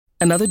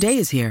Another day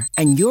is here,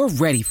 and you're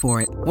ready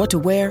for it. What to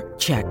wear?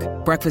 Check.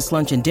 Breakfast,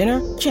 lunch, and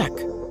dinner? Check.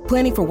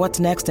 Planning for what's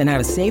next and how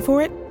to save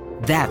for it?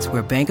 That's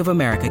where Bank of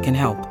America can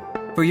help.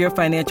 For your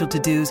financial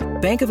to-dos,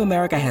 Bank of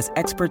America has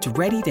experts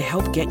ready to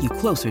help get you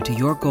closer to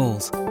your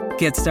goals.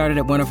 Get started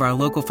at one of our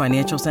local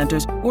financial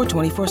centers or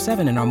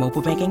 24/7 in our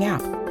mobile banking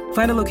app.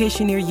 Find a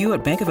location near you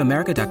at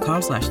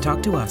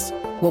bankofamerica.com/talktous.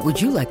 What would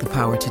you like the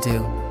power to do?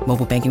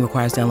 Mobile banking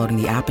requires downloading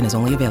the app and is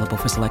only available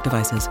for select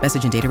devices.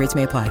 Message and data rates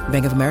may apply.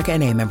 Bank of America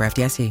N.A., member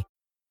FDIC.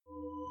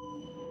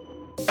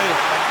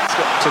 It's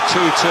got to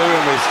 2-2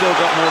 and we've still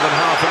got more than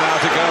half an hour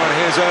to go, and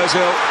here's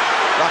Ozil.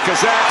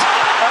 Lacazette.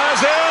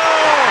 Ozil!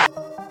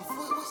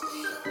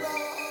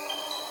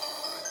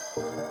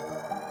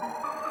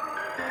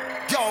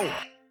 Yo!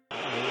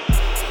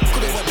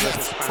 Could it went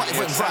left, but it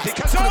went right. Could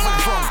it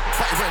went wrong,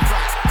 but it went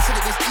right. Said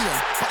it was Ian,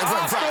 but it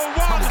went right.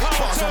 Man, we got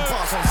bars on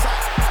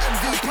site.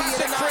 MVP of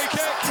the night.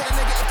 Turn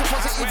negative to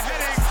positive. We're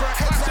heading for a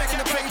classic in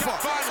the paper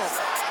final.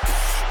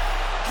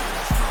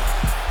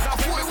 I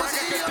thought it was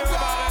Ian, but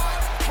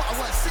I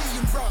weren't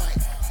seeing right.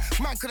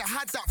 Man could have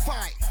had that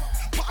fight,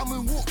 but I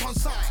moonwalked on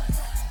sight.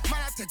 Man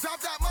had to grab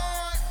that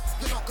mic.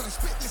 You're not gonna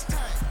spit this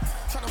time.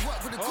 Trying to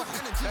work with a good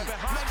energy. Not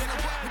gonna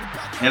work with a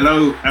bad.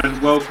 Hello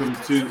and welcome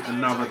to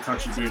another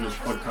Touchy Gooners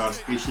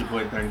podcast. It's your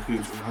boy Dan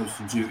Coos on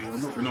hosting duty.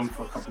 I've not been on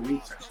for a couple of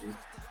weeks actually.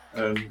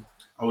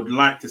 I would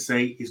like to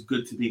say it's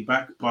good to be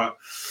back, but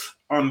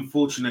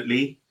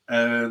unfortunately,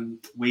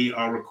 we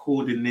are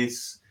recording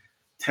this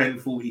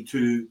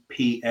 10:42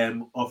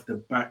 p.m. off the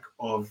back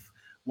of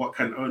what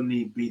can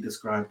only be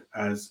described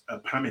as a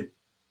panic,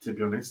 to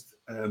be honest.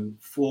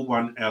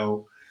 4-1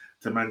 L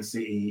to Man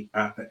City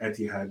at the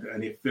Etihad,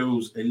 and it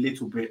feels a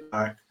little bit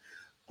like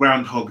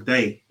Groundhog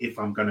Day, if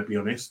I'm going to be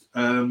honest.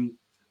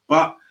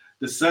 But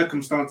the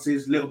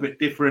circumstances a little bit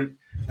different.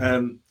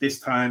 This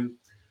time,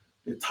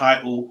 the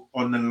title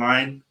on the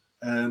line,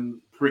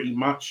 pretty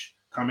much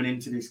coming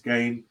into this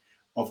game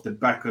off the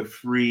back of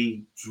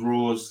 3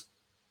 draws.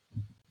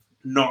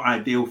 Not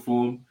ideal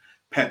form.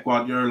 Pep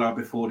Guardiola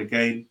before the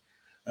game,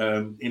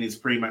 in his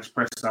pre-match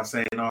presser,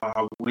 saying,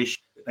 I wish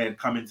they had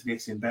come into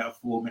this in better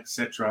form,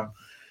 etc.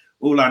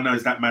 All I know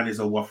is that man is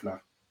a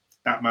waffler.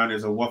 That man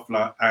is a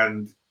waffler,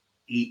 and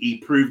he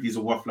proved he's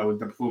a waffler with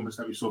the performance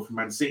that we saw from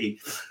Man City.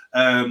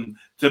 To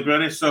be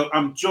honest, so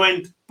I'm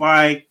joined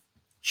by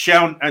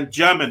Sean and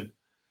German.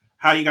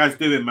 How you guys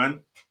doing,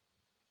 man?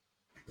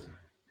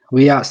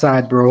 We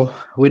outside, bro.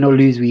 Win or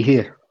lose, we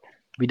here.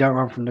 We don't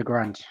run from the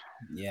ground.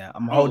 Yeah,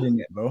 I'm holding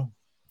it, bro.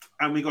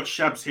 And we got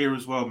Shabs here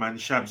as well, man.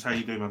 Shabs, how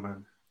you doing, my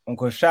man?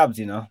 Uncle Shabs,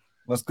 you know.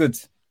 What's good?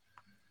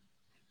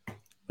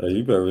 Hey,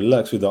 you better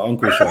relax with the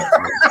Uncle Shabs.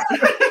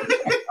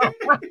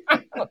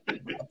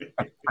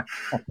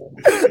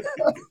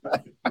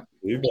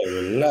 You better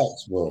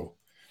relax, bro.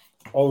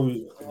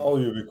 Oh,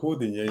 you're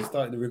recording. Yeah, you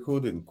started the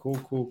recording.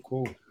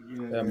 Cool.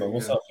 Yeah, man.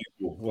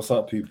 What's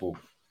up, people?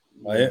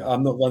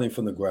 I'm not running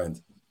from the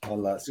grind.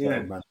 Unlike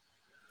Scott, man.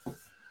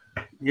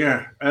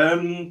 Yeah.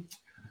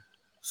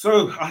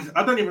 So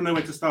I don't even know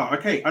where to start.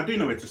 Okay, I do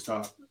know where to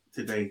start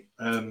today.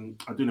 I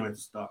do know where to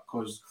start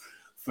because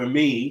for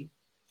me,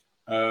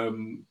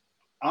 I'm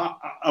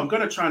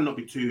going to try and not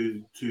be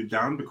too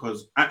down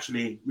because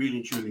actually, really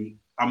and truly,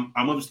 I'm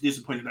obviously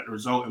disappointed at the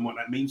result and what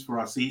that means for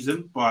our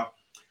season, but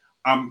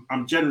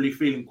I'm generally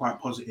feeling quite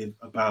positive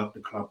about the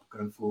club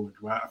going forward,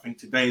 right? I think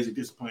today is a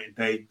disappointing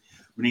day.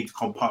 We need to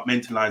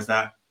compartmentalize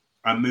that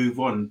and move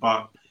on,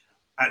 but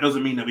that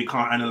doesn't mean that we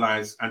can't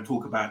analyze and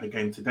talk about the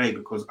game today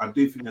because I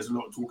do think there's a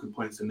lot of talking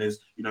points and there's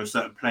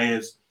certain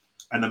players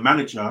and the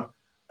manager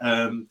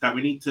that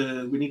we need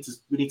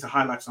to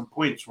highlight some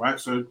points, right?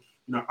 So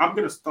I'm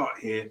going to start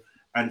here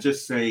and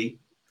just say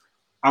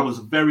I was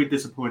very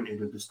disappointed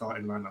with the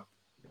starting lineup.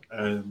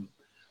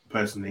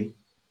 Personally,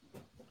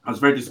 I was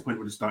very disappointed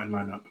with the starting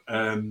lineup.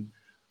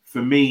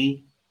 For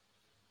me,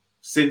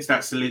 since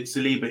that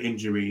Saliba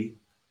injury,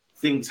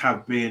 things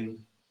have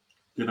been,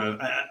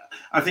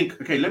 I think,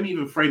 okay, let me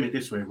even frame it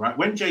this way, right?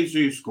 When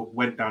Jesus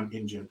went down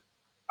injured,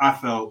 I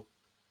felt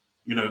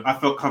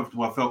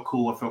comfortable, I felt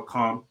cool, I felt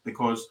calm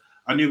because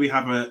I knew we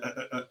have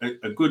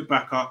a good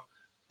backup,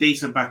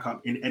 decent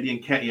backup in Eddie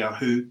Nketiah,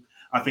 who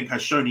I think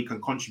has shown he can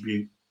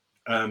contribute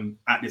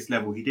at this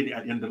level. He did it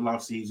at the end of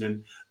last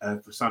season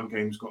for some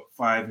games, got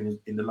 5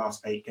 in the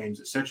last 8 games,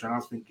 etc. And I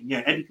was thinking,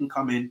 yeah, Eddie can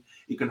come in,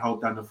 he can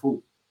hold down the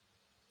fort.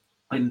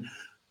 And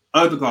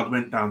Odegaard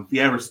went down,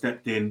 Vieira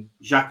stepped in,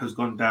 Xhaka's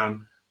gone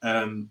down,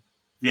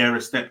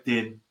 Vieira stepped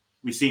in.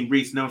 We've seen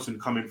Reece Nelson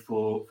coming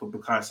for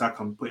Bukayo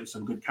Saka and putting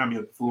some good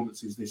cameo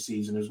performances this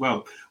season as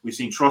well. We've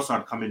seen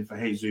Trossard come in for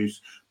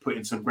Jesus,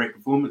 putting some great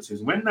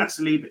performances. When that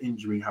Saliba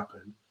injury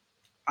happened,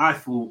 I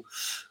thought,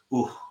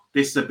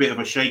 this is a bit of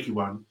a shaky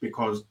one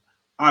because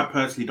I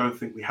personally don't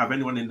think we have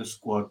anyone in the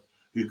squad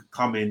who could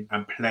come in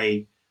and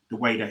play the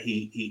way that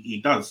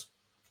he does.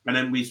 And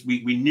then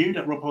we knew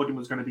that Rob Holding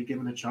was going to be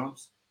given a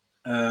chance.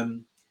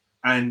 And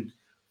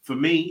for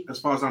me, as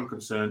far as I'm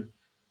concerned,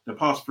 the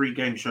past 3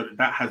 games showed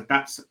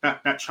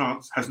that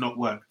chance has not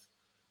worked.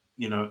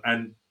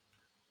 And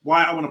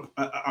why I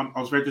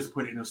was very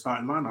disappointed in the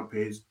starting lineup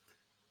is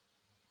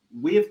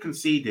we have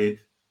conceded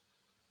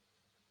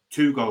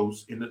 2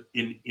 goals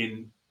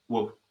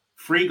well,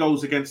 3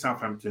 goals against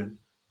Southampton,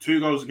 2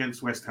 goals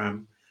against West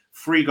Ham,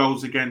 3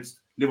 goals against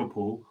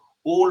Liverpool,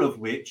 all of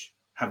which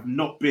have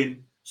not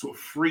been sort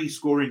of free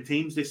scoring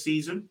teams this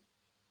season.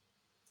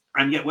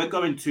 And yet we're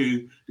going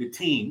to the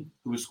team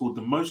who has scored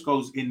the most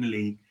goals in the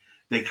league.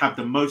 They have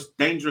the most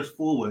dangerous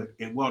forward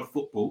in world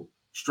football,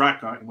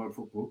 striker in world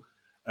football,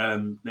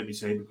 let me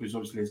say, because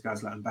obviously there's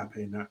guys like Mbappe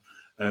in that,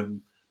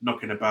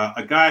 knocking about.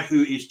 A guy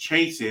who is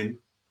chasing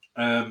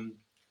a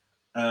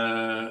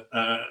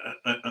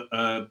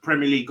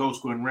Premier League goal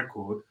scoring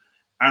record,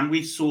 and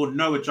we saw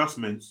no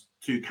adjustments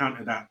to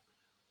counter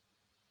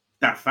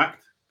that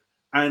fact,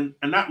 and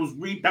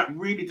that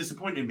really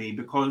disappointed me,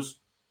 because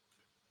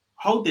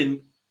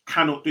Holding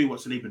cannot do what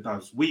Saliba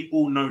does. We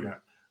all know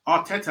that.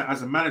 Arteta,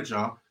 as a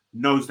manager,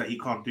 knows that he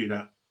can't do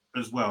that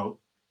as well,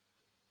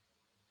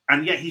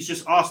 and yet he's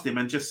just asked him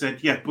and just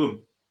said, "Yeah,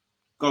 boom,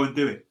 go and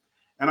do it."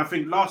 And I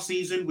think last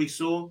season we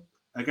saw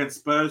against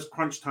Spurs,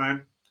 crunch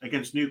time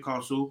against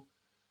Newcastle,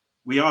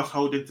 we asked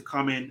Holding to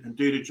come in and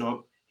do the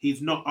job.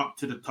 He's not up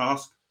to the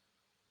task,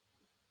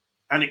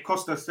 and it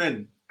cost us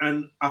then.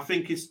 And I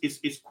think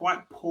it's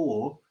quite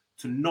poor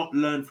to not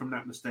learn from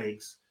that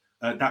mistake,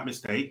 and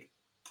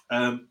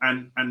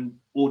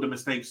all the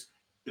mistakes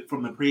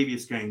from the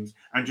previous games,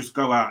 and just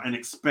go out and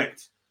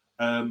expect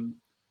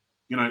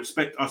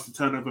us to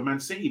turn over Man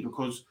City,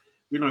 because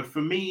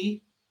for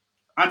me,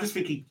 I just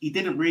think he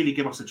didn't really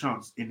give us a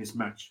chance in this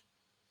match.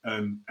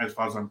 As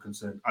far as I'm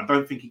concerned, I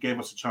don't think he gave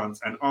us a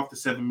chance. And after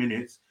 7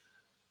 minutes,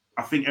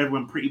 I think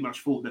everyone pretty much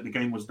thought that the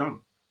game was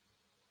done.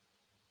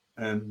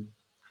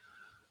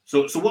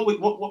 So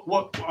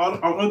what?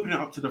 I'll open it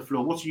up to the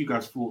floor. What are you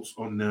guys' thoughts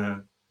on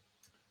the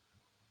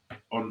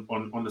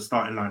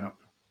starting lineup?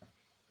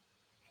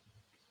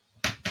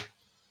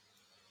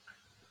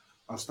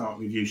 I'll start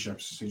with you, Chef,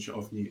 since you're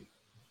off mute.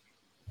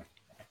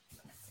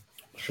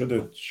 It should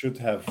have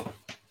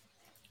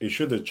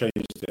changed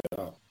it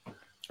up.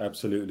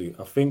 Absolutely.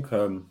 I think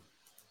when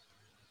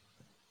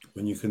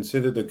you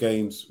consider the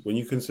games, when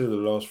you consider the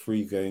last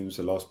 3 games,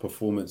 the last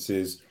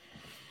performances,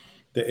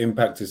 the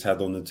impact it's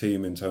had on the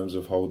team in terms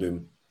of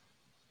Holding,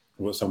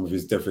 what some of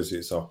his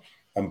deficits are.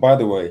 And by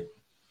the way,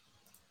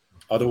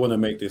 I don't want to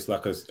make this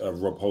like a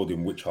Rob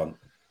Holding witch hunt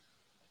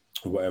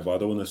or whatever. I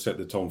don't want to set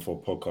the tone for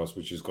a podcast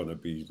which is going to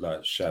be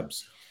like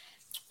Shabs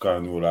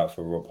going all out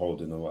for Rob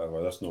Holding or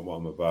whatever. That's not what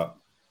I'm about.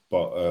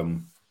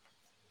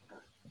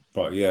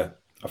 But yeah,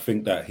 I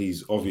think that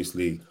he's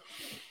obviously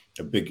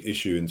a big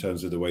issue in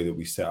terms of the way that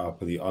we set up,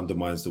 and he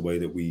undermines the way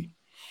that we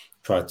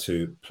try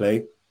to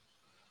play.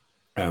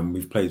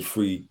 We've played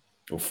 3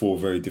 or 4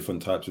 very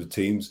different types of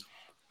teams.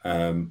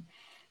 And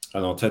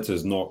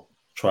Arteta's not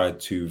tried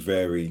to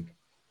vary.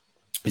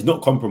 He's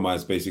not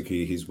compromised,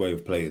 basically, his way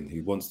of playing.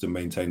 He wants to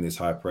maintain this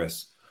high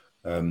press.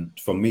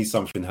 For me,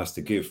 something has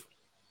to give.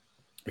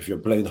 If you're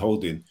playing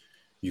Holding,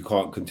 you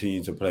can't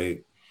continue to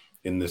play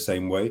in the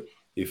same way.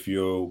 If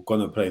you're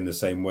going to play in the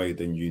same way,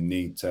 then you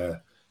need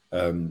to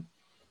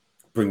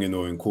bring in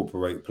or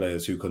incorporate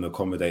players who can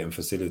accommodate and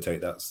facilitate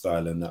that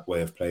style and that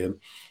way of playing.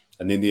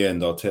 And in the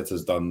end,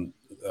 Arteta's done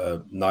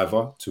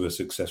neither to a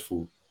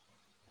successful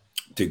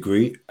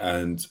degree.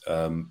 And,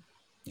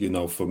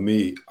 for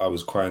me, I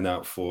was crying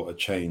out for a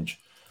change,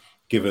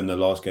 given the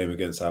last game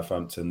against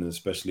Southampton,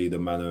 especially the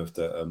manner of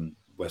the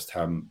West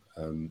Ham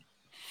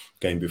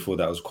game before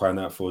that. I was crying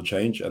out for a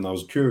change. And I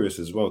was curious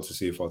as well to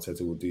see if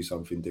Arteta would do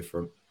something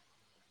different.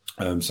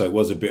 So it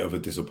was a bit of a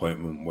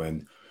disappointment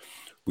when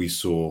we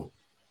saw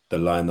the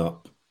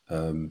lineup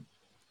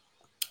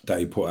that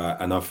he put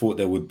out. And I thought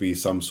there would be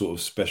some sort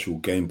of special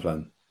game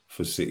plan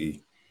for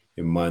City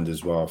in mind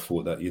as well. I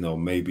thought that,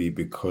 maybe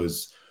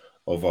because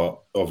of our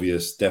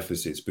obvious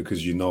deficits,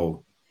 because,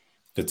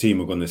 the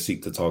team are going to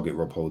seek to target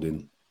Rob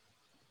Holding,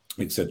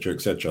 etc.,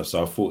 etc.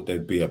 So I thought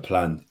there'd be a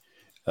plan,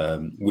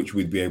 which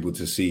we'd be able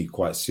to see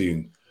quite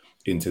soon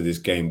into this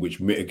game, which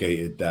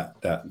mitigated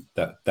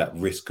that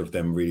risk of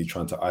them really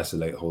trying to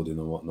isolate Holding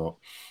and whatnot.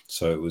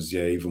 So it was,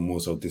 even more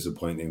so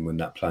disappointing when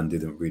that plan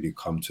didn't really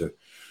come to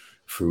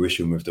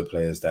fruition with the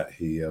players that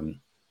he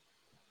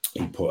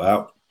put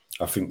out.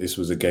 I think this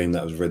was a game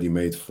that was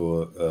ready-made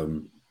for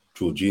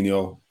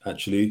Jorginho,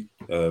 actually.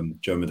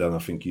 Jermadan, I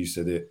think you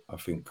said it. I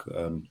think,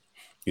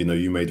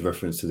 you made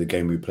reference to the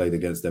game we played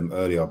against them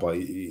earlier, but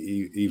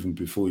even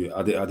before you,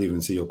 I didn't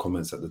even see your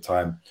comments at the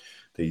time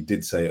that you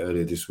did say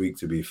earlier this week,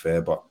 to be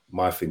fair. But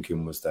my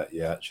thinking was that,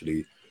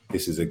 actually,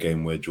 this is a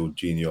game where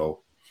Jorginho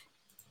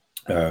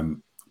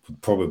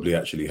would probably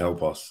actually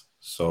help us.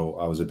 So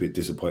I was a bit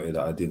disappointed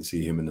that I didn't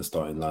see him in the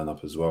starting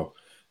lineup as well,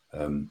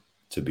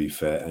 to be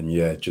fair.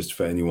 And just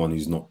for anyone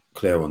who's not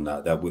clear on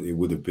that, it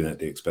would have been at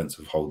the expense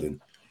of Holding.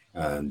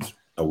 And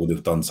I would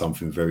have done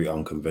something very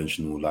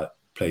unconventional, like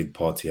played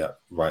Partey at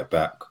right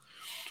back,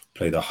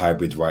 played a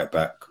hybrid right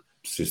back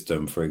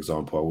system, for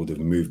example. I would have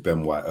moved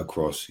Ben White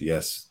across, to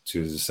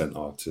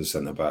the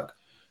centre back,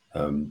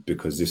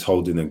 because this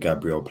Holding and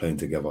Gabriel playing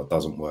together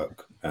doesn't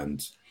work.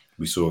 And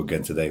we saw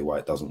again today why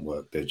it doesn't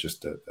work. They're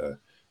just a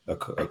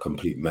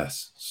complete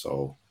mess.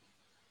 So,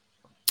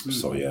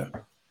 So yeah,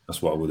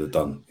 that's what I would have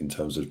done in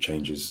terms of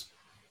changes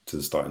to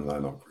the starting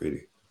lineup.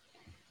 Really.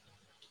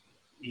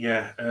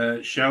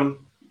 Yeah,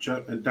 Sean,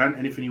 and Dan,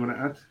 anything you want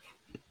to add?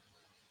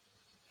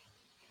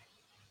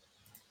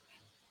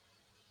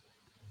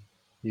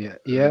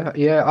 Yeah.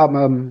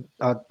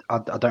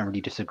 I don't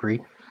really disagree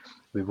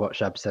with what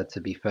Shab said.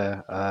 To be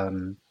fair,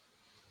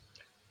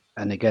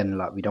 and again,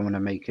 like we don't want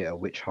to make it a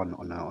witch hunt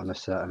on a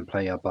certain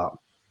player, but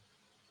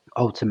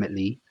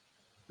ultimately,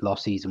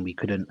 last season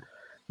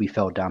we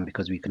fell down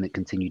because we couldn't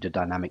continue the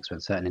dynamics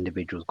when certain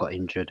individuals got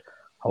injured.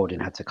 Holding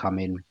had to come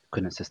in,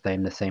 couldn't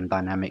sustain the same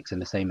dynamics,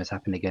 and the same has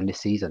happened again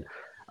this season.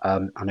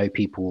 I know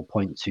people will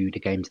point to the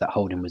games that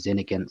Holding was in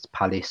against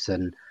Palace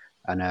and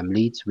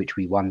Leeds, which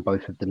we won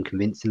both of them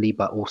convincingly,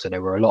 but also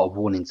there were a lot of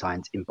warning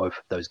signs in both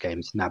of those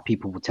games. Now,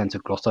 people will tend to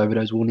gloss over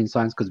those warning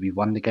signs because we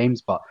won the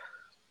games, but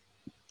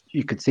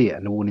you could see it,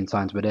 and the warning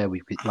signs were there.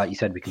 Like you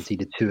said, we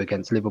conceded 2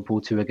 against Liverpool,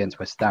 2 against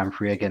West Ham,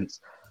 3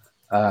 against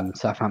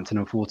Southampton,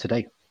 and 4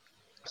 today.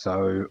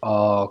 So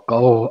our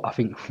goal, I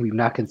think we've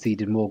now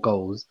conceded more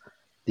goals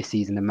this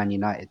season than Man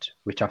United,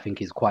 which I think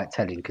is quite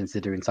telling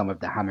considering some of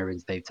the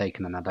hammerings they've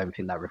taken, and I don't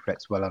think that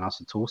reflects well on us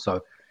at all.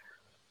 So,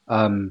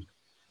 and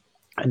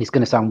it's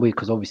going to sound weird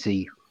because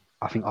obviously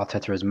I think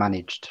Arteta has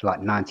managed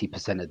like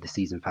 90% of the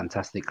season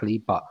fantastically,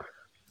 but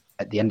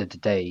at the end of the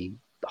day,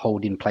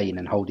 Holding playing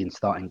and Holding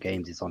starting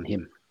games is on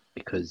him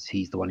because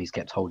he's the one who's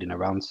kept Holding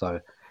around. So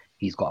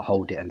he's got to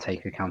hold it and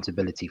take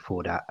accountability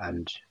for that,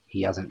 and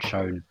he hasn't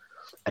shown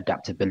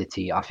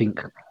adaptability. I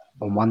think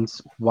on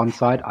one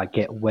side, I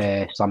get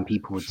where some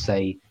people would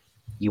say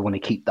you want to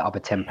keep the other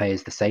 10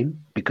 players the same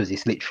because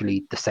it's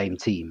literally the same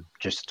team,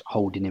 just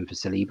holding in for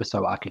Saliba.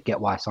 So I could get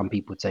why some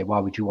people would say, why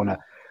would you want to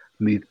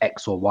move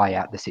X or Y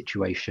out the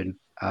situation,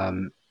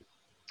 to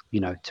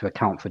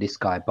account for this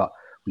guy? But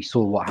we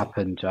saw what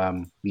happened,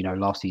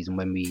 last season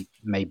when we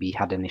maybe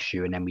had an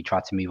issue and then we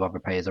tried to move other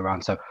players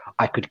around. So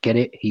I could get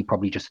it. He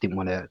probably just didn't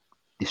want to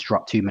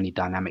disrupt too many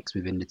dynamics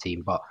within the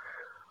team, but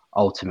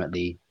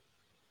ultimately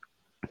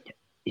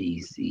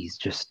he's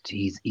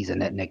a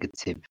net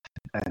negative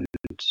and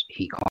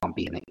he can't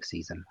be next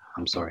season.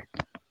 I'm sorry.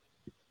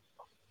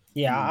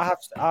 Yeah, I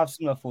have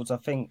similar thoughts. I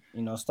think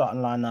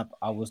starting lineup,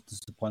 I was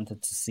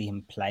disappointed to see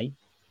him play.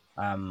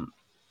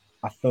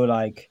 I feel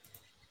like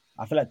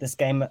this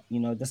game,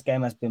 this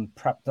game has been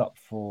prepped up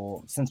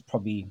since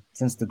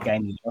the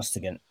game we lost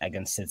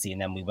against City,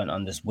 and then we went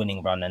on this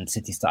winning run, and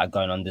City started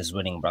going on this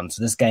winning run.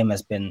 So this game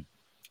has been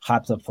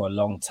hyped up for a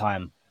long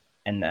time,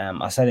 and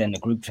I said it in the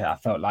group chat. I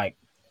felt like,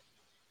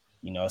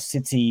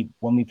 City,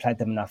 when we played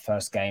them in that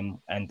first game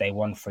and they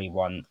won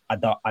 3-1,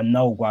 I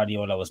know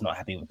Guardiola was not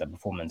happy with the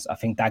performance. I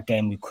think that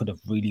game we could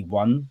have really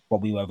won, but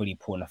we were really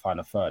poor in the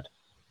final third.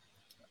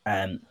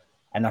 And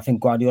I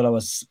think Guardiola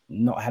was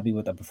not happy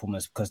with the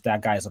performance because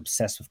that guy is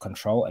obsessed with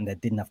control and they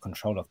didn't have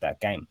control of that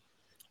game.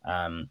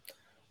 And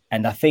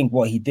I think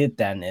what he did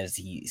then is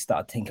he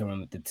started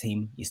tinkering with the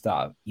team. He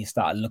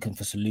started looking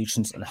for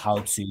solutions on how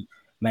to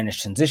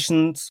manage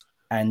transitions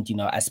and,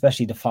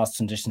 especially the fast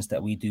transitions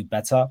that we do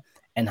better,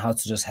 and how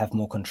to just have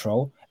more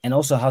control, and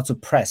also how to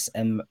press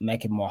and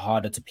make it more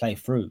harder to play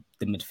through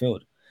the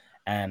midfield.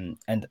 And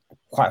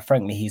quite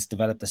frankly, he's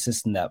developed a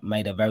system that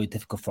made it very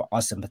difficult for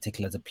us in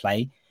particular to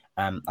play.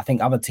 I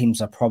think other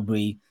teams are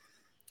probably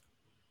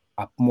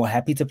more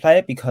happy to play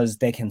it because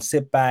they can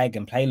sit back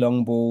and play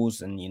long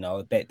balls, and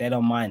they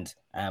don't mind.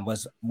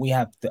 Whereas we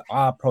have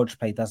our approach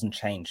play doesn't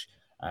change,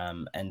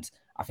 and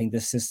I think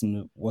this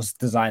system was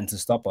designed to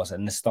stop us,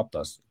 and this stopped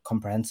us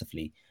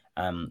comprehensively.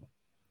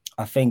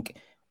 I think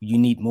you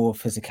need more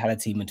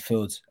physicality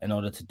midfield in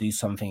order to do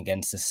something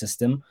against the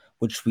system,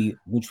 which we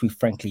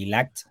frankly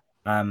lacked.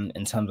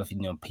 In terms of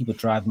people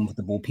driving with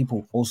the ball,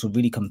 people also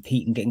really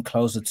compete and getting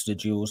closer to the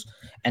duels,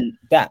 and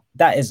that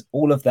is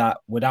all of that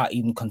without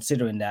even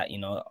considering that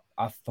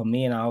for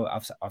me, and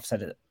I've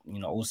said it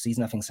all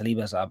season, I think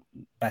Saliba is our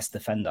best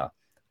defender,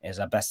 is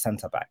our best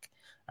centre back,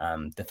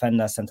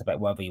 defender, centre back,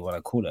 whatever you want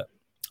to call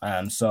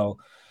it. So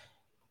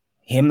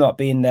him not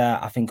being there,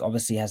 I think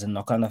obviously has a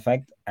knock-on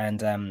effect,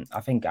 and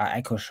I think I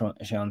echo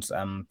Sean's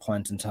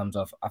point in terms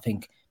of I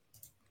think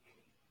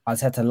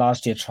Arteta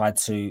last year tried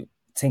to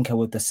tinker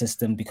with the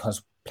system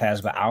because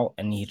players were out,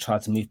 and he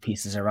tried to move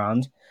pieces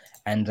around,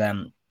 and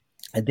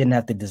it didn't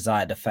have the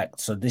desired effect.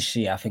 So this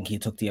year, I think he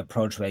took the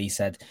approach where he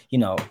said,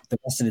 the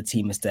rest of the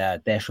team is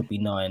there. They should be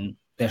knowing.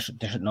 They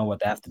should know what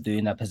they have to do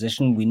in that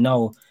position. We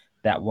know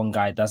that one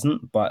guy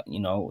doesn't, but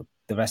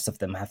the rest of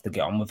them have to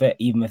get on with it,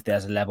 even if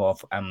there's a level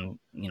of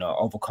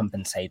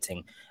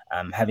overcompensating,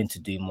 having to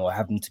do more,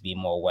 having to be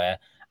more aware.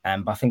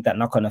 But I think that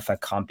knock-on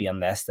effect can't be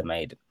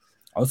underestimated.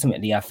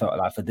 Ultimately, I felt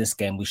like for this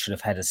game, we should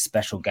have had a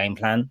special game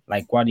plan.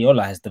 Like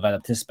Guardiola has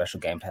developed his special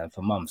game plan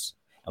for months,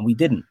 and we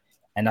didn't.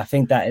 And I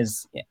think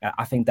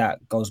that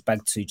goes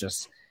back to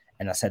just,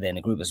 and I said it in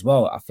the group as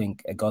well, I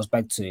think it goes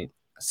back to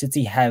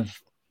City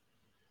have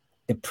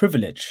the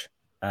privilege,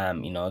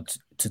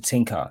 to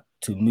tinker,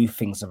 to move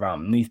things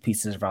around, move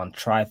pieces around,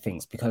 try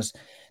things, because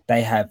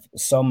they have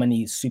so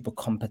many super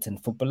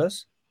competent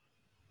footballers.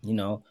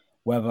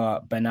 whether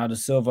Bernardo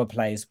Silva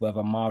plays,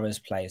 whether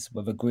Mahrez plays,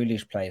 whether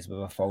Grealish plays,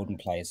 whether Foden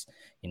plays.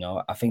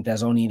 I think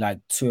there's only like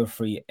 2 or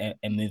 3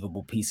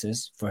 immovable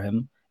pieces for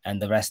him,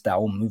 and the rest are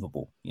all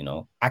movable.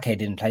 Ake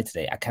didn't play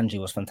today. Akanji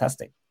was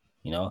fantastic.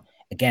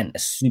 Again, a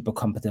super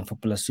competent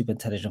footballer, super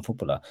intelligent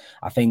footballer.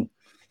 I think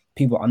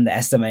people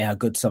underestimate how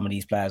good some of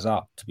these players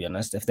are, to be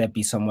honest. If they'd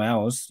be somewhere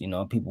else,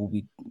 people will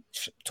be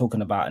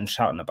talking about and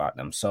shouting about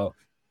them. So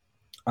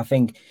I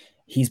think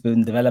he's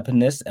been developing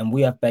this, and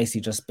we have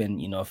basically just been,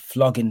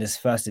 flogging this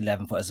first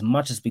 11 for as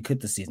much as we could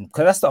this season,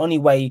 because that's the only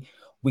way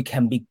we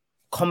can be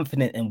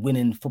confident in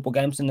winning football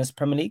games in this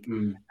Premier League.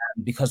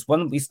 Because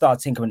when we start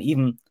tinkering,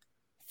 even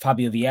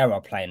Fabio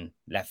Vieira playing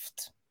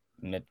left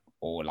mid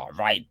or like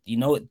right,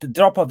 the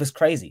drop off is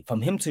crazy.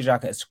 From him to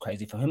Xhaka is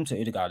crazy. From him to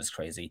Odegaard is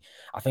crazy.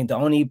 I think the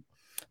only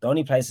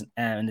place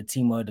in the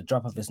team where the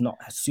drop off is not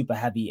super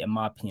heavy, in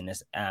my opinion,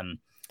 is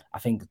I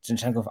think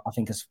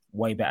Zinchenko, is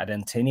way better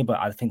than Tierney, but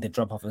I think the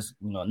drop off is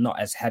not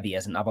as heavy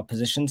as in other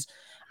positions.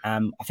 I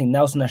think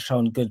Nelson has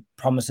shown good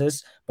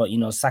promises, but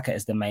Saka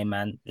is the main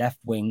man. Left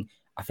wing,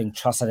 I think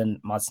Trossard and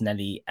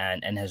Martinelli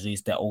and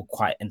Jesus, they're all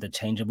quite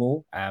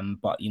interchangeable.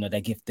 But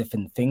they give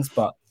different things.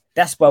 But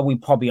that's where we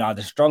probably are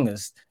the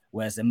strongest.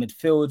 Whereas in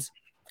midfield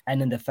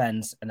and in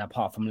defense, and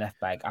apart from left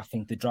back, I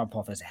think the drop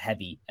off is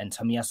heavy. And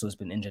Tomiyasu has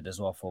been injured as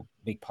well for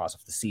big parts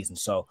of the season.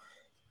 So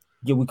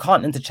we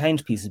can't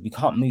interchange pieces. We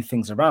can't move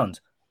things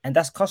around, and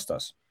that's cost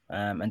us.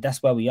 And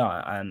that's where we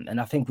are. And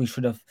I think we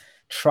should have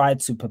tried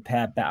to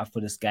prepare better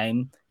for this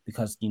game,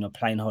 because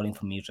playing holding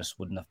for me just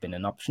wouldn't have been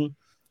an option.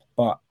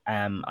 But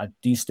I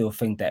do still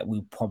think that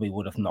we probably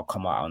would have not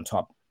come out on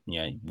top,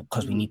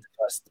 because we need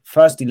the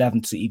first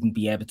 11 to even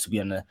be able to be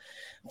on the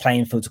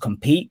playing field to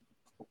compete.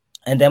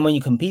 And then when you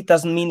compete,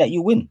 doesn't mean that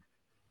you win.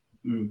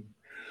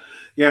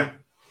 Yeah.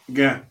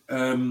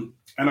 And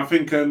I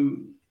think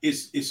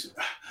it's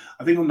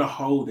I think on the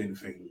holding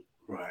thing,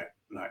 right?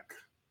 Like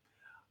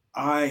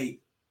I'm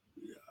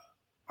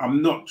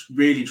not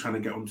really trying to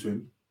get onto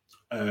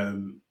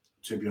him,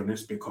 to be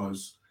honest,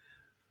 because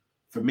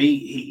for me,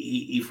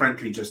 he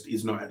frankly just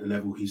is not at the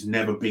level. He's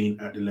never been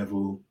at the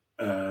level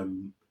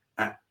in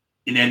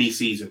any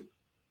season,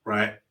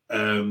 right?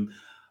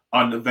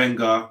 Under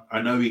Wenger,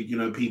 I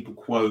know people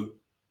quote,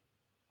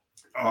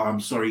 "Oh, I'm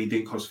sorry, he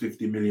didn't cost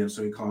 50 million,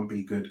 so he can't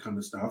be good," kind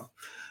of stuff.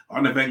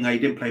 Under Wenger, he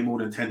didn't play more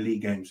than 10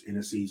 league games in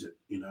a season,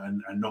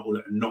 and not all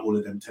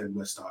of them 10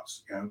 were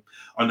starts.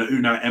 Under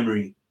Unai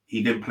Emery,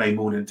 he didn't play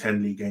more than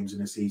 10 league games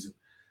in a season,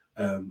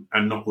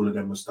 and not all of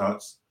them were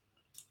starts.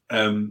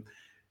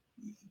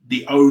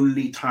 The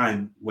only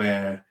time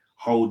where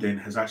Holding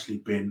has actually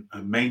been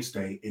a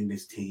mainstay in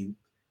this team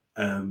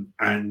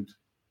and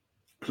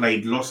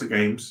played lots of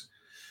games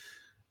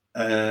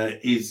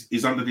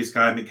is under this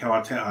guy, Mikel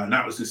Arteta. And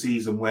that was the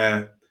season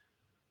where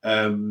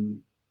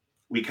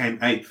we came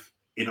 8th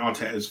in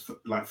Arteta's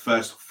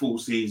first full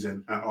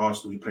season at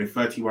Arsenal. We played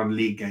 31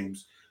 league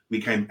games.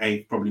 We came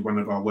 8th, probably one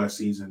of our worst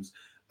seasons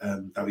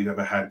that we've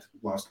ever had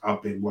whilst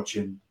I've been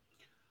watching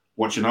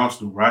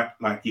Arsenal, right?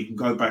 Like, you can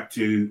go back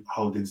to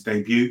Holding's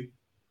debut.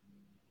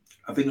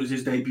 I think it was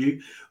his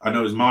debut. I know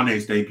it was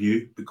Mane's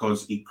debut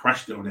because he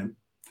crashed it on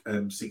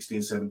him,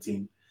 16,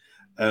 17.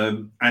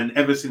 And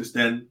ever since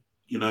then,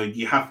 you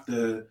have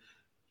to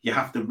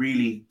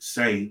really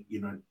say,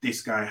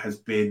 this guy has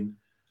been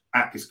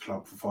at this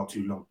club for far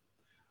too long,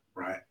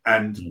 right?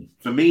 And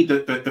for me,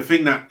 the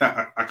thing that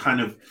I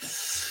kind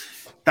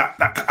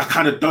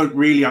of don't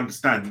really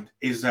understand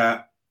is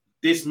that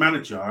this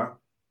manager,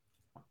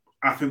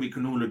 I think we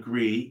can all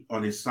agree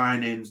on his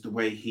signings, the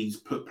way he's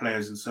put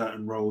players in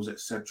certain roles,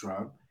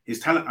 etc. His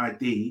talent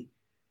ID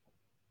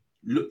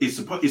is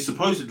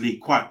supposedly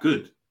quite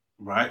good,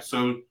 right?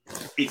 So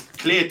it's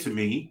clear to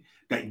me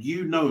that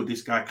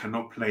this guy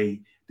cannot play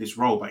this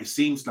role, but it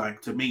seems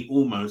like to me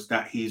almost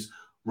that he's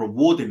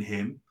rewarding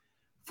him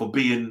for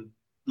being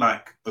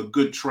like a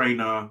good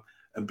trainer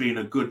and being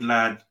a good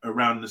lad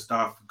around the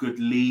staff, good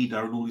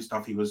leader and all this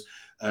stuff. He was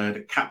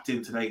the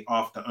captain today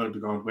after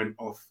Odegaard went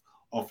off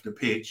the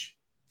pitch.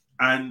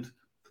 And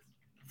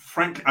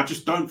frankly, I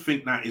just don't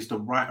think that is the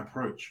right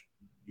approach.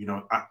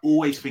 I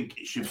always think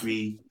it should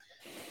be,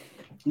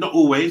 not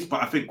always,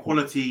 but I think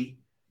quality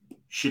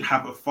should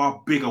have a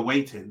far bigger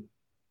weighting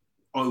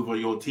over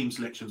your team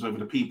selections, over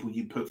the people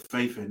you put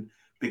faith in,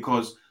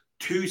 because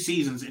 2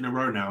 seasons in a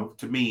row now,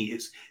 to me,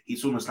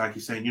 it's almost like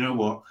he's saying, you know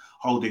what,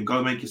 Holding,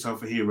 go make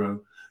yourself a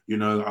hero.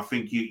 I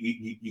think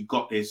you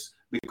got this.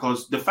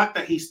 Because the fact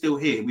that he's still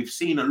here, we've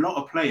seen a lot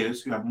of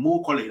players who have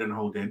more quality than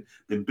Holding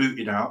been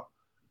booted out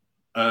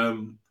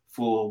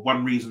for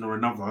one reason or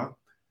another.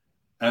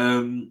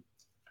 And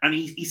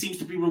he seems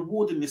to be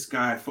rewarding this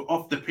guy for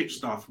off the pitch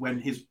stuff when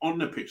his on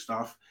the pitch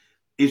stuff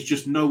is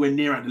just nowhere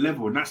near at the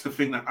level. And that's the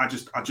thing that I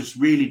just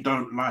really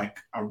don't like.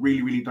 I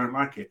really, really don't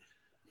like it.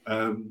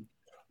 I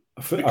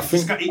think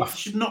this guy, it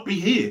should not be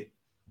here.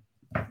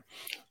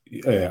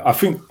 Yeah, I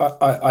think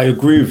I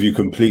agree with you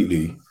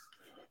completely.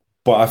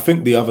 But I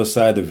think the other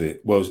side of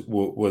it was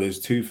there's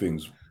 2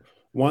 things.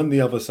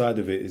 the other side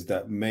of it is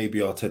that maybe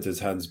Arteta's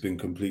hand's been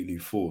completely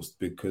forced,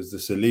 because the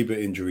Saliba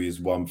injury is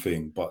one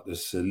thing, but the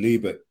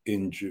Saliba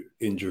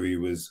injury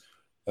was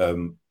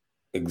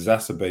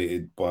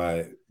exacerbated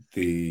by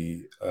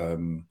the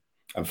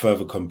and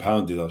further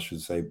compounded, I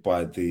should say,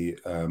 by the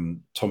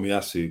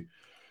Tomiyasu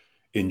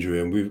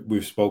injury, and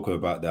we've spoken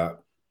about that.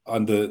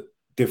 Under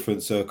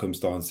different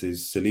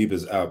circumstances,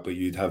 Saliba's out, but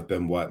you'd have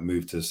Ben White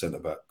moved to centre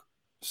back.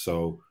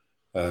 So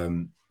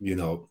you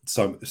know,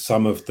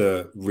 some of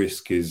the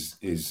risk is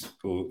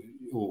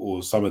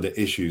or some of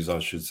the issues, I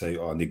should say,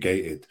 are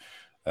negated.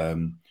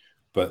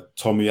 But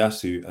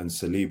Tomiyasu and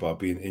Saliba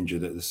being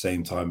injured at the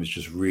same time is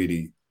just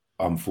really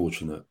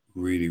unfortunate.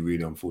 Really,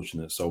 really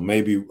unfortunate. So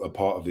maybe a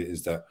part of it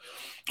is that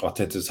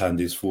Arteta's hand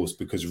is forced,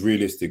 because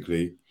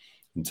realistically,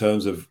 in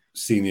terms of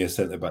senior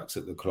centre-backs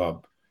at the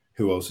club,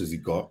 who else has he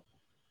got?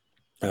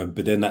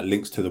 But then that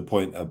links to the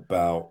point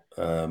about,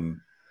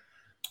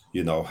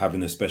 you know,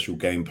 having a special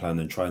game plan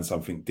and trying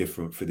something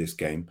different for this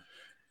game.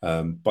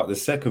 But the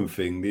second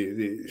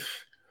thing,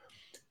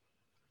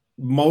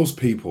 most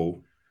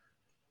people,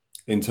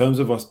 in terms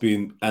of us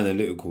being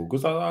analytical,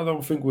 because I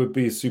don't think we'd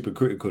be super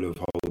critical of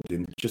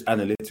Holding, just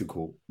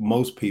analytical.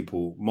 Most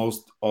people,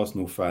 most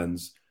Arsenal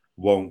fans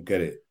won't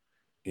get it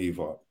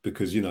either,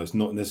 because, you know, it's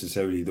not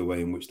necessarily the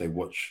way in which they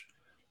watch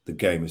the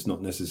game. It's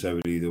not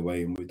necessarily the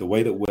way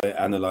that we're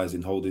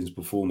analysing Holding's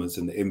performance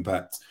and the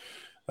impact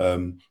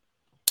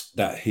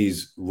that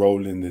his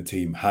role in the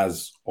team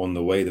has on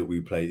the way that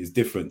we play is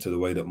different to the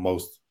way that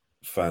most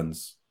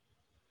fans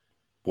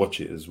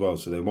watch it as well.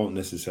 So they won't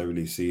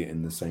necessarily see it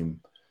in the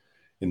same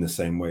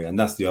way. And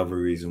that's the other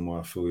reason why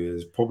I feel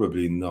there's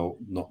probably not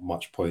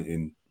much point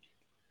in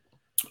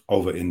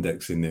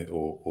over-indexing it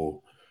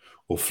or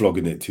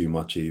flogging it too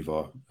much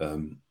either.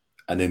 And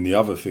then the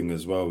other thing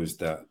as well is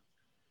that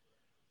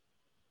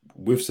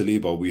with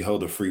Saliba, we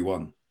held a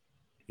 3-1,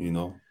 you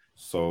know.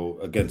 So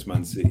against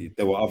Man City,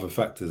 there were other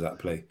factors at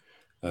play.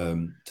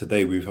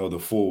 Today we've held a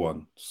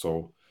 4-1.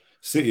 So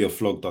City have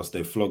flogged us,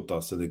 they flogged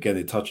us. And again,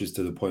 it touches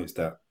to the points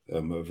that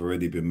have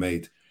already been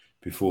made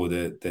before.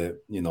 They're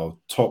you know,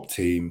 top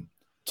team,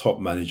 top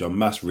manager,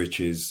 mass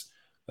riches,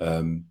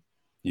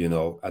 you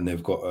know, and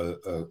they've got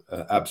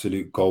a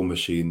absolute goal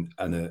machine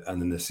and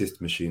an assist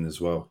machine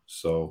as well.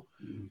 So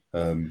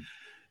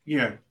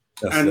yeah,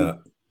 that's and, that.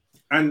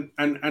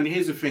 And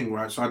here's the thing,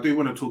 right? So I do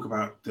want to talk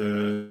about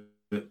the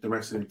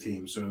rest of the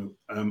team. So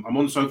I'm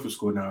on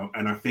SofaScore now,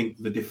 and I think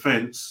the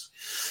defense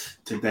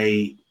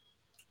today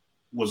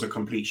was a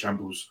complete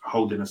shambles,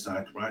 Holding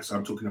aside, right? So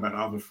I'm talking about the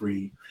other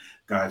three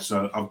guys.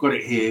 So I've got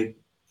it here.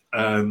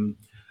 I'll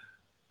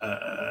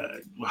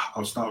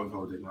start with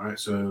Holding, right?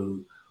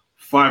 So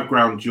 5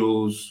 ground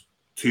duels,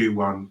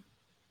 2-1,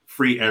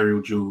 3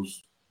 aerial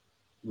duels,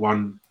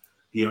 1.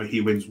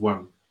 He wins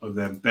 1 of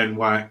them. Ben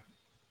White,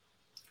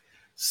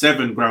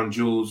 7 ground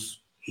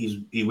duels,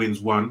 he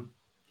wins 1.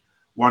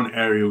 1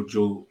 aerial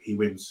duel, he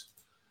wins.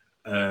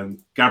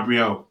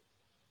 Gabriel,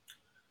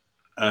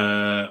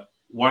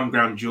 1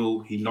 ground duel,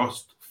 he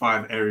lost.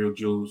 5 aerial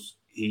duels,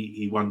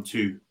 he won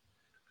 2.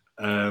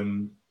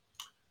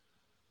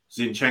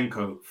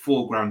 Zinchenko,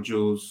 4 ground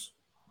duels,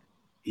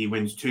 he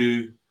wins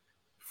 2.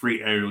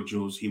 3 aerial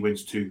duels, he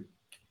wins 2.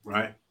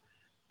 Right?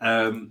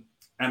 And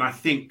I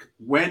think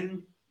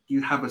when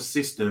you have a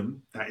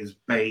system that is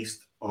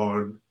based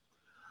on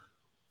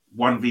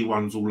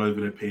 1v1s all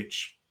over the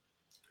pitch,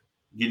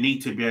 you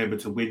need to be able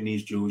to win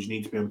these duels. You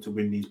need to be able to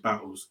win these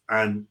battles.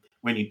 And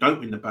when you don't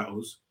win the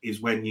battles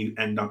is when you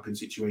end up in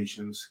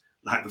situations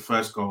like the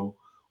first goal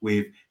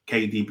with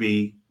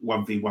KDB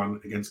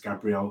 1v1 against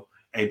Gabriel,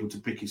 able to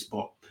pick his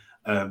spot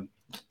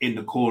in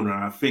the corner.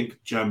 I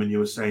think, German, you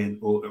were saying,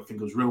 or I think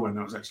it was Real One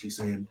that was actually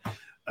saying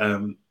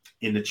in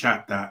the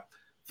chat that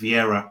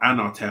Vieira and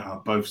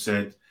Arteta both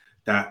said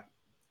that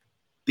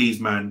these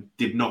men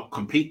did not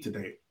compete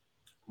today,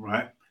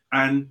 right?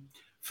 And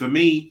for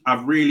me,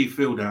 I really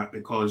feel that,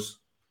 because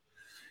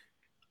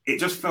it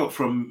just felt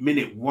from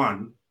minute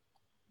 1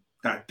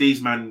 that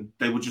these men,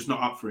 they were just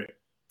not up for it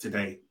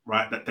today,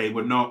 right? That they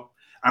were not,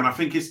 and I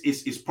think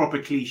it's proper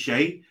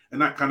cliche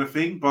and that kind of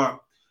thing, but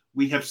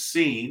we have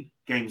seen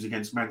games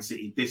against Man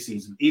City this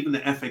season, even the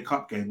FA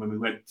Cup game when we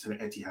went to the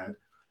Etihad,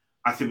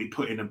 I think we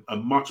put in a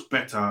much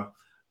better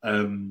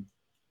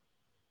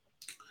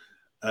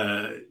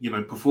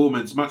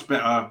performance, much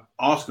better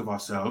ask of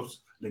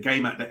ourselves. The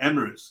game at the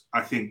Emirates, I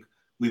think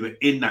we were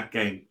in that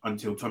game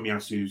until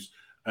Tomiyasu's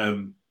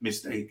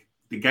mistake.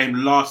 The game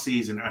last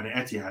season at the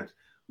Etihad,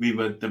 we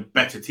were the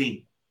better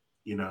team,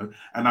 you know.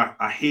 And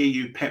I hear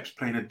you, Pep's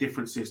playing a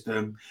different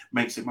system,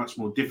 makes it much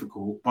more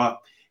difficult.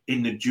 But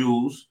in the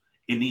duels,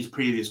 in these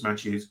previous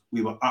matches,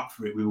 we were up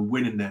for it. We were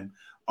winning them.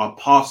 Our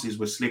passes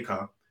were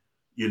slicker,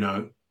 you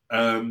know.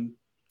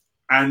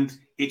 And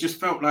it just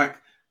felt like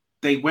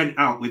they went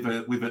out with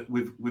a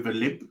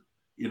limp,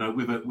 you know,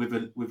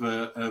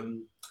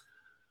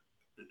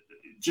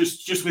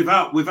 just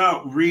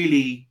without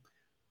really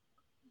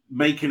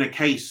making a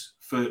case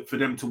for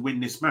them to win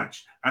this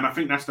match. And I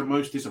think that's the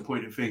most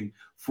disappointing thing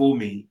for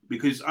me,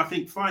 because I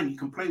think, fine, you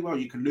can play well,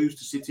 you can lose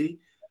to City,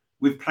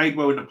 we've played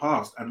well in the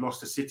past and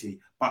lost to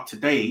City, but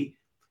today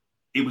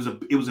it was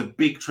a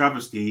big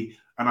travesty,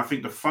 and I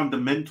think the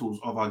fundamentals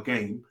of our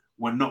game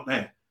were not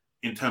there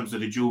in terms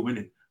of the duel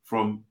winning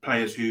from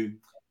players who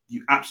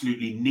you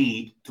absolutely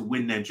need to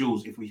win their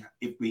duels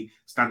if we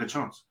stand a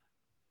chance.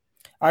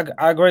 I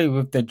agree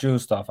with the duel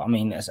stuff. I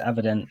mean, it's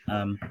evident.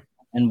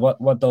 And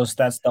what those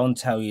stats don't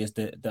tell you is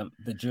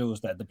the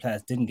duels that the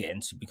players didn't get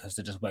into because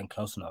they just weren't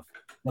close enough.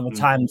 There were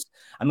times.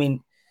 I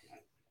mean,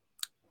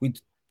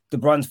 De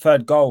Bruyne's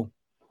third goal,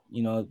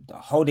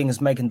 Holding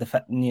is making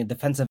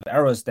defensive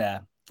errors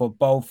there for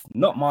both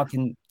not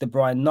marking De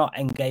Bruyne, not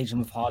engaging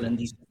with Haaland.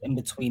 He's in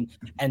between.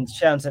 And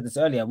Sharon said this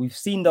earlier. We've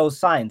seen those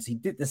signs. He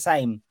did the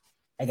same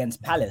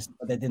against Palace,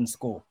 but they didn't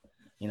score.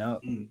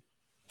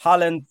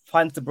 Haaland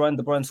finds De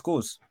Bruyne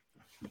scores.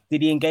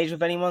 Did he engage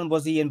with anyone?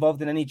 Was he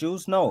involved in any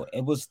duels? No,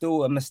 it was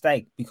still a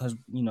mistake because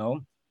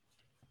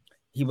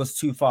he was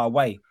too far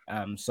away.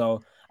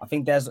 So I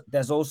think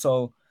there's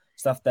also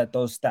stuff that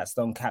those stats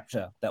don't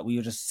capture, that we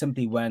just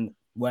simply weren't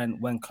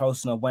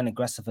close enough, weren't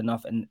aggressive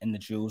enough in the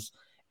duels.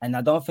 And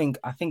I think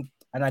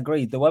and I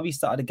agree, the way we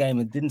started the game,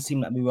 it didn't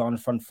seem like we were on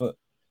the front foot.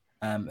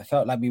 It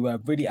felt like we were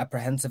really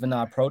apprehensive in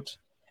our approach,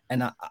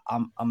 and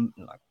I'm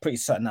pretty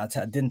certain I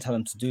didn't tell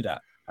them to do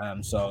that.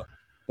 So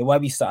the way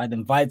we started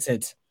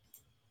invited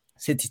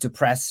City to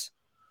press,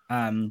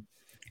 and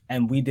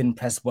we didn't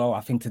press well.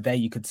 I think today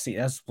you could see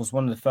that was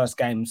one of the first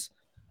games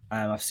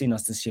I've seen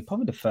us this year,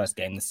 probably the first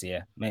game this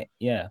year,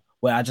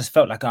 where I just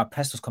felt like our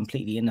press was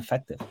completely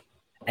ineffective.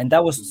 And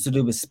that was to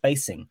do with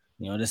spacing.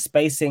 The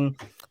spacing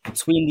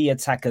between the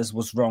attackers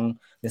was wrong.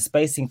 The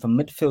spacing from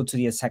midfield to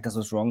the attackers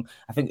was wrong.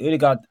 I think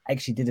Ødegaard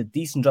actually did a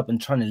decent job in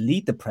trying to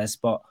lead the press,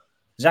 but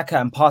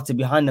Xhaka and Partey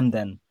behind them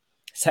then.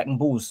 Second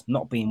balls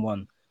not being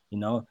won,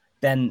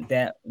 Then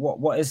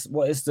what is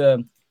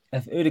the,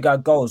 if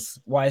Ødegaard goes,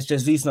 why is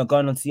Jesus not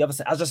going on to the other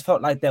side? I just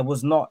felt like there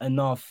was not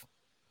enough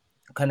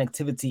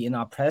connectivity in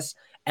our press,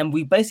 and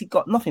we basically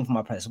got nothing from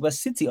our press. Where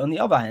City, on the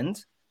other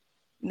hand,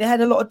 they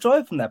had a lot of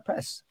joy from their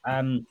press.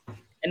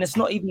 And it's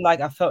not even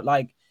like I felt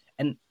like,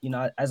 and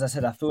as I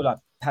said, I feel like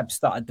Pep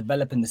started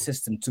developing the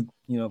system to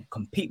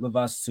compete with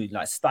us, to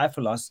like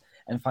stifle us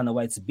and find a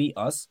way to beat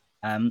us.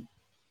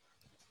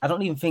 I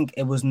don't even think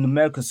it was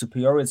numerical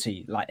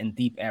superiority like in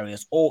deep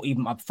areas or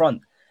even up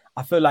front.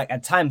 I feel like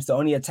at times they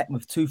only attacked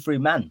with 2-3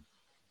 men,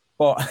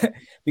 but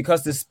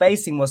because the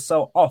spacing was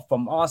so off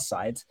from our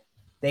side,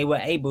 they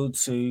were able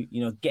to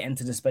get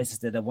into the spaces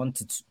that they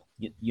wanted to.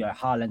 Your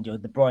Haaland, your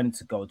De Bruyne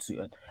to go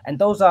to, and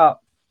those are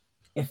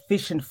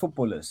efficient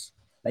footballers.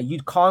 Like,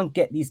 you can't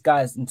get these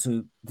guys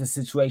into the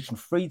situation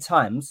 3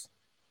 times.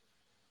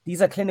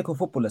 These are clinical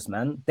footballers,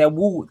 man. They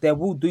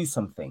will do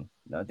something.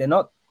 They're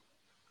not.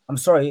 I'm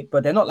sorry,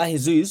 but they're not like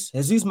Jesus.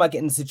 Jesus might get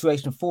in the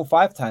situation 4 or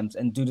 5 times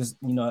and do this.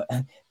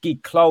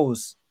 Get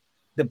close.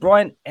 De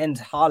Bruyne and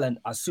Haaland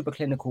are super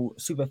clinical,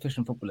 super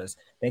efficient footballers.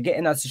 They get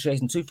in that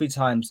situation 2-3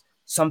 times.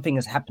 Something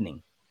is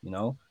happening,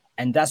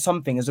 and that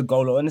something is a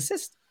goal or an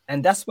assist.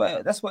 And that's where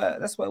it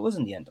was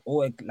in the end,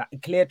 or a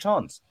clear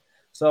chance.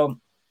 So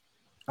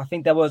I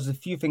think there was a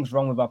few things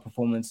wrong with our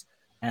performance.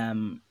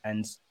 And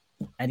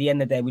at the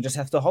end of the day, we just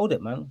have to hold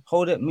it, man.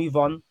 Hold it, move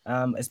on.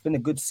 It's been a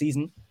good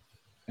season.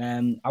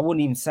 I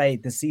wouldn't even say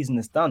the season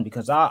is done,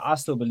 because I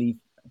still believe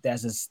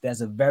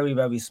there's a very,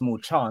 very small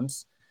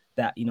chance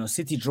that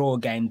City draw a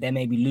game, they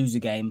maybe lose a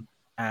game,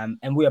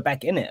 and we are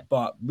back in it.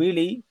 But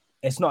really,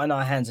 it's not in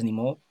our hands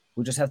anymore.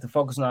 We just have to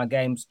focus on our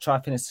games, try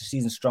to finish the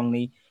season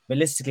strongly.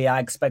 Realistically, I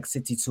expect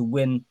City to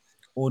win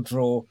or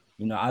draw.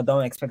 I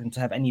don't expect them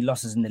to have any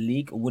losses in the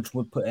league, which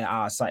would put it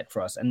out of sight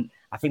for us. And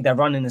I think their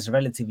running is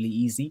relatively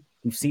easy.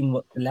 We've seen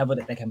what the level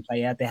that they can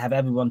play at. They have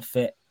everyone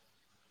fit.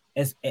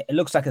 It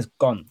looks like it's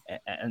gone,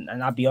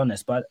 and I'll be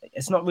honest, but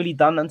it's not really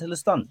done until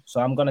it's done. So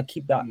I'm gonna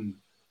keep that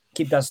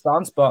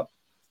stance. But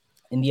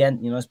in the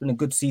end, it's been a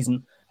good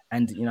season,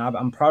 and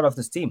I'm proud of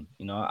this team.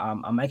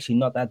 I'm actually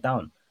not that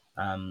down.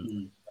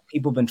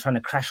 People have been trying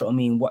to crash on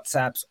me in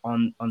WhatsApps,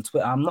 on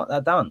Twitter. I'm not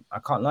that down. I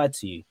can't lie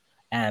to you.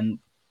 And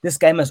this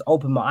game has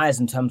opened my eyes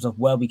in terms of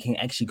where we can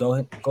actually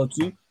go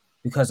to,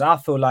 because I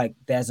feel like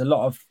there's a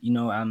lot of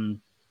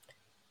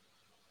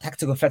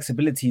tactical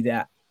flexibility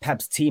that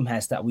Pep's team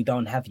has that we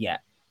don't have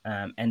yet,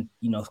 and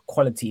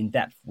quality and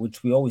depth,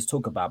 which we always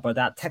talk about. But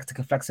that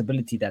tactical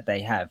flexibility that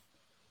they have,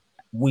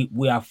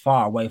 we are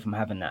far away from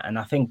having that. And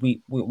I think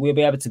we'll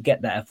be able to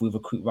get that if we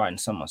recruit right in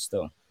summer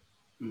still.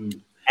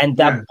 And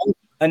that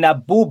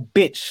bull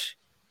bitch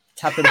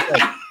tapping.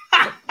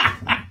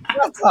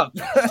 What's up?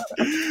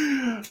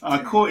 I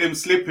caught him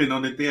slipping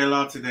on the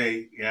DLR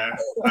today. Yeah,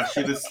 I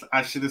should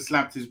have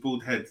slapped his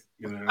bald head.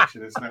 I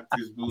should have slapped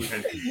his bald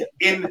head.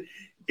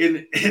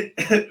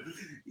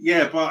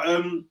 Yeah, but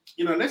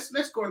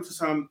let's go into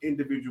some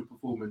individual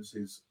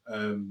performances.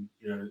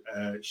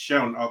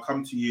 Sharon, I'll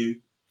come to you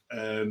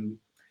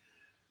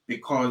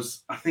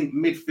because I think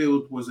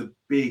midfield was a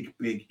big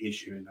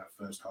issue in that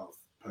first half,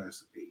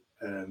 personally.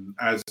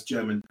 As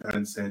German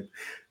Dan said,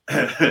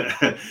 the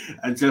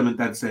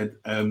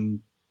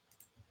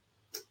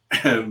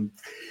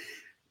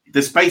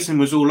spacing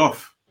was all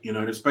off. You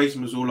know, the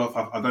spacing was all off.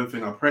 I don't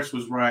think our press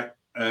was right.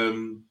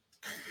 I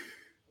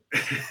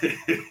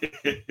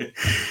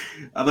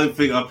don't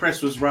think our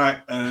press was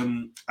right.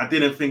 I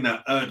didn't think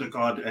that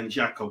Erdegaard and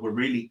Xhaka were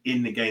really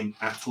in the game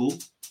at all.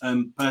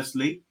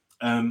 Personally,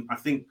 I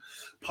think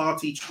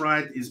Partey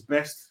tried his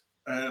best,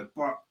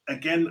 but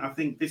again, I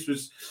think this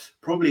was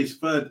probably his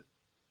third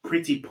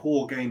pretty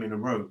poor game in a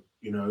row.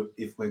 You know,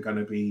 if we're going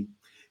to be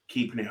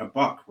keeping it a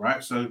buck,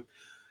 right? So,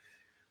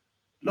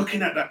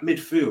 looking at that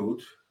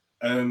midfield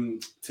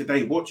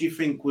today, what do you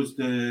think was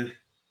the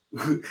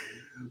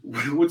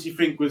what do you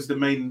think was the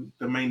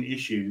main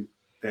issue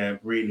there,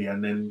 really?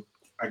 And then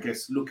I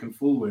guess looking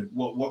forward,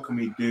 what can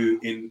we do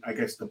in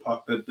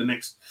the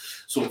next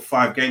sort of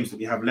 5 games that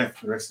we have left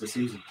for the rest of the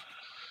season?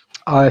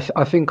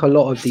 I think a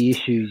lot of the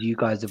issues you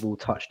guys have all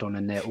touched on,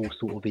 and they're all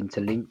sort of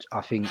interlinked.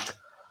 I think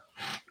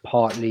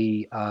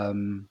partly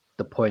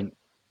the point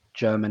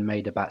German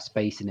made about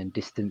spacing and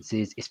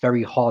distances. It's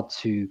very hard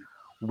to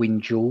win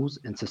duels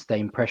and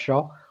sustain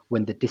pressure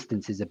when the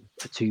distances are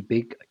too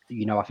big.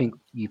 You know, I think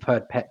you've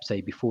heard Pep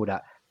say before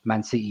that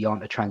Man City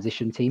aren't a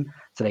transition team,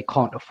 so they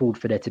can't afford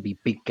for there to be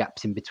big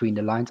gaps in between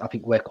the lines. I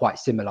think we're quite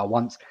similar.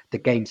 Once the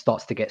game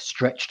starts to get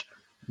stretched,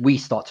 we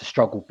start to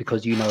struggle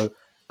because, you know,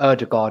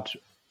 Erdegaard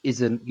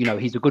isn't, you know,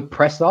 he's a good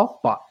presser,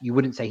 but you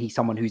wouldn't say he's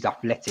someone who's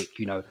athletic,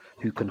 you know,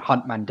 who can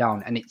hunt man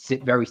down. And it's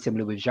very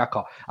similar with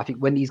Xhaka. I think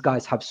when these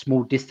guys have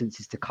small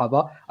distances to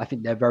cover, I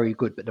think they're very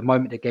good. But the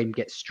moment the game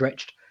gets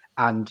stretched,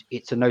 and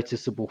it's a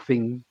noticeable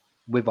thing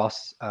with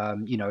us,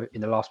 you know,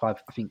 in the last 5,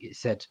 I think it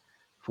said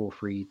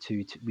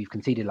 4-3-2, we've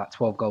conceded like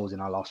 12 goals in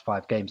our last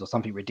 5 games or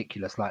something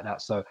ridiculous like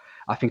that. So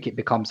I think it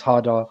becomes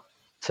harder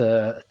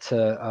to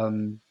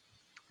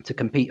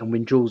compete and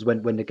win duels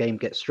when the game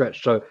gets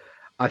stretched. So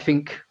I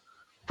think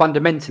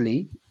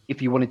fundamentally,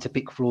 if you wanted to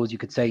pick flaws, you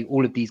could say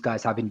all of these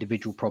guys have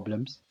individual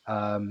problems.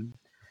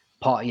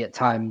 Partey at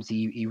times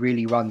he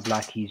really runs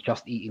like he's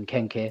just eating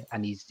kenke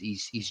and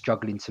he's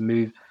struggling to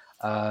move.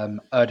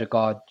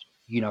 Erdegaard,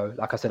 you know,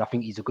 like I said, I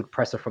think he's a good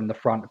presser from the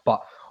front,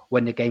 but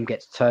when the game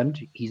gets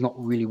turned, he's not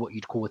really what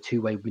you'd call a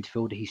two-way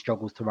midfielder. He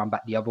struggles to run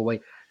back the other way.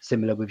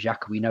 Similar with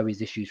Xhaka, we know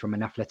his issues from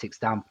an athletic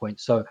standpoint.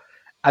 So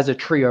as a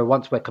trio,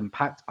 once we're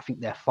compact, I think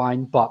they're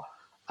fine. But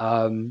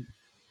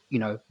you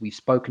know, we've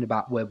spoken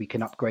about where we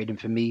can upgrade, and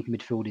for me,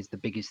 midfield is the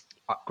biggest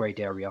upgrade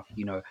area.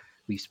 You know,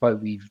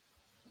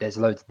 there's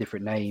loads of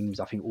different names.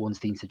 I think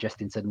Ornstein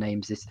suggesting some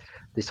names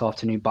this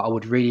afternoon, but I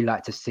would really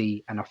like to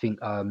see, and I think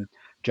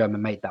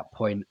German made that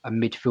point, a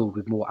midfield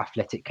with more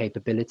athletic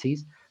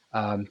capabilities,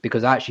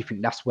 because I actually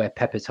think that's where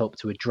Pep has helped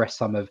to address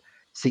some of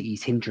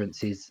City's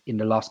hindrances in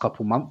the last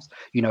couple of months.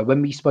 You know,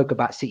 when we spoke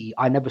about City,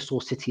 I never saw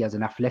City as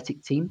an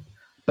athletic team,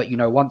 but you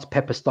know, once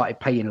Pepper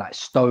started playing like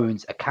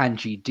Stones,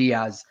 Akanji,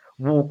 Diaz,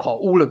 Walcott,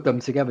 all of them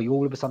together, you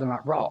all of a sudden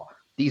like, raw,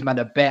 these men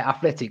are bare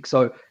athletic.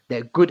 So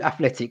they're good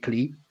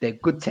athletically, they're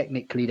good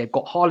technically. They've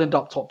got Haaland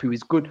up top, who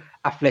is good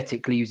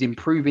athletically, who's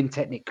improving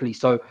technically.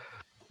 So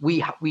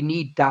we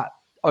need that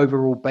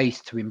overall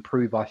base to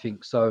improve, I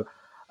think. So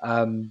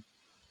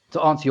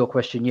to answer your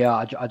question,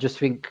 yeah, I just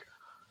think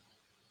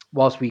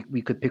whilst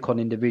we could pick on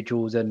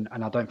individuals, and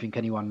I don't think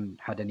anyone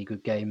had any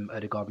good game.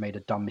 Erdegaard made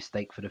a dumb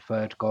mistake for the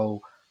 3rd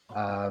goal.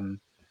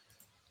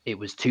 It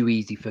was too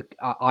easy for,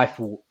 I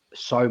thought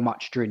so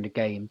much during the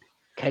game.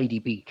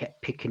 KDB kept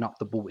picking up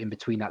the ball in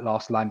between that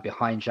last line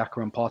behind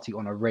Xhaka and Partey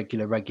on a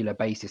regular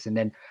basis. And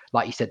then,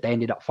 like you said, they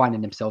ended up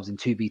finding themselves in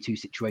 2v2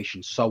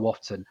 situations so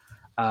often.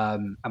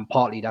 And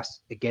partly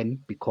that's, again,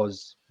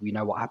 because we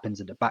know what happens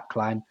at the back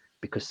line,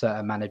 because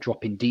certain men are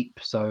dropping deep.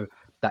 So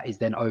that is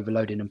then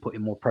overloading and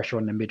putting more pressure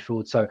on the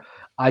midfield. So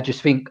I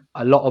just think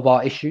a lot of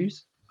our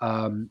issues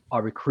are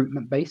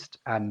recruitment based,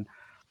 and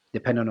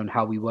depending on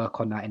how we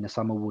work on that in the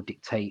summer will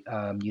dictate,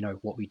 you know,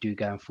 what we do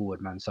going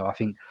forward, man. So I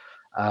think,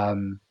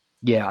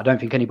 yeah, I don't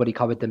think anybody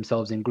covered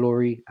themselves in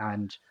glory.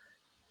 And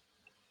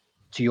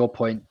to your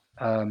point,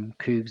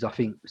 Cougs, I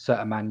think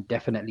certain men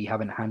definitely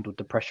haven't handled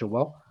the pressure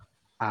well,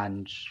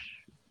 and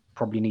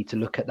probably need to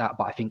look at that.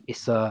 But I think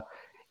it's a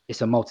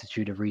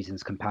multitude of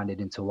reasons compounded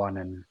into one,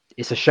 and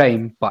it's a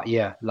shame. But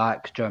yeah,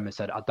 like German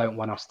said, I don't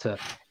want us to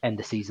end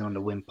the season on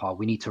the whimper.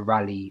 We need to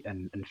rally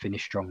and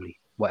finish strongly,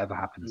 whatever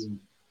happens.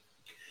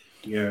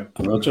 Yeah,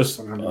 and I just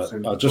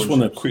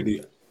want to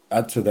quickly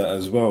add to that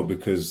as well,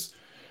 because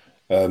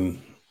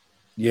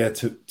yeah,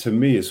 to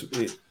me,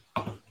 it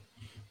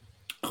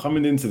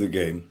coming into the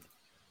game,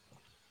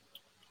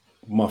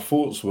 my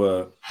thoughts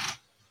were,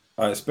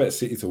 I expect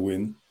City to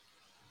win.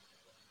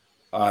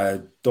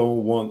 I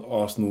don't want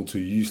Arsenal to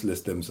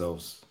useless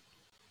themselves.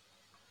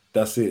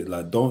 That's it.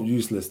 Like, don't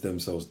useless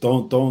themselves.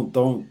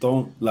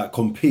 Don't like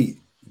compete.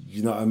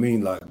 You know what I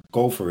mean? Like,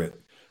 go for it.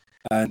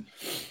 And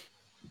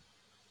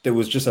there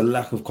was just a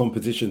lack of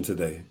competition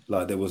today.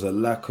 Like, there was a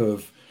lack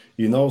of,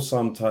 you know,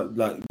 sometimes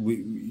like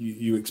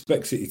you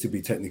expect City to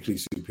be technically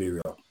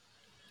superior,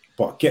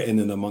 but getting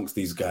in amongst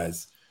these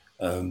guys.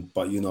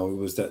 But you know, it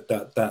was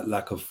that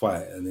lack of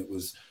fight, and it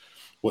was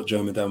what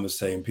German Dan was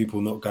saying.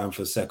 People not going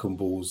for second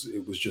balls.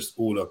 It was just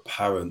all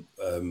apparent.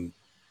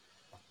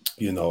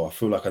 You know, I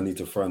feel like I need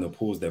to throw in a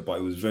pause there, but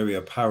it was very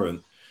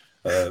apparent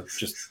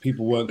Just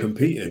people weren't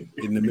competing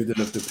in the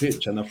middle of the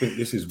pitch, and I think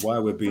this is why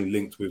we're being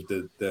linked with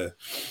the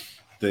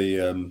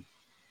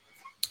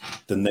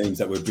names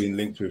that we're being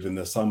linked with in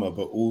the summer.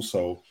 But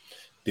also,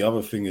 the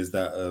other thing is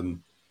that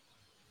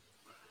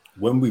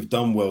when we've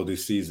done well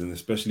this season,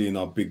 especially in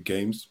our big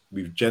games,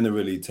 we've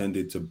generally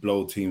tended to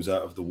blow teams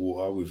out of the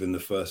water within the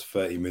first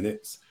 30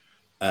 minutes.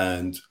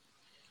 And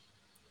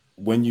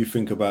when you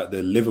think about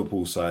the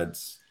Liverpool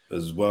sides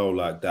as well,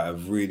 like that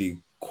have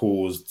really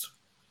caused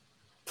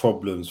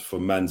problems for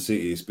Man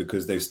City, is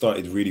because they've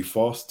started really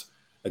fast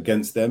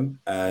against them,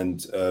 and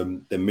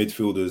the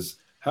midfielders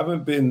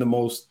haven't been the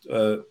most,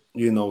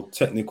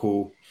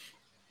 technical,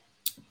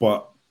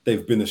 but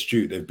they've been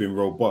astute, they've been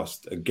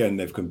robust. Again,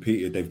 they've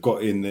competed, they've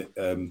got in,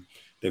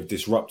 they've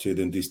disrupted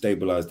and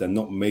destabilized and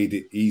not made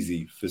it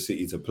easy for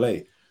City to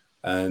play.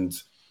 And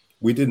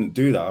we didn't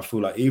do that. I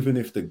feel like even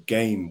if the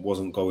game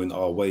wasn't going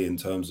our way in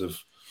terms of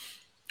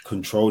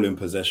controlling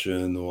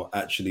possession or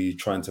actually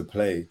trying to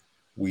play,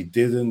 we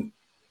didn't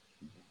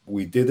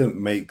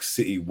make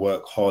City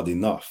work hard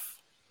enough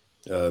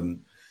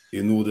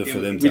in order for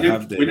them to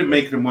have their... We didn't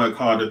make them work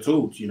hard at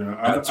all.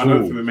 I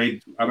don't think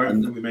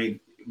we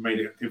made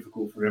it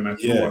difficult for them at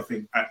all. I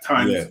think at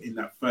times in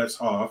that first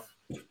half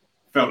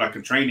felt like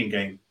a training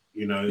game.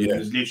 It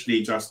was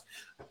literally just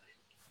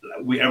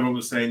everyone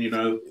was saying,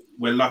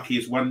 we're lucky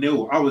it's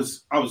 1-0. I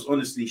was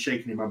honestly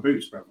shaking in my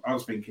boots, bro. I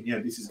was thinking,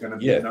 this is going to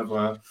be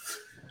another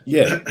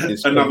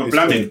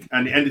blamming,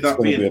 and it ended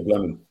up being a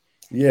blamming.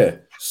 Yeah,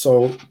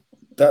 so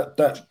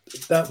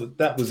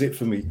that was it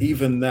for me.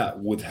 Even that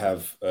would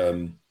have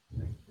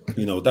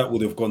that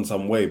would have gone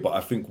some way, but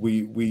I think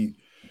we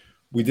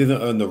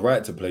didn't earn the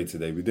right to play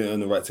today. We didn't earn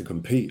the right to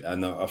compete,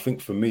 and I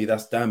think for me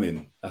that's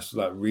damning. That's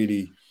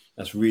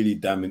really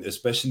damning,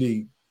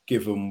 especially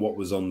given what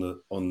was on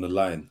the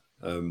line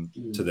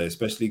today,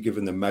 especially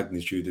given the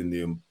magnitude and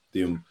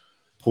the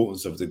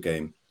importance of the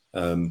game.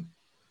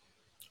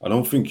 I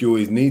don't think you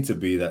always need to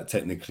be that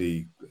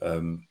technically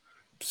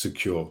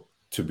secure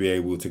to be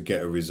able to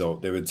get a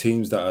result. There are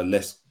teams that are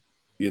less,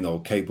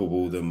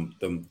 capable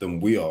than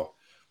we are,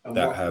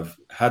 that have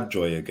had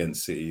joy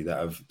against City, that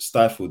have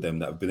stifled them,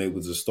 that have been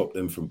able to stop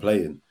them from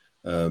playing,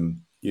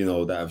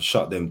 that have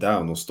shut them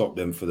down or stopped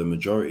them for the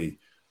majority.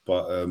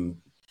 But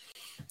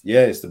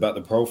it's about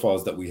the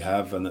profiles that we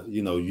have. And,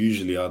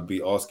 usually I'd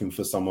be asking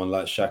for someone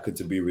like Xhaka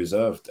to be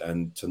reserved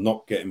and to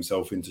not get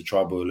himself into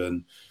trouble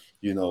and,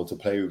 to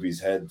play with his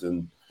head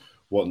and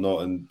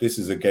whatnot. And this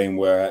is a game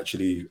where I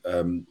actually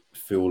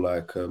feel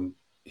like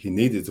he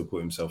needed to put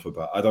himself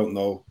about. I don't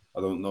know,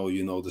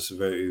 the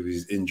severity of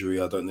his injury.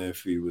 I don't know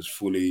if he was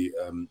fully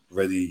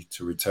ready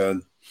to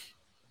return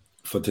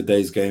for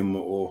today's game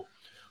or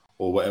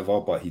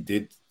whatever, but he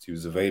did. He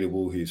was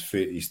available, he was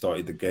fit, he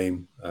started the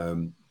game.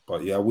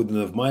 But I wouldn't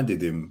have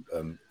minded him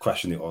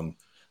crashing it on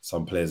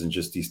some players and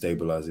just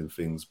destabilizing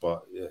things,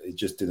 but it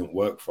just didn't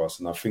work for us.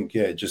 And I think,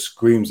 it just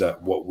screams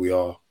at what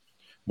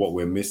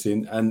we're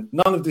missing. And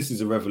none of this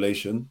is a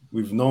revelation.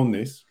 We've known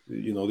this.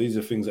 These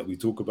are things that we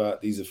talk about.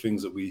 These are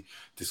things that we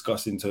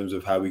discuss in terms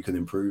of how we can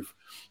improve,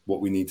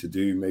 what we need to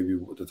do, maybe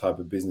the type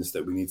of business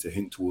that we need to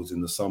hint towards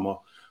in the summer.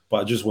 But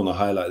I just want to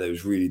highlight that it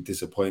was really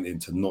disappointing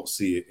to not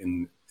see it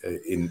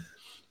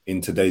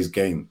in today's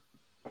game.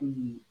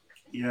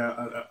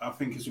 Yeah, I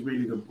think it's a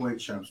really good point,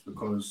 Shabs,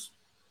 because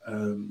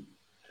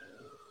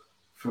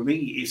for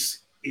me,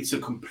 it's a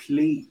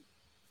complete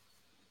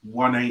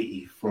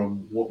 180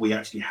 from what we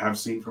actually have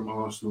seen from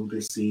Arsenal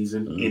this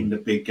season in the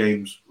big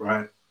games,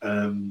 right?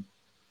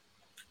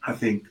 I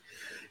think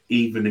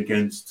even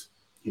against,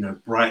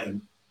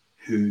 Brighton,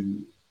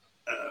 who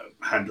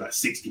had like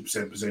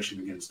 60%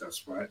 possession against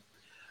us, right?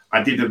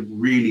 I didn't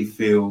really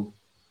feel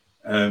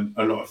a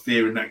lot of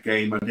fear in that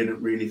game. I didn't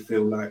really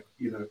feel like,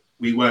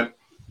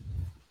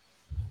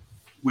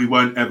 we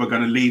weren't ever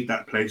going to leave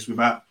that place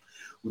without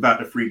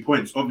the 3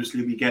 points.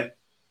 Obviously, we get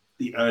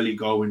the early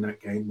goal in that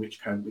game,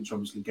 which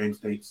obviously game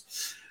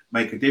states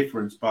make a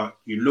difference. But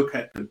you look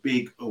at the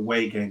big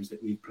away games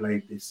that we've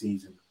played this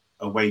season,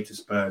 away to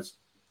Spurs,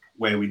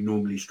 where we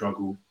normally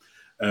struggle.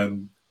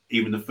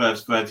 Even the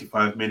first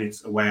 35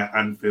 minutes away at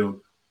Anfield,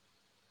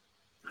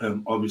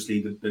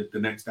 obviously the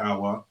next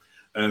hour,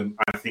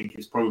 I think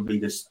is probably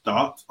the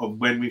start of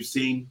when we've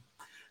seen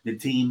the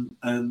team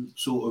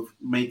sort of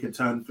make a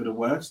turn for the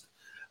worst.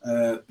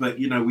 But,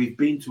 we've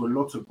been to a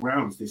lot of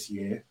grounds this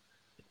year,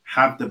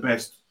 have the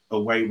best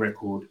away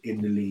record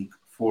in the league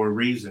for a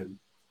reason.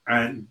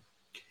 And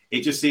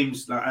it just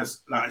seems like,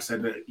 like I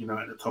said, at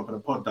the top of the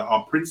pod, that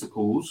our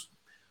principles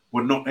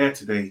were not there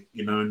today,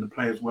 and the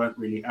players weren't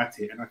really at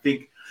it. And I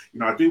think,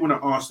 I do want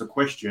to ask the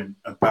question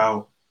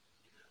about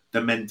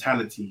the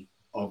mentality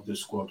of the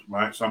squad,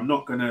 right? So I'm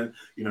not going to,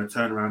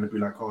 turn around and be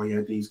like, oh,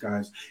 yeah, these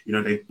guys,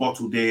 they've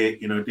bottled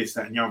it, this,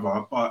 that, and the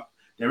other. But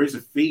there is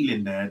a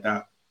feeling there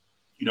that,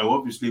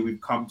 obviously we've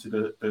come to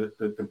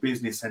the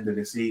business end of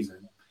the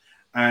season,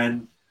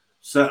 and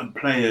certain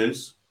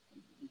players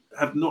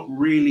have not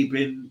really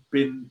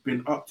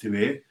been up to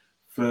it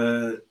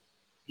for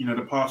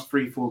the past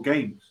 3-4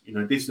 games.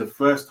 This is the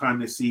first time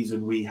this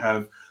season we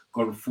have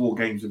gone 4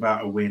 games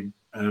without a win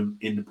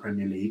in the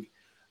Premier League.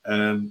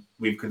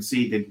 We've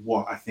conceded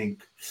I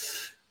think,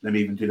 let me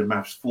even do the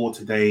maths, 4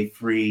 today,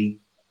 3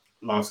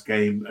 last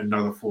game,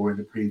 another 4 in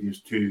the previous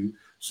 2.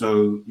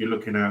 So you're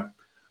looking at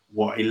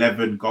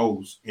 11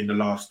 goals in the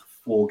last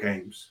 4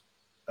 games.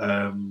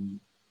 At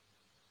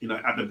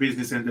the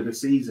business end of the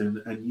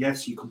season, and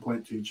yes, you can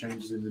point to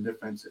changes in the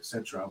defense,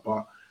 etc.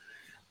 But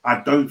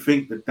I don't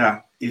think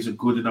that is a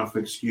good enough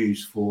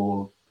excuse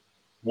for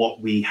what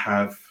we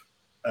have,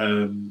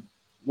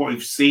 what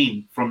we've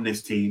seen from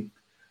this team.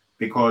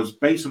 Because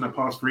based on the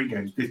past 3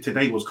 games,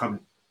 today was coming.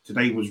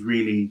 Today was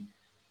really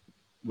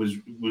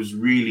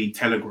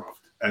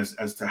telegraphed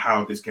as to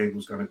how this game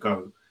was going to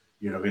go.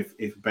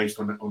 If based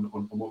on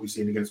what we've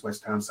seen against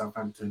West Ham,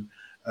 Southampton,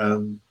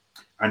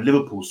 and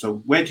Liverpool. So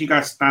where do you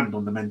guys stand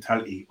on the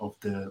mentality of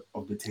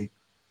the team?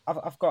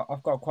 I've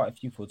got quite a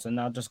few thoughts, and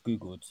I just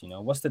googled.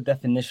 What's the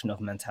definition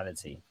of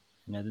mentality?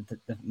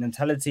 The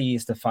mentality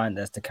is defined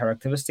as the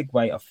characteristic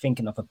way of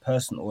thinking of a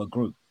person or a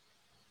group.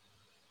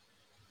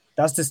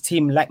 Does this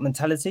team lack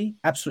mentality?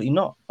 Absolutely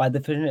not. By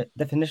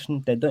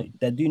definition, they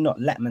do not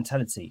lack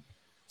mentality.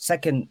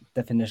 Second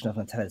definition of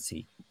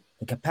mentality: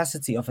 the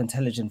capacity of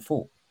intelligent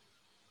thought.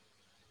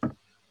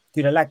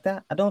 Do they lack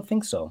that? I don't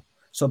think so.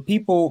 So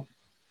people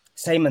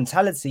say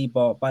mentality,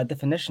 but by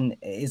definition,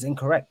 it is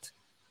incorrect.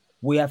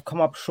 We have come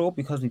up short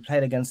because we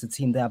played against a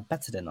team that are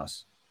better than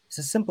us. It's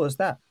as simple as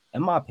that,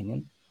 in my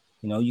opinion.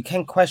 You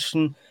can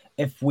question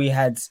if we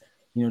had,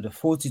 the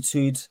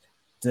fortitude,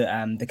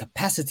 the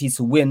capacity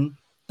to win.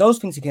 Those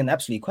things you can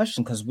absolutely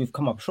question because we've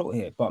come up short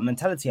here. But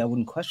mentality, I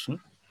wouldn't question.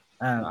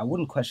 I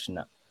wouldn't question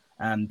that.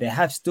 They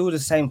have still the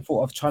same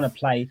thought of trying to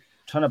play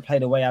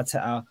the way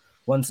Arteta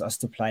wants us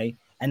to play.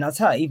 And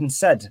Arteta even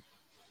said,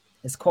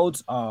 his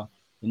quotes are,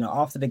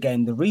 after the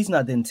game, the reason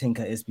I didn't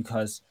tinker is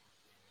because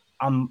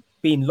I'm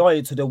being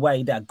loyal to the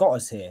way that got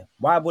us here.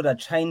 Why would I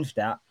change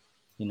that,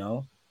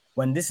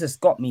 when this has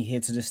got me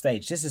here to the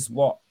stage? This is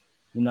what,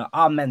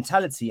 our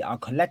mentality, our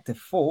collective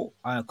thought,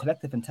 our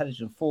collective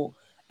intelligent thought,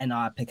 and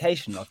our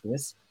application of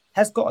this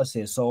has got us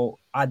here. So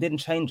I didn't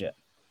change it.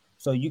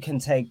 So you can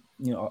take,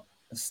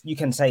 you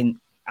can say,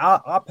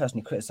 I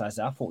personally criticize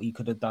it. I thought he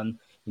could have done,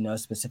 a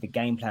specific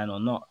game plan or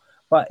not.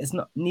 But it's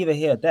not neither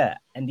here or there.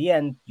 In the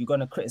end, you're going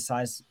to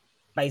criticize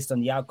based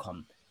on the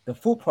outcome. The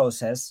full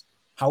process,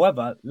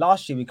 however,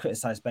 last year we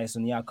criticized based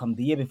on the outcome.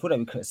 The year before that,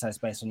 we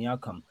criticized based on the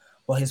outcome.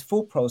 But his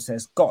full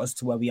process got us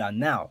to where we are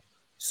now.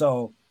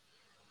 So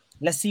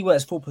let's see where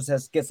his full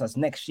process gets us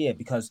next year,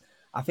 because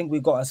I think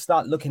we've got to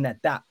start looking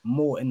at that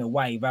more in a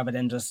way rather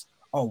than just,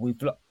 we've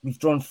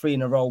drawn 3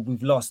 in a row,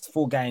 we've lost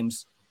 4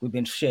 games, we've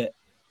been shit.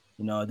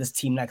 This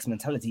team lacks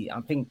mentality.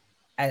 I think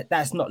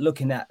that's not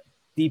looking at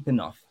deep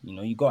enough.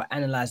 You got to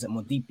analyze it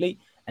more deeply.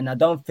 And I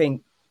don't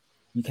think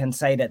you can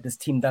say that this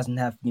team doesn't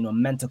have,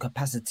 mental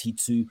capacity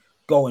to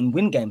go and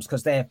win games,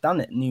 because they have done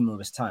it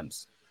numerous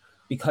times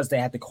because they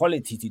had the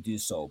quality to do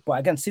so. But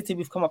against City,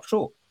 we've come up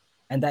short.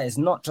 And that is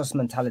not just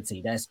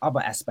mentality. There's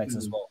other aspects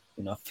as well,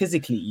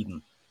 physically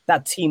even.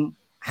 That team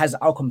has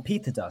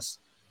outcompeted us.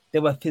 They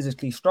were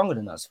physically stronger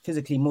than us,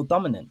 physically more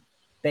dominant.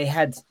 They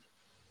had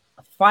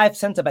 5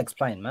 centre-backs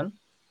playing, man.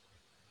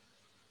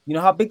 You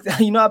know how big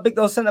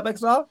those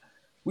centre-backs are?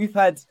 We've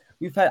had,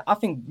 I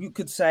think you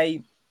could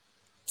say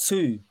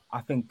 2,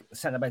 I think,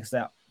 centre-backs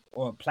that,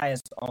 or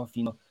players of,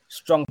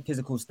 strong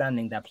physical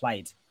standing that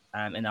played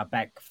in our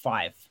back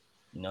 5.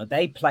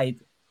 They played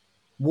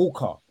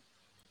Walker,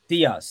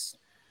 Diaz,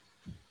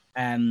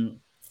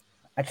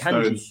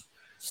 Akanji,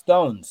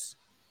 Stones,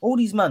 all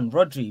these man,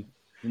 Rodri,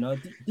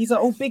 these are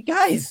all big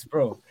guys,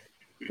 bro.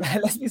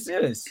 Let's be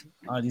serious.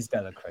 Oh, these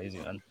guys are crazy,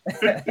 man.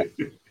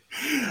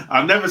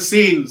 I've never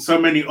seen so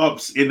many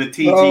ops in the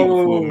TG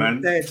before,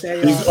 man.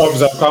 These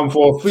ops have come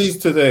for a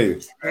feast today.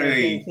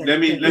 Hey, let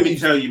me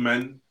tell you,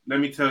 man. Let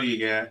me tell you,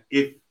 yeah.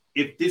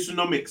 If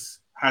Dysonomics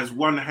has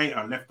one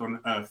hater left on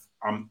earth,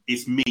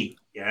 it's me.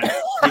 Yeah.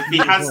 If he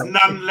has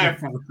none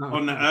left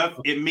on the earth,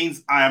 it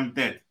means I am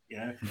dead.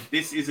 Yeah.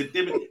 This is a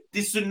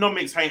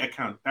Dysonomics hate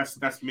account.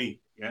 That's me.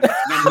 Yeah.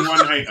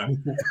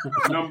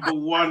 Number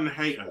one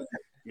hater.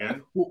 Yeah.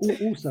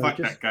 Also, fuck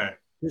that guy.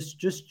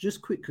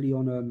 Just quickly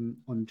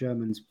on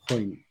German's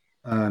point,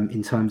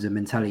 in terms of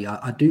mentality,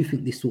 I do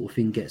think this sort of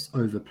thing gets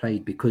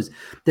overplayed, because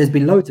there's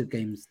been loads of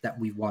games that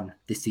we've won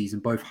this season,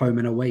 both home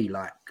and away.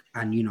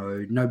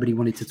 And nobody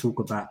wanted to talk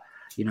about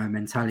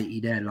mentality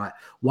there. Like,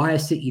 why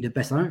is City the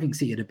best? I don't think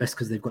City are the best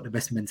because they've got the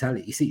best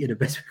mentality. City are the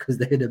best because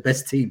they're the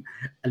best team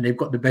and they've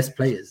got the best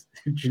players.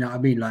 Do you know what I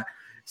mean? Like,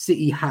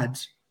 City had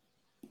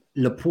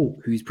Laporte,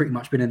 who's pretty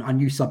much been an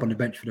unused sub on the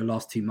bench for the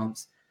last 2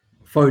 months.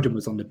 Foden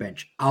was on the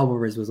bench.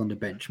 Alvarez was on the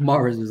bench.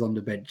 Mahrez was on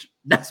the bench.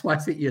 That's why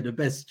City are the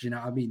best. Do you know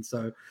what I mean?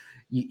 So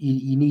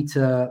you need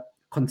to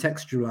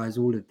contextualize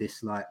all of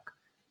this.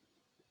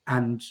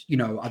 And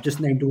I've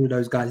just named all of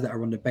those guys that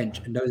are on the bench,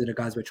 and those are the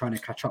guys we're trying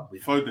to catch up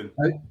with. Foden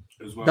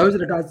as well. Those are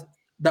the guys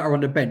that are on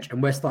the bench,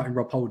 and we're starting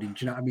Rob Holding.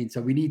 Do you know what I mean?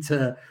 So we need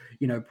to,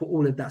 put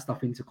all of that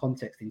stuff into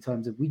context in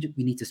terms of we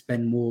need to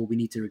spend more, we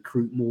need to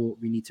recruit more,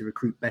 we need to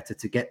recruit better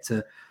to get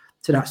to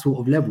to that sort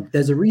of level.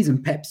 There's a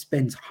reason Pep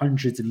spends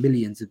hundreds of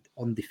millions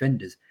on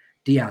defenders.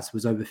 Diaz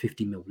was over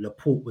 50 mil.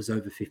 Laporte was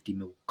over 50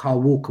 mil.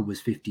 Kyle Walker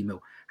was 50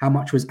 mil. How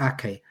much was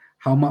Ake?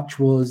 How much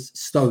was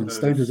Stones?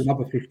 Stones was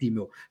another 50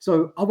 mil.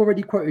 So I've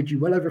already quoted you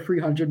well over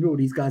 300 mil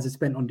these guys have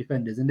spent on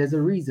defenders. And there's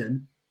a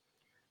reason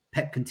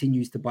Pep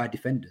continues to buy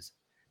defenders,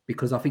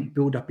 because I think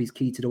build-up is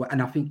key to the way.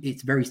 And I think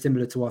it's very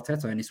similar to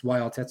Arteta. And it's why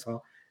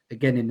Arteta,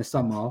 again in the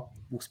summer,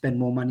 will spend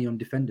more money on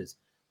defenders.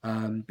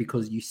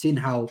 Because you've seen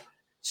how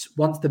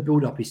once the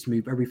build-up is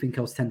smooth, everything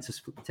else tends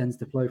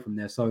to flow from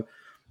there. So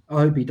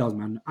I hope he does,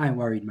 man. I ain't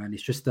worried, man.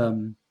 It's just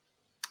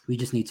we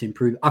just need to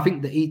improve. I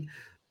think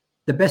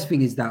the best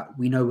thing is that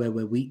we know where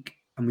we're weak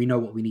and we know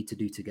what we need to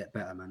do to get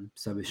better, man.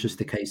 So it's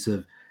just a case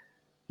of,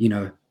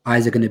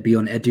 eyes are going to be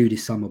on Edu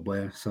this summer,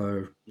 boy.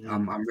 So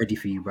I'm ready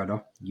for you,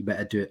 brother. You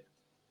better do it.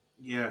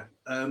 Yeah.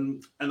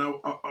 And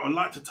I'd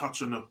like to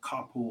touch on a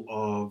couple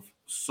of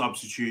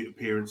substitute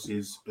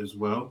appearances as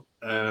well.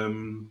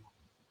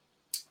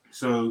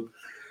 So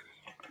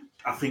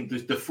I think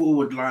the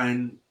forward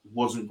line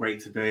wasn't great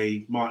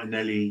today.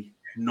 Martinelli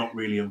not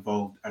really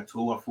involved at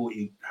all. I thought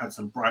he had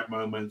some bright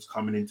moments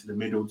coming into the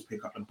middle to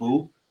pick up the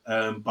ball,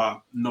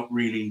 but not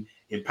really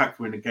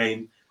impactful in the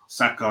game.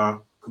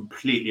 Saka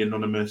completely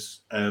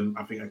anonymous.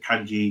 I think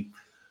Akanji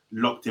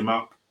locked him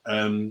up.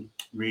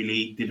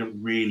 Really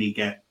didn't really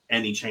get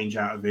any change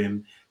out of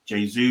him.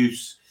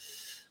 Jesus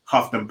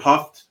huffed and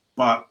puffed,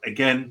 but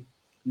again,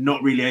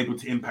 not really able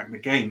to impact the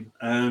game.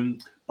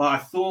 But I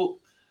thought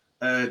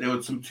there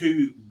were some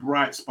two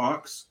bright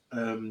sparks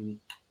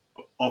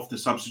off the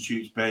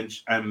substitutes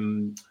bench,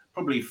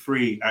 probably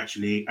three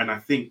actually. And I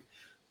think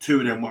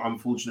two of them were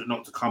unfortunate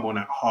not to come on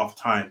at half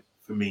time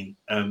for me,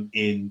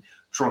 in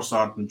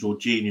Trossard and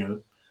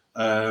Jorginho.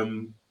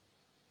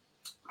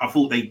 I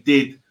thought they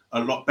did a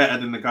lot better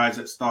than the guys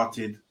that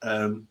started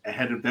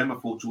ahead of them. I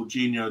thought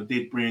Jorginho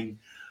did bring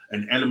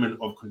an element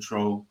of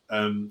control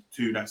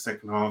to that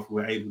second half.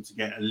 We were able to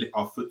get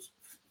our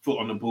foot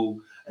on the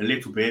ball a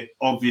little bit.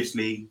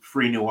 Obviously,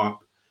 3-0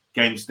 up,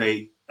 game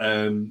state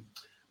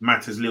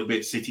matters a little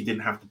bit. City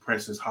didn't have to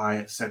press as high,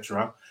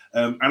 etc.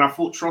 And I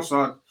thought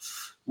Trossard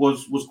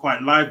was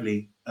quite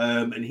lively,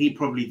 and he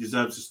probably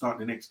deserves to start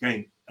the next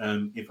game,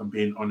 if I'm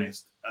being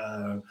honest.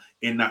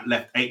 In that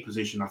left 8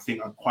 position, I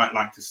think I'd quite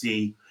like to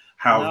see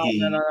how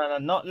No,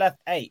 not left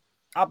 8.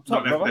 Up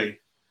top, not left 8.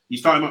 You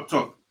start him up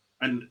top,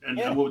 and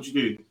what would you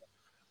do?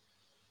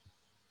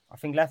 I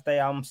think left 8,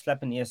 I'm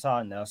slapping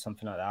ESR in there or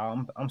something like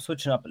that. I'm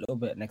switching up a little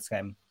bit next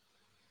game.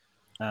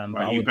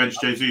 Right, you bench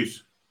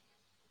Jesus.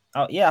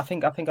 Oh yeah, I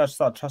think I'll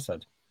start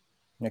Trossard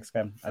next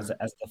game as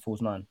the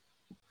false 9.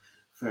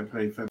 Fair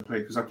play.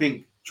 Because I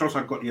think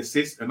Trossard got the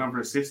assist, another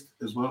assist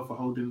as well for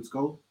Holding's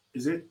goal.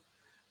 Is it?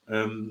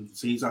 So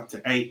he's up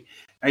to 8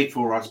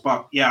 for us.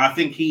 But yeah, I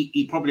think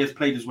he probably has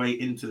played his way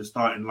into the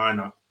starting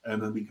lineup,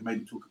 and then we can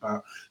maybe talk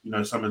about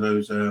some of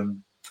those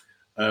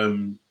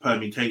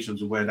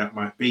permutations of where that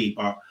might be.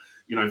 But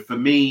for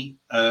me,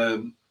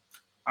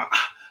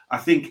 I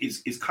think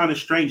it's kind of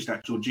strange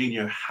that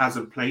Jorginho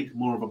hasn't played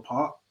more of a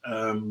part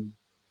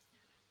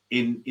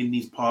in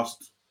these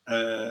past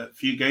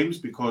few games,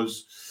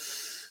 because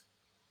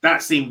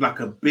that seemed like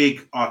a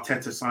big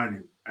Arteta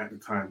signing at the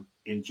time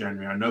in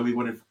January. I know we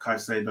wanted for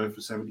Caicedo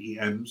for 70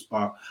 M's,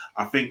 but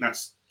I think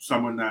that's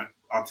someone that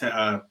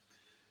Arteta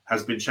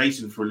has been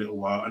chasing for a little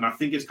while. And I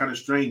think it's kind of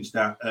strange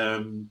that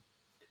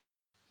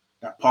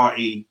that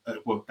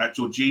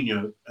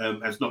Jorginho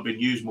has not been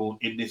used more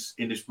in this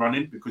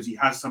running, because he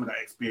has some of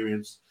that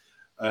experience.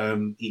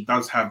 He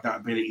does have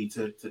that ability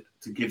to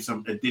give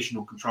some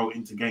additional control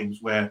into games,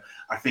 where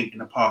I think in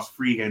the past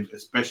 3 games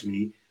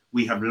especially,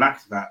 we have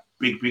lacked that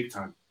big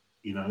time.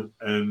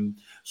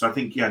 So I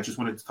think, just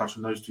wanted to touch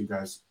on those two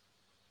guys.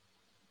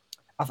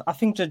 I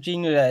think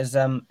Jorginho is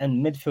in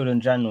midfield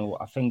in general.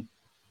 I think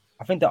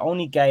the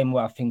only game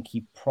where I think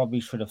he probably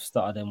should have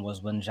started him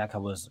was when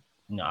Xhaka was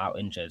out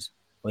injured,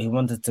 where he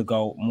wanted to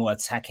go more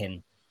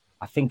attacking.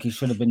 I think he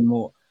should have been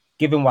more,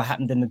 given what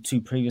happened in the 2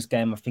 previous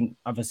games. I think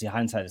obviously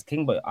hindsight is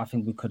king, but I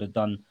think we could have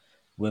done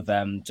with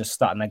just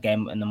starting that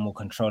game in a more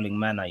controlling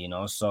manner.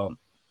 So.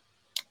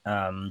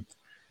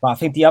 But I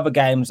think the other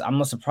games, I'm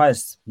not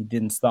surprised he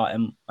didn't start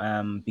him,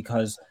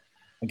 because,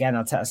 again,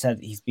 Arteta said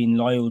he's been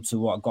loyal to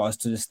what got us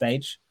to the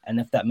stage, and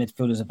if that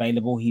midfield is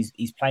available, he's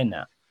playing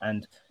that.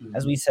 And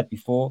as we said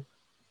before,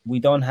 we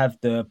don't have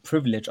the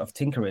privilege of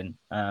tinkering,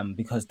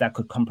 because that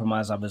could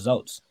compromise our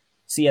results.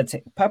 See,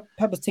 Pep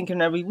is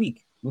tinkering every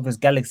week with his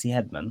Galaxy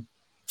head, man.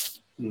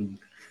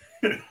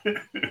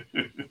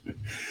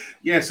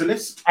 Yeah, so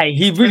let's. Hey,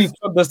 he really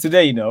fucked us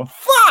today,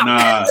 Fuck!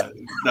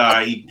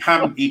 Nah, he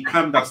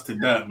pammed us to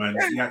dirt, man.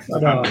 He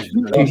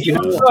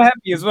was so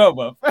happy as well,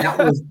 bro.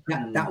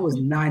 Mm. That was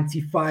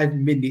 95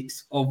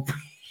 minutes of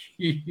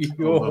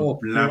your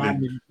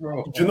planning,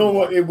 bro. Do you know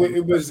what?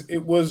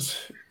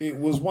 It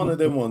was one of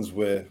them ones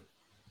where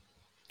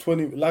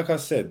 20, like I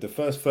said, the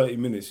first 30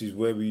 minutes is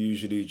where we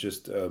usually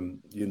just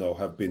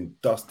have been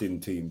dusting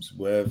teams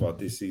wherever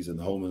this season,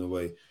 home and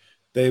away.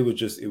 It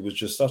was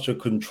just such a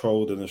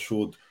controlled and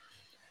assured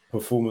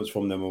performance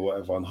from them or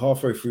whatever. And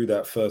halfway through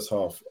that first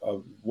half,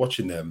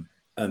 watching them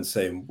and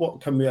saying,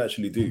 what can we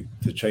actually do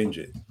to change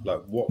it?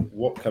 Like,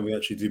 what can we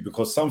actually do?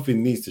 Because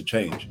something needs to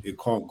change. It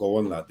can't go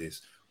on like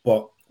this.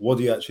 But what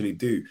do you actually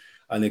do?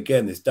 And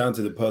again, it's down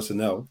to the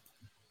personnel.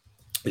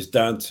 It's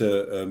down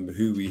to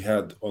who we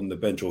had on the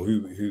bench or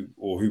who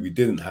we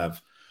didn't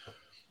have,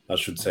 I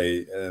should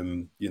say.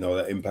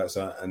 That impacts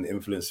and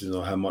influences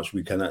on how much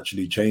we can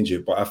actually change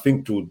it. But I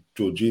think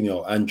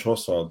Jorginho and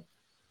Trossard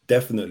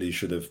definitely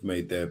should have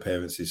made their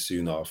appearances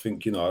sooner. I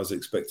think, I was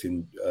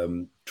expecting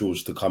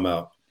George to come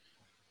out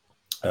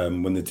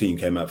when the team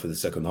came out for the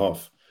second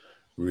half.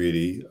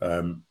 Really,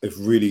 it's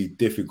really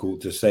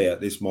difficult to say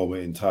at this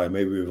moment in time,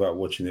 maybe without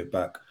watching it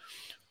back,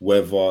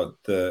 whether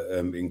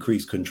the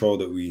increased control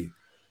that we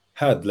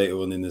had later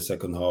on in the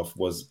second half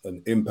was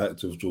an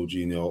impact of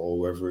Jorginho, or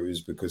whether it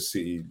was because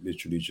City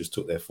literally just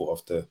took their foot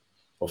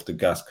off the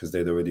gas because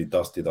they'd already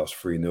dusted us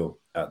 3-0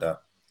 at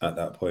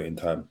that point in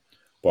time.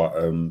 But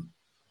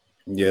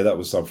that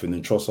was something.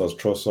 And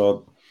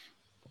Trossard.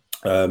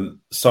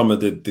 Some of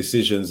the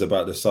decisions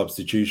about the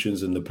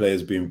substitutions and the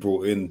players being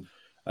brought in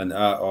and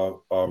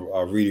out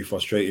are really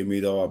frustrating me,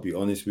 though. I'll be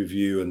honest with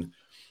you. And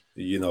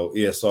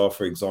ESR,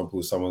 for example,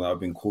 is someone that I've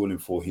been calling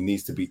for. He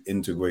needs to be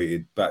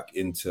integrated back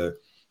into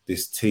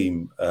this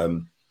team,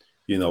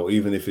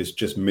 even if it's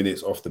just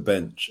minutes off the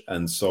bench.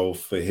 And so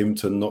for him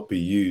to not be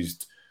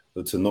used,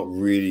 or to not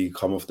really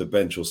come off the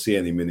bench or see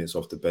any minutes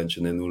off the bench,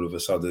 and then all of a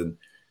sudden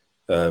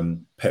Arteta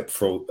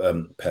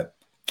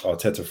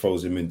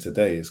throws him in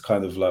today, it's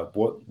kind of like,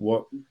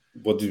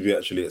 what did we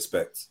actually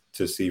expect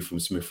to see from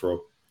Smith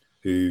Rowe,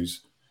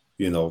 who's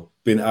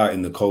been out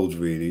in the cold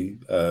really,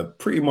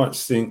 pretty much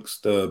since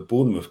the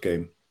Bournemouth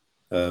game.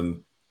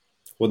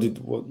 What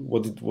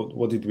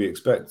did we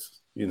expect?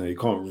 You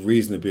can't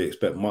reasonably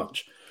expect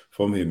much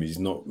from him. He's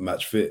not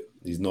match fit.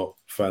 He's not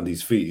found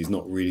his feet. He's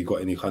not really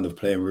got any kind of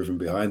playing rhythm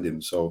behind him.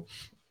 So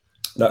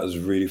that was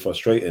really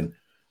frustrating.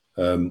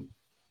 And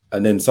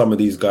then some of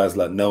these guys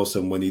like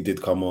Nelson, when he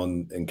did come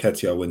on, and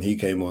Ketia, when he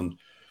came on,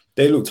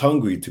 they looked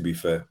hungry, to be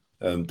fair.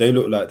 They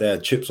looked like they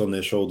had chips on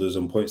their shoulders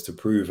and points to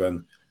prove.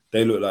 And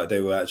they looked like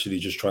they were actually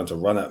just trying to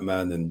run at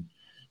man and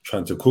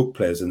trying to cook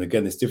players. And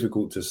again, it's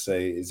difficult to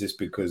say, is this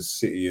because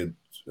City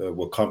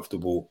were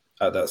comfortable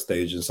at that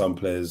stage and some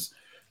players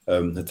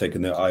had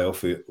taken their eye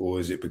off it?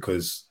 Or is it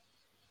because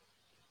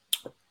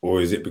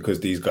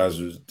these guys,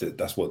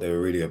 that's what they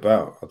were really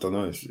about? I don't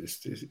know.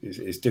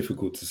 It's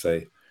difficult to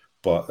say.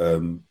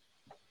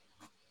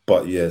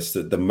 But yes,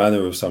 the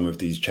manner of some of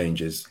these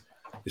changes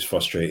is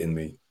frustrating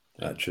me,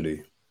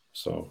 actually.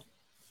 So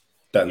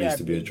that needs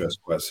to be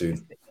addressed quite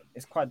soon.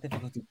 It's quite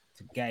difficult to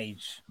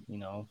gauge,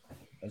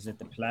 is it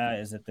the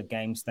player, is it the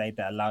game state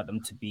that allowed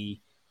them to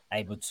be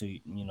able to,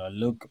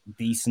 look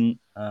decent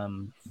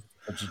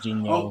for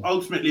Jorginho?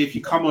 Ultimately, if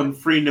you come on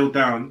 3-0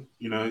 down,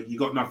 you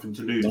got nothing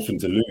to lose. Nothing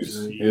to lose.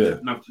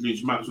 Got nothing to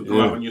lose. You might as well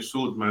go out on your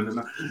sword, man.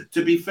 And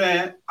to be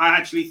fair, I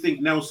actually think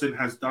Nelson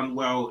has done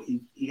well.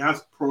 He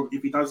has,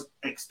 if he does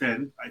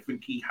extend, I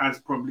think he has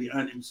probably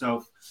earned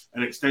himself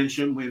an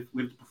extension with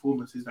the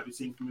performances that we've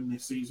seen from him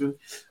this season.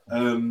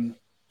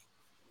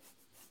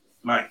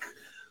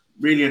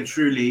 Really and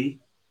truly,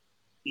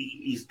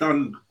 he's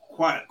done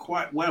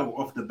quite well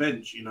off the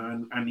bench,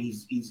 and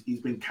he's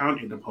been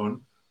counted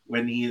upon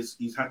when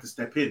he's had to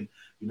step in,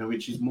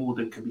 which is more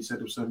than can be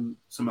said of some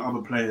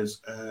other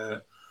players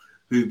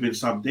who've been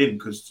subbed in,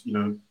 because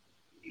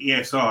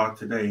ESR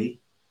today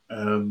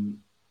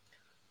don't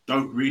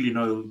really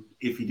know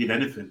if he did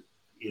anything.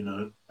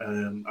 I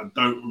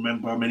don't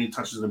remember how many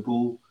touches of the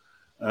ball.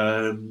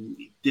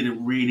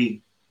 Didn't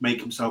really make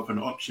himself an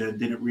option.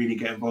 Didn't really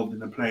get involved in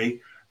the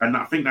play, and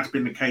I think that's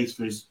been the case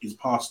for his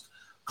past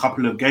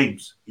couple of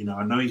games.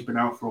 I know he's been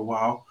out for a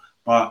while,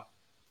 but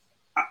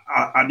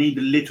I need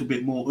a little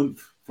bit more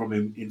oomph from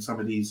him in some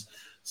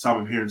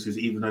appearances,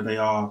 even though they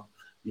are,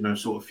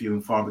 sort of few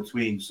and far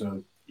between.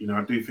 So,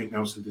 I do think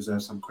Nelson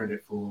deserves some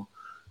credit for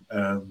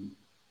how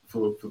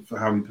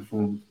he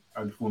performed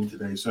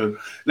today. So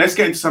let's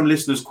get into some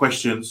listeners'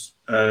 questions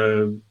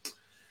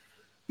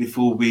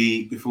before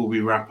we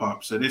wrap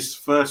up. So this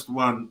first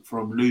one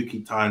from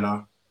Lukey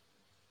Tyler.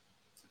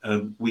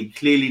 We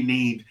clearly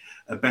need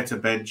a better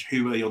bench.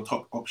 Who are your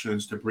top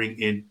options to bring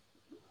in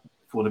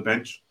for the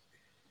bench?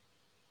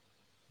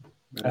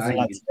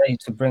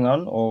 To bring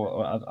on,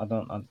 or I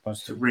don't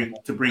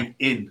to bring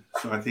in.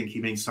 So I think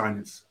he means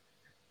signings.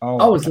 Oh,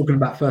 I was talking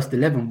about first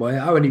 11, boy.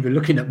 I wasn't even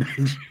looking at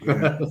bench.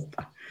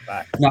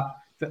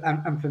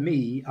 And for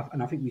me,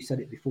 and I think we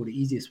said it before, the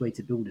easiest way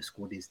to build a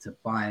squad is to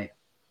buy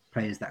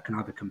players that can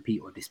either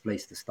compete or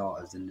displace the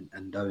starters,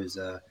 and those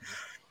are,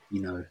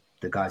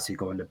 the guys who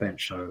go on the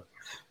bench. So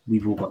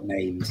we've all got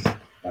names.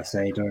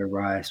 Saido,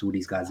 Rice, all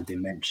these guys have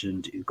been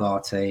mentioned.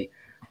 Ugarte.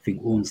 I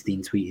think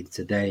Ornstein tweeted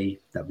today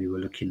that we were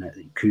looking at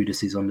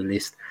Kudus is on the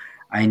list.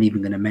 I ain't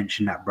even going to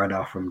mention that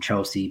brother from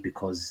Chelsea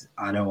because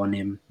I know on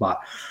him, but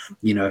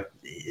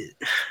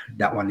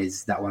that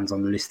one's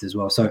on the list as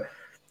well. So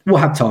we'll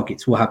have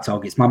targets.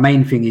 My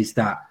main thing is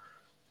that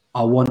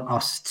I want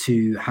us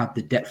to have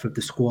the depth of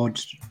the squad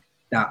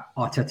that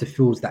Arteta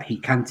feels that he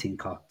can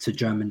tinker, to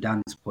German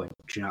Dan's point.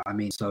 Do you know what I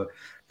mean? So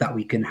that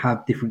we can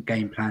have different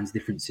game plans,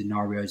 different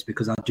scenarios,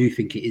 because I do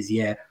think it is,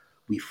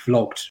 we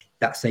flogged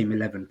that same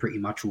 11 pretty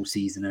much all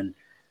season, and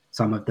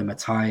some of them are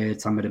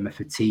tired, some of them are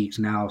fatigued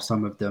now,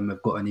 some of them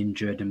have gotten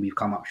injured, and we've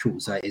come up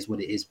short. So it is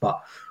what it is.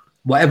 But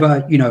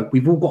whatever,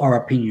 we've all got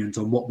our opinions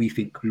on what we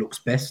think looks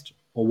best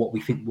or what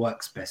we think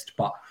works best.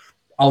 But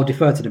I'll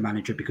defer to the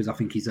manager because I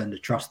think he's earned the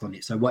trust on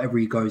it. So whatever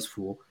he goes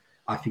for,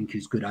 I think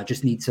is good. I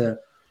just need to,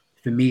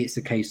 for me, it's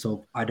a case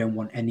of I don't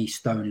want any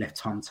stone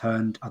left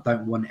unturned. I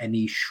don't want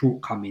any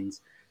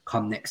shortcomings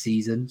come next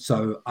season.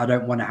 So I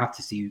don't want to have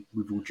to see,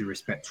 with all due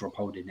respect, to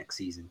uphold it next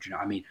season. Do you know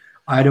what I mean?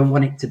 I don't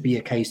want it to be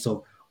a case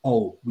of,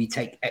 oh, we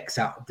take X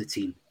out of the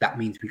team. That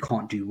means we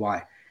can't do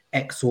Y.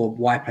 X or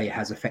Y player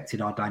has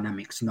affected our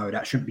dynamics. No,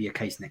 that shouldn't be a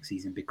case next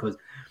season because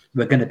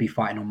we're going to be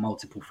fighting on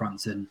multiple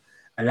fronts and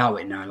allow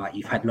it now. Like,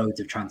 you've had loads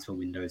of transfer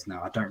windows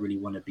now. I don't really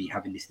want to be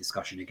having this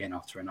discussion again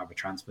after another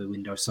transfer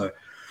window. So,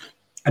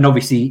 and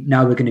obviously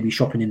now we're going to be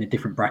shopping in a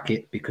different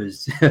bracket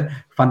because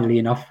funnily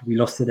enough, we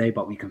lost today,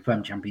 but we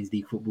confirmed Champions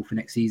League football for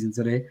next season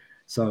today.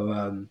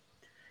 So,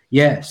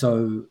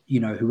 so,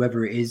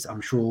 whoever it is, I'm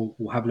sure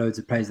we'll have loads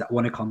of players that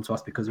want to come to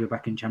us because we're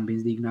back in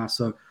Champions League now.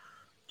 So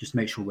just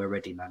make sure we're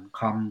ready, man.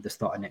 Come the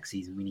start of next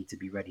season, we need to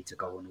be ready to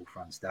go on all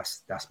fronts.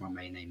 That's my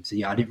main aim. So,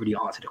 I didn't really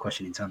answer the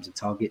question in terms of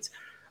targets.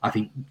 I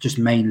think just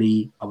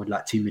mainly I would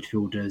like 2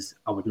 midfielders.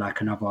 I would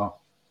like another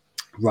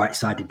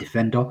right-sided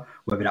defender,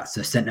 whether that's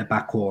a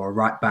centre-back or a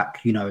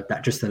right-back,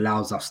 that just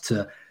allows us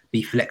to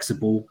be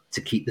flexible,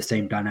 to keep the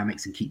same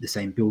dynamics and keep the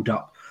same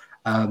build-up.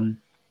 And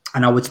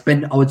I would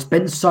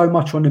spend so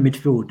much on the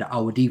midfield that I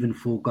would even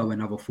forego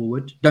another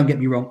forward. Don't get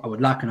me wrong, I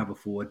would like another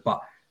forward, but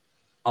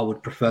I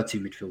would prefer 2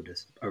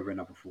 midfielders over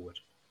another forward,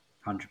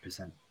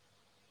 100%.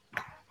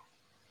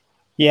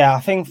 Yeah,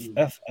 I think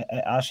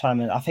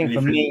I think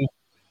for me,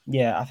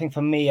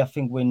 I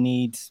think we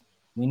need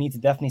to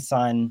definitely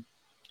sign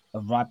a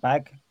right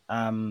back.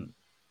 For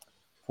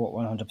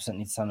 100%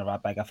 need to sign a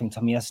right back. I think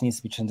Tomiyasu needs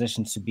to be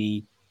transitioned to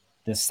be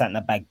the centre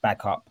back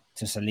backup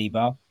to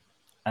Saliba,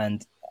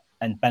 and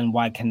Ben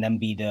White can then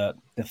be the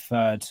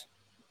third,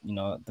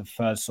 the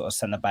third sort of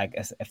centre back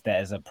if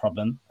there is a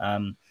problem.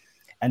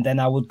 And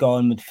then I would go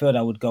in midfield.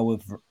 I would go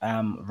with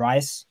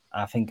Rice.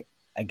 I think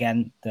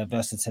again the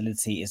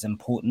versatility is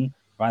important.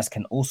 Rice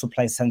can also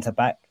play centre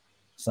back.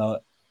 So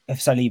if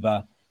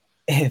Saliba,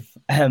 if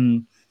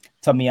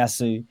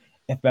Tomiyasu,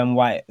 if Ben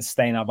White is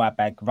staying at right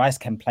back, Rice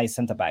can play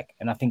centre back.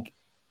 And I think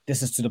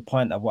this is to the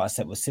point of what I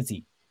said with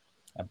City.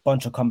 A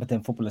bunch of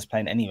competent footballers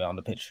playing anywhere on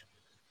the pitch.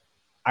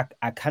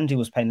 Akanji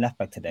was playing left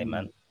back today,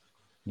 man.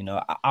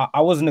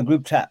 I was in a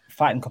group chat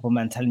fighting a couple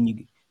man telling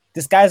you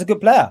this guy is a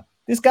good player.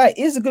 This guy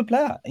is a good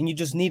player, and you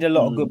just need a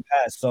lot of good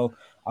players. So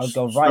I'll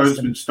go Rice.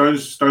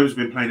 Stone's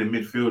been playing in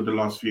midfield the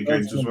last few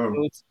games as well.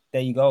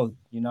 There you go.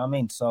 You know what I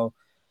mean? So,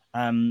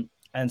 and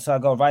so I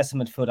go Rice in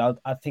midfield.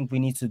 I think we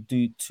need to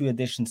do 2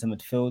 additions in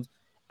midfield.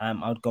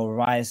 I would go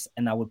Rice,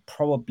 and I would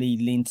probably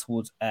lean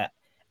towards an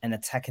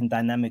attacking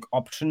dynamic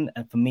option.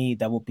 And for me,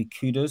 that would be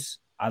Kudus.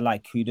 I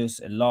like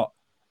Kudus a lot.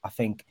 I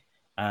think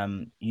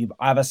you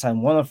either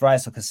sign one of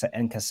Rice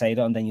and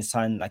Casado, and then you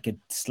sign like a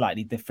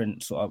slightly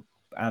different sort of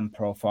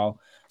profile.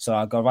 So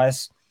I'll go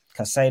Rice,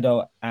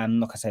 Casado,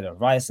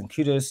 Rice and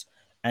Kudus,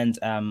 and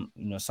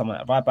someone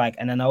at right back.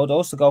 And then I would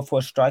also go for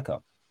a striker.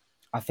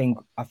 I think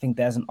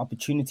there's an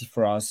opportunity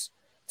for us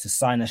to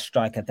sign a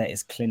striker that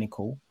is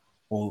clinical,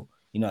 or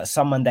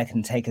someone that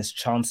can take his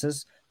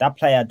chances. That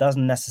player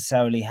doesn't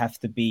necessarily have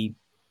to be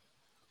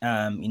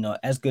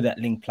as good at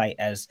link play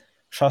as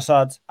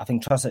Trossard. I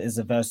think Trossard is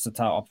a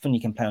versatile option.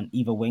 You can play on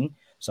either wing,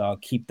 so I'll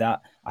keep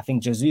that. I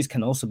think Jesus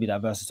can also be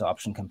that versatile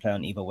option, can play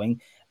on either wing.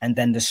 And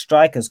then the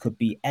strikers could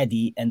be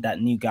Eddie and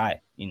that new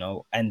guy,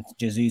 and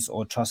Jesus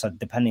or Trossard,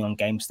 depending on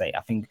game state.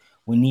 I think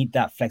we need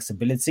that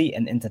flexibility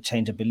and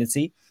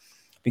interchangeability,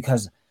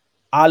 because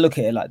I look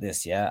at it like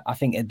this, yeah. I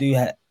think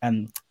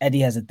Eddie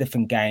has a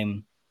different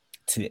game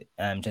to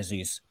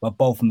Jesus, but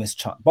both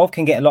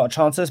can get a lot of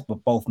chances,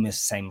 but both miss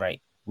the same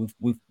rate.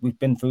 We've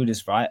been through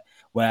this, right?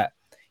 Where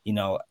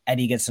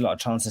Eddie gets a lot of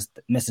chances,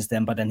 misses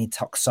them, but then he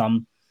tucks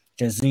some.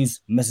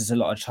 Jesus misses a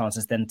lot of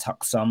chances, then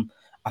tucks some.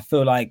 I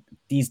feel like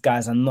these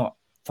guys are not,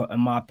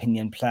 in my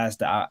opinion, players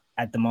that are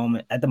at the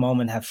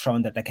moment have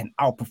shown that they can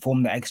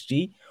outperform the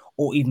XG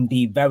or even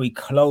be very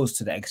close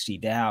to the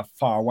XG. They are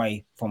far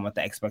away from what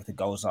the expected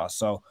goals are.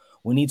 So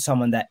we need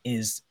someone that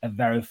is a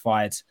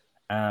verified,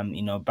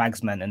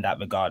 bagsman in that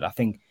regard. I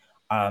think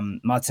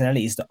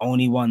Martinelli is the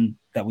only one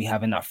that we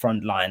have in that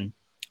front line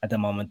at the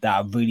moment that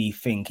I really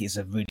think is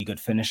a really good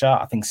finisher.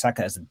 I think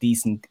Saka is a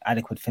decent,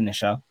 adequate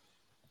finisher,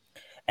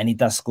 and he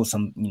does score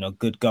some,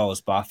 good goals.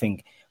 But I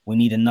think we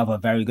need another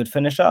very good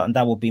finisher, and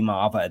that will be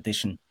my other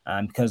addition.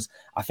 Because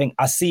I think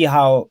I see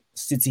how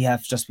City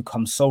have just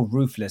become so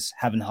ruthless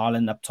having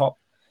Haaland up top,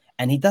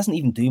 and he doesn't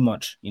even do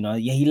much.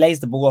 He lays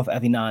the ball off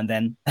every now and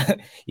then.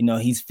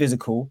 He's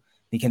physical,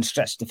 he can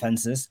stretch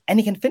defenses, and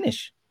he can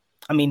finish.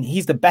 I mean,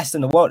 he's the best in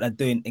the world at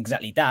doing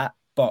exactly that.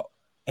 But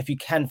if you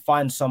can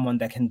find someone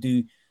that can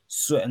do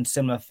certain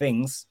similar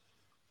things,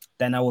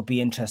 then I would be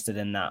interested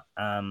in that.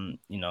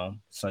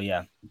 So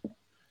yeah,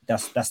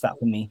 that's that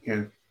for me.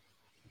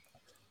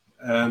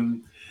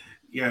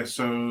 Yeah.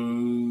 So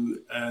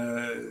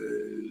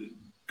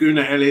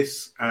Gunnar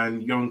Ellis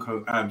and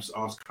Yonko Abs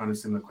asked kind of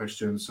similar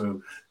questions.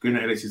 So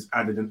Gunnar Ellis has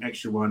added an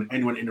extra one.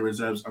 Anyone in the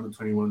reserves under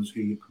 21s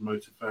who you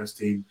promote to first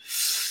team?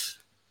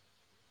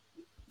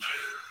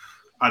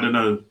 I don't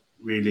know,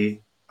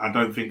 really. I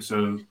don't think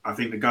so. I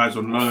think the guys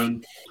on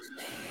loan,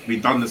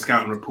 we've done the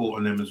scouting report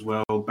on them as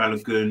well.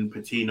 Balogun,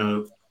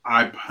 Patino.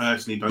 I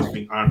personally don't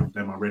think either of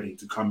them are ready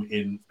to come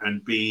in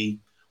and be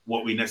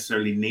what we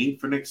necessarily need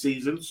for next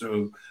season.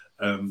 So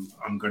I'm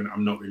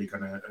not really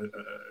gonna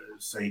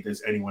say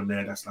there's anyone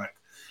there that's like,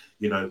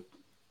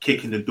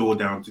 kicking the door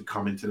down to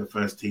come into the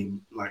first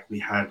team like we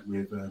had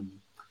with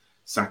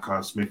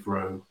Saka, Smith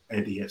Rowe,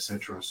 Eddie,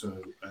 etc.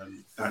 So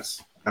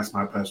that's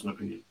my personal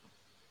opinion.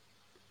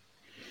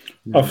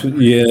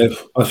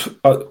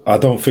 I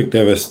don't think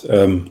there is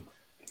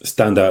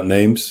standout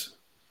names.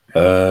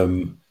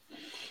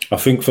 I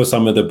think for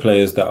some of the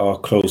players that are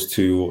close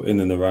to or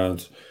in and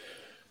around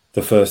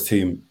the first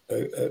team,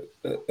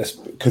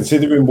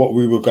 considering what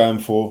we were going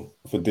for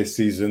this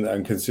season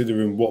and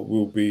considering what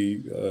we'll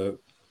be,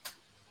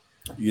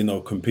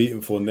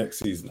 competing for next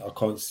season, I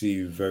can't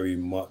see very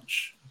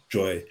much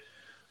joy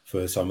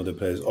for some of the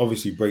players.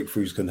 Obviously,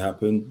 breakthroughs can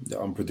happen,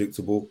 they're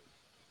unpredictable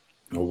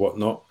or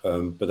whatnot,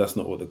 but that's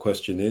not what the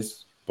question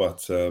is.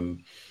 But I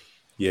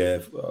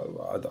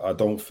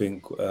don't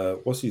think,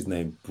 what's his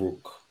name?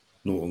 Brooke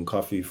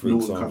Norton-Cuffy, for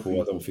example.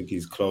 I don't think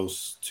he's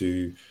close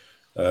to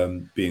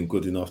being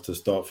good enough to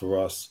start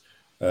for us.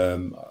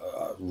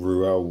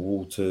 Ruel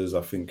Walters,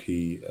 I think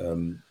he,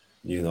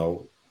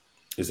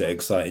 is an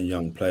exciting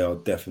young player,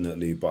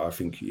 definitely, but I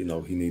think, he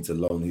needs a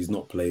loan. He's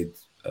not played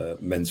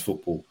men's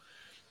football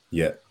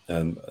yet.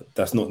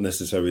 That's not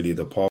necessarily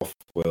the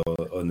pathway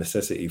or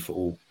necessity for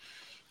all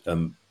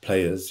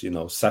players.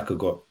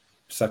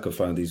 Saka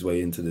found his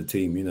way into the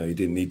team. He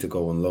didn't need to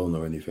go on loan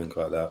or anything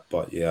like that.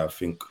 But yeah, I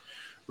think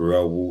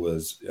Ruel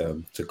Walters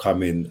to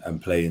come in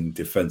and play in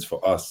defence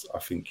for us, I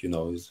think,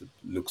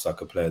 looks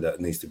like a player that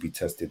needs to be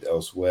tested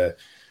elsewhere.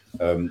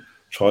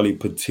 Charlie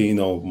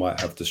Patino might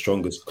have the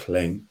strongest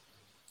claim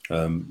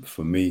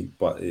for me,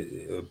 but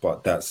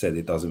that said,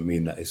 it doesn't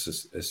mean that it's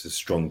a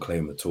strong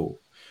claim at all.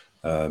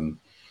 And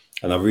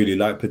I really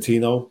like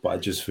Patino, but I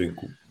just think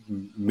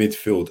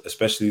midfield,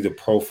 especially the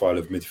profile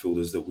of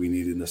midfielders that we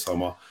need in the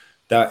summer,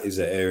 that is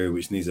an area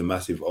which needs a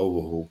massive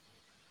overhaul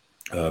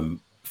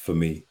for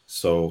me.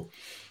 So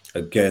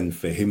again,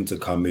 for him to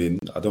come in,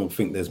 I don't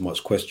think there's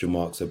much question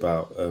marks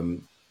about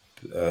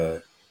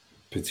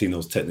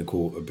Patino's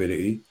technical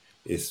ability.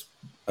 It's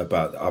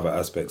about other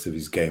aspects of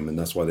his game, and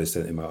that's why they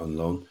sent him out on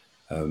loan.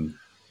 And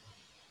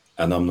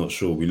I'm not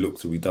sure.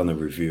 We've done a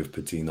review of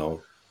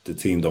Patino. The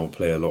team don't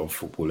play a lot of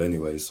football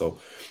anyway, so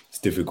it's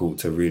difficult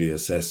to really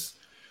assess,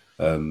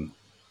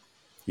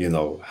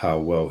 how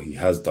well he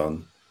has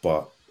done.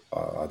 But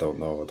I don't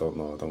know. I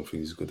don't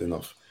think he's good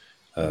enough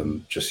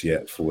just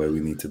yet for where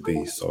we need to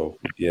be. So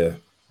yeah,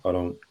 I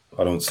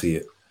don't see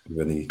it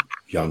with any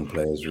young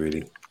players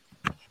really.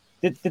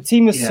 The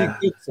team is too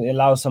good to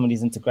allow some of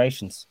these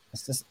integrations.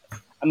 It's just,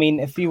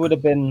 if you would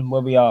have been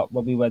where we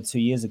were 2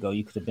 years ago,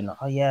 you could have been like,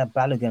 oh yeah,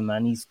 Balogun,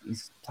 man, he's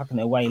tucking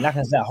it away. Like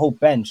that whole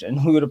bench,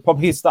 and we would have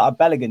probably started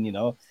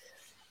Balogun,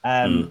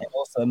 And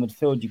also in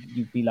midfield,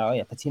 you'd be like, oh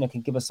yeah, Patino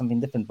can give us something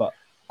different. But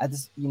I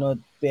just, the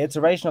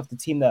iteration of the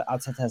team that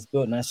Arteta has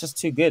built, and it's just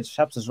too good.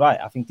 Shaps is right.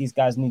 I think these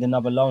guys need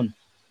another loan.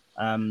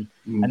 And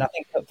I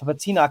think for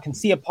Patino, I can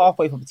see a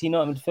pathway for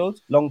Patino in midfield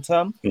long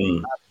term.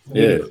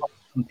 Really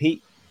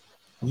compete.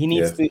 He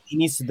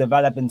needs to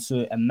develop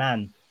into a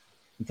man,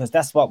 because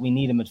that's what we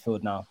need in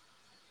midfield now.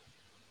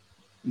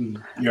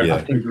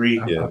 I agree.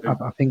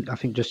 I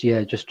think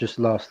just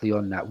lastly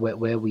on that,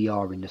 where we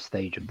are in the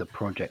stage of the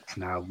project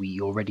now,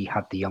 we already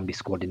have the youngest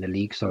squad in the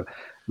league, so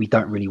we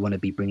don't really want to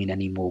be bringing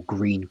any more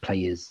green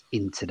players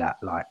into that.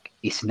 Like,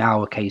 it's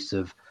now a case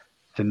of,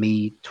 for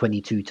me,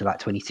 22 to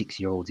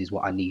 26-year-olds is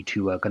what I need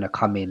who are going to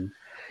come in.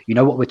 You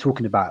know what we're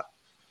talking about?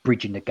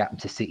 Bridging the gap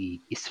to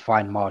City is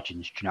fine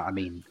margins, do you know what I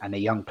mean? And a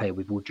young player,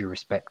 with all due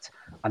respect,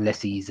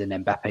 unless he's an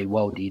Mbappe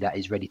worldie that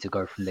is ready to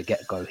go from the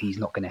get-go, he's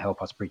not going to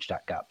help us bridge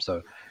that gap.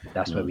 So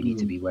that's where we need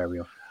to be wary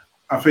of.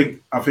 I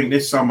think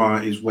this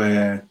summer is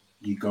where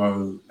you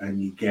go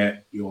and you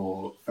get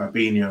your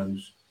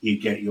Fabinhos, you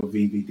get your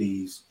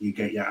VVDs, you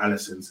get your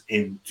Alissons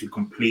in to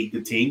complete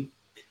the team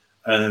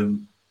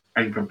and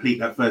complete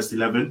that first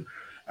 11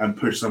 and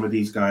push some of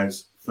these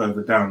guys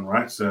further down,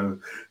 right? So...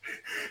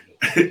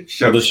 Are you okay?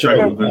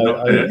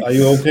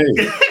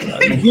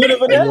 Are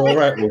you all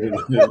right?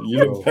 You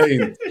look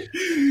pained.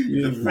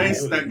 The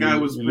face that guy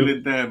was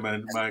putting there,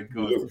 man. My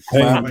God.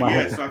 So I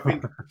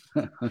think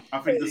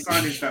the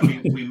signings that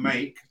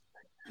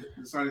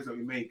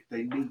we make,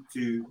 they need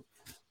to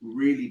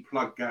really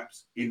plug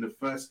gaps in the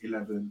first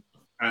 11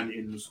 and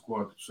in the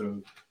squad.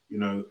 So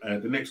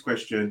the next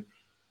question.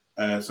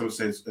 Someone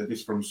says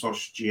this from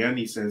Sosh GN.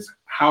 He says,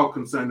 how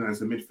concerning has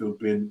the midfield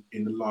been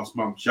in the last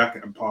month?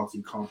 Xhaka and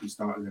Partey can't be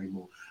started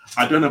anymore.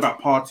 I don't know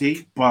about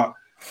Partey, but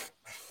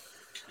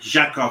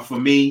Xhaka, for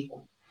me,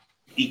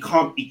 he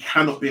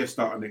cannot be a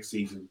starter next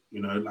season.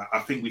 You know, like I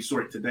think we saw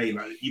it today.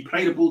 Like you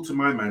play the ball to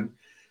my man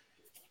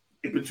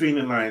in between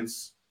the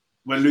lines,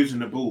 we're losing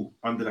the ball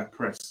under that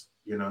press.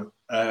 You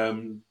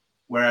know,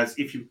 whereas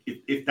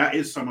if that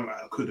is someone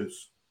like a Kudus,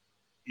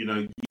 you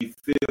know,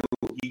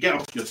 you get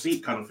off your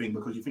seat kind of thing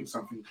because you think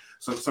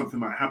something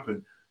might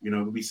happen. You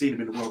know, we've seen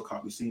him in the World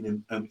Cup, we've seen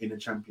him in the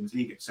Champions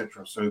League,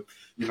 etc. So,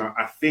 you know,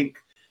 I think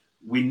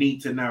we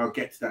need to now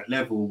get to that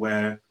level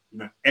where, you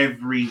know,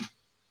 every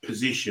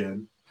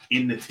position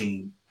in the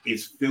team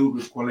is filled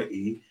with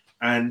quality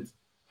and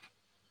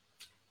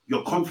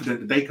you're confident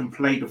that they can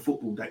play the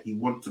football that you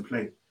want to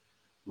play,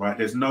 right?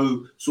 There's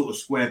no sort of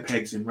square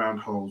pegs in round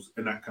holes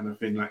and that kind of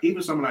thing. Like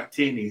even someone like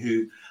Tierney,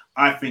 who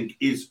I think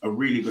is a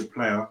really good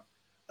player,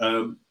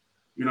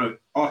 you know,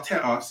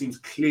 Arteta seems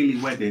clearly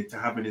wedded to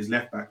having his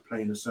left back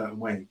playing a certain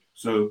way.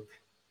 So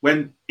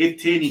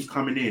if Tierney's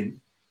coming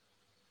in,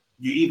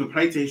 you either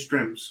play to his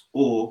strengths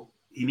or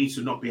he needs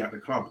to not be at the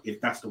club if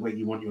that's the way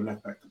you want your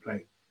left back to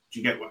play. Do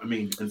you get what I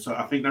mean? And so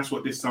I think that's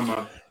what this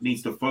summer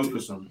needs to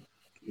focus on.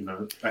 You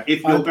know, like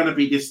if you're going to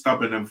be this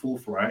stubborn and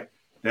forthright,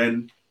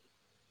 then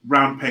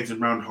round pegs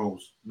and round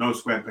holes, no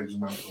square pegs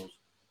and round holes.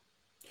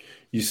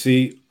 You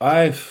see,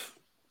 I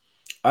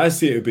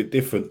see it a bit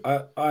different.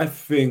 I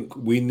think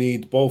we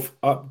need both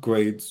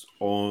upgrades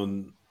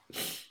on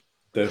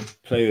the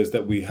players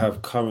that we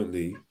have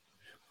currently,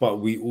 but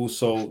we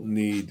also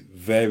need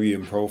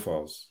varying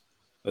profiles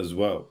as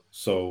well.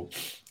 So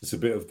it's a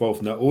bit of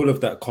both. Now, all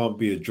of that can't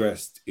be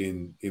addressed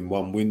in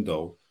one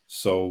window.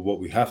 So what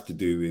we have to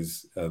do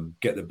is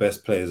get the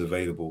best players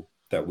available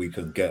that we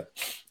can get,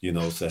 you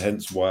know. So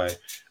hence why,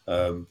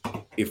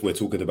 if we're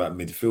talking about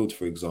midfield,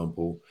 for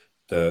example,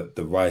 the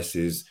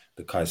Rices,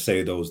 the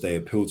Caicedos, they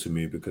appeal to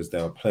me because they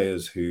are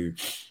players who,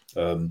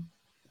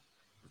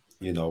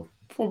 you know,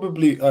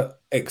 probably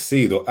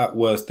exceed or at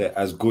worst they're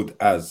as good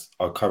as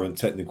our current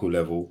technical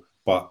level,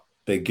 but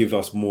they give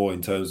us more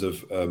in terms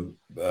of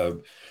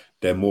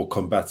they're more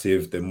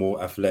combative, they're more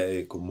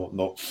athletic and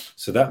whatnot.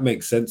 So that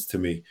makes sense to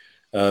me.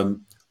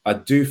 I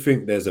do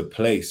think there's a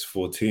place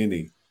for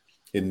Tierney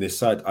in this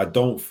side. I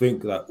don't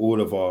think that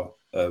all of our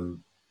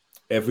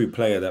every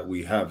player that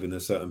we have in a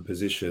certain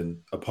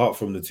position, apart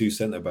from the two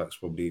centre-backs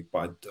probably,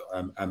 but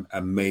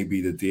and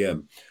maybe the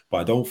DM, but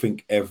I don't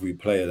think every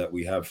player that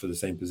we have for the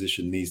same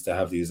position needs to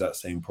have the exact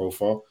same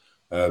profile.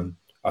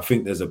 I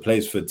think there's a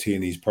place for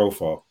Tierney's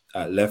profile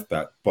at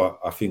left-back, but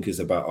I think it's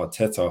about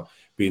Arteta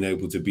being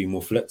able to be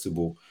more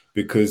flexible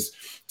because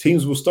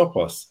teams will stop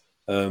us.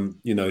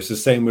 You know, it's the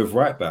same with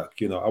right-back.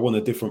 You know, I want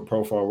a different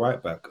profile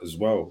right-back as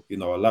well. You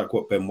know, I like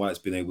what Ben White's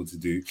been able to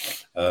do,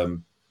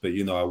 but,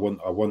 you know,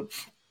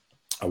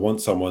 I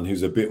want someone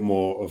who's a bit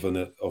more of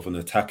an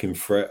attacking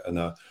threat and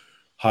a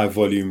high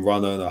volume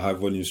runner and a high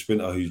volume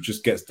sprinter who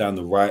just gets down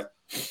the right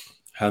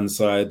hand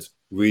side,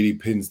 really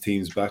pins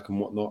teams back and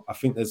whatnot. I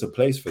think there's a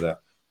place for that.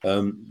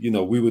 You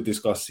know, we were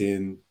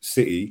discussing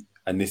City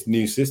and this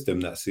new system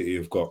that City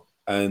have got.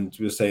 And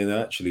we were saying that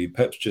actually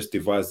Pep's just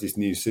devised this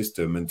new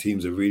system and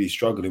teams are really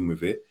struggling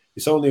with it.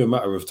 It's only a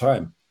matter of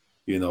time,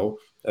 you know.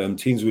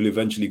 Teams will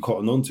eventually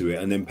cotton onto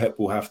it and then Pep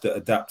will have to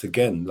adapt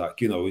again. Like,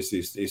 you know,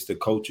 it's the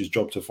coach's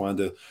job to find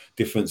a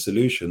different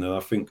solution. And I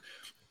think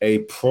a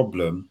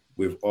problem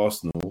with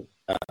Arsenal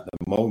at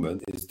the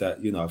moment is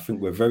that, you know, I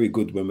think we're very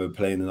good when we're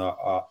playing in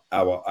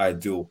our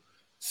ideal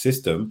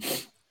system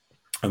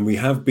and we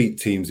have beat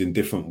teams in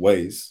different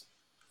ways,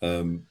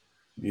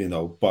 you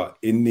know, but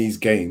in these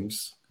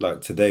games,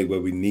 like today,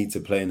 where we need to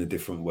play in a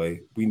different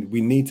way, we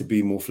need to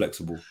be more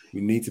flexible.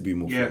 We need to be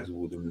more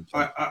flexible than we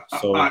can.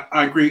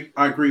 I agree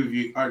with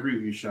you. I agree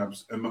with you,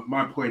 Shabs. And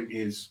my point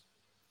is,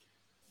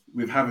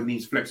 with having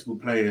these flexible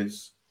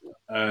players,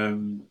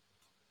 someone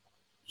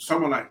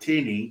like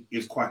Tierney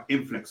is quite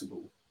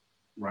inflexible,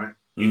 right,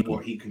 in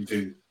what he can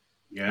do.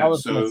 Yeah. I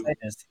was going to say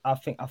this. I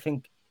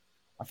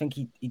think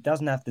he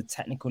doesn't have the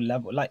technical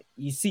level. Like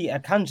you see,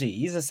 Akanji,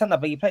 he's a centre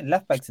back. He played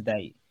left back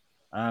today.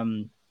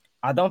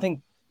 I don't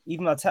think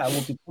even Arteta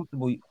would be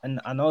comfortable, and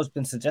I know it's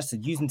been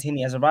suggested using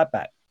Tierney as a right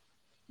back.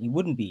 He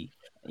wouldn't be,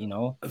 you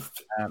know.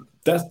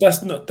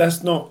 That's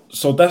not.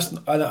 So that's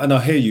and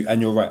I hear you,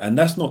 and you're right, and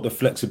that's not the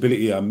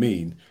flexibility I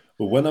mean.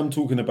 But when I'm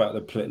talking about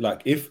the play,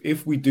 like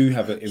if we do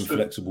have an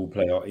inflexible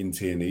player in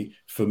Tierney,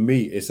 for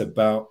me, it's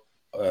about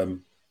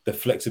the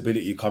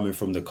flexibility coming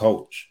from the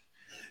coach.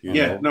 You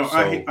know? No, so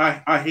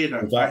I hear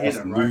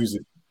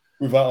that.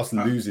 Without us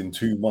losing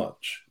too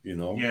much, you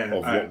know,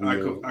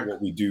 of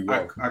what we do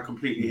well. I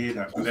completely hear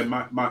that. But then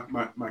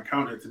my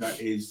counter to that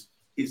is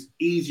it's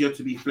easier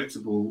to be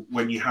flexible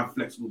when you have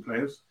flexible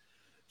players.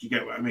 Do you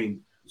get what I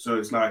mean? So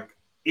it's like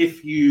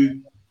if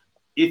you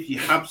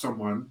have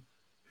someone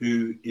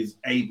who is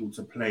able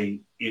to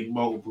play in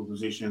multiple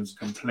positions,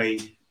 can play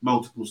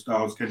multiple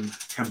styles, can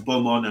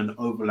bomb on and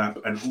overlap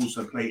and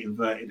also play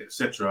inverted,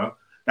 etc.,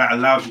 that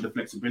allows you the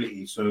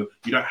flexibility. So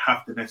you don't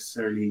have to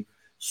necessarily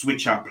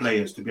switch out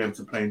players to be able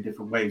to play in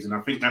different ways. And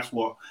I think that's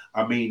what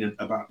I mean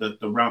about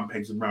the round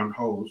pegs and round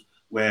holes,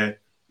 where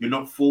you're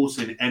not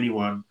forcing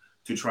anyone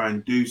to try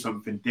and do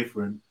something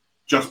different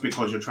just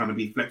because you're trying to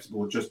be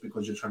flexible, just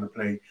because you're trying to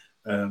play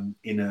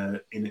in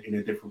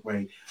a different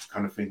way,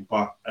 kind of thing.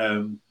 But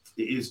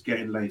it is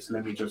getting late, so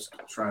let me just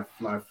try to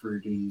fly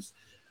through these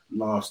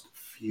last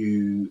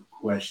few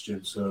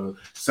questions. So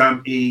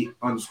Sam E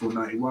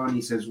 _91,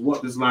 he says,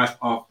 what does life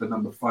after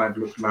number 5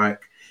 look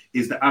like?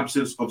 Is the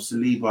absence of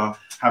Saliba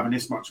having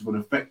this much of an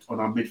effect on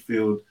our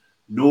midfield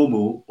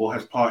normal, or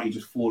has Partey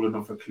just fallen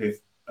off a cliff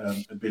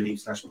ability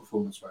 /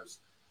 performance wise?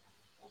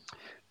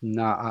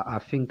 No, I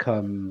think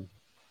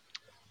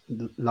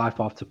life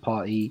after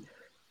Partey,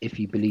 if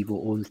you believe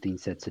what Ornstein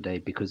said today,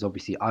 because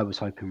obviously I was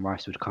hoping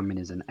Rice would come in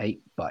as an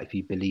 8, but if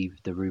you believe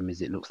the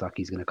rumours, it looks like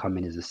he's going to come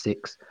in as a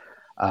 6.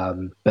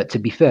 But to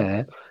be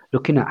fair,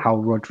 looking at how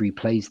Rodri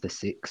plays the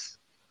 6,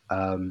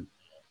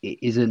 it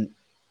isn't,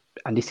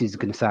 and this is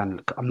going to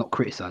sound, I'm not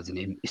criticising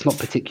him, it's not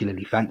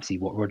particularly fancy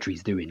what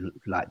Rodri's doing,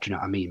 like, do you know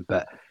what I mean?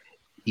 But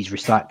he's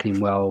recycling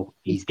well,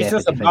 he's there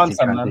for defensive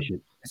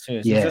transition.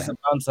 He's just a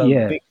bouncer,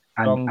 big,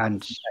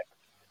 strong,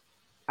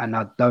 and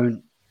I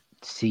don't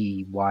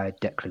see why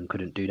Declan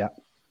couldn't do that,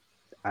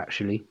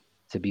 actually,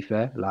 to be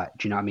fair. Like,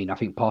 do you know what I mean? I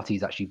think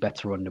Partey's actually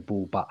better on the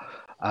ball, but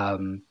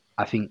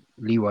I think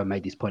Leroy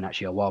made this point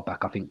actually a while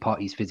back. I think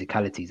Partey's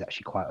physicality is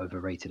actually quite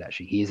overrated,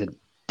 actually. He isn't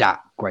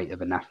that great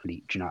of an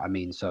athlete, do you know what I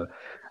mean? So,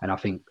 and I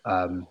think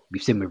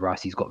we've seen with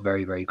Rice, he's got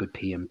very, very good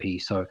PMP.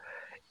 So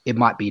it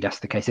might be that's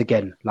the case.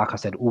 Again, like I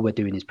said, all we're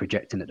doing is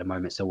projecting at the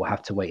moment, so we'll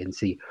have to wait and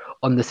see.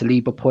 On the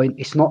Saliba point,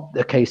 it's not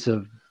the case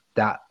of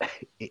that.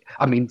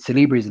 I mean,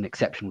 Saliba is an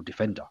exceptional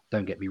defender,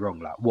 don't get me wrong.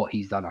 Like, what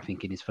he's done, I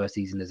think, in his first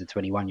season as a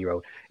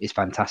 21-year-old is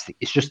fantastic.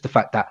 It's just the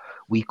fact that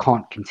we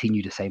can't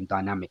continue the same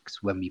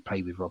dynamics when we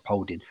play with Rob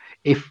Holding.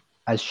 If,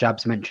 as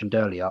Shabs mentioned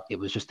earlier, it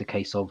was just a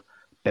case of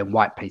Ben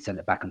White played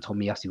centre back and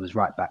Tomiyasu was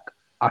right back,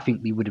 I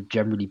think we would have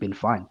generally been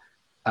fine.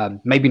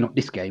 Maybe not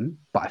this game,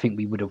 but I think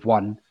we would have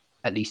won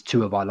at least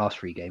 2 of our last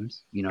 3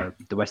 games. You know,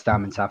 the West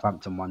Ham and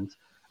Southampton ones,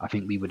 I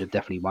think we would have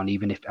definitely won,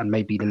 even if, and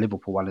maybe the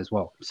Liverpool one as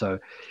well. So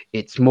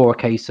it's more a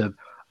case of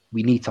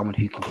we need someone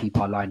who can keep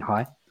our line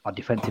high. Our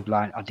defensive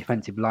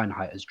line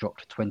height has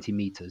dropped 20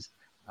 meters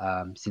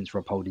since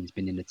Rob Holding's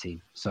been in the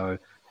team. So,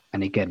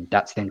 and again,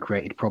 that's then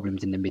created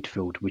problems in the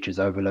midfield, which has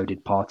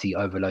overloaded Partey,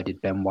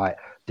 overloaded Ben White.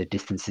 The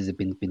distances have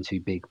been too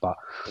big, but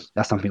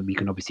that's something we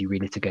can obviously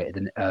relitigate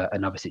in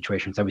another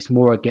situation. So it's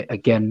more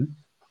again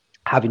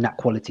having that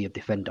quality of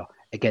defender.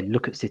 Again,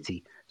 look at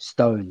City: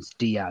 Stones,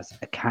 Diaz,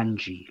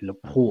 Akanji,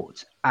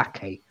 Laporte,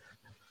 Ake.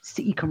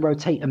 City can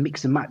rotate and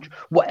mix and match.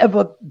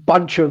 Whatever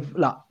bunch of,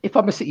 like, if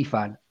I'm a City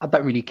fan, I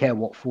don't really care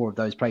what 4 of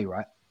those play,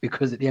 right?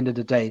 Because at the end of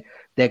the day,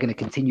 they're going to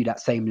continue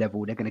that same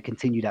level. They're going to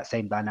continue that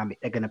same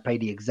dynamic. They're going to play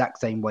the exact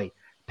same way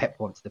Pep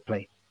wants to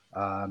play.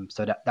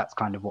 So that's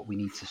kind of what we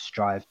need to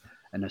strive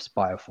and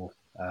aspire for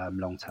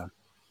long term.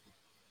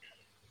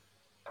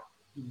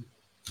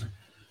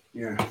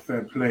 Yeah,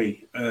 fair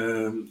play.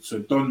 So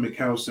Don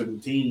Mikel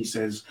 17, he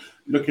says,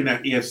 looking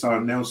at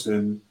ESR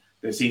Nelson,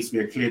 there seems to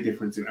be a clear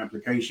difference in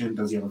application.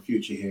 Does he have a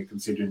future here,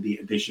 considering the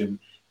addition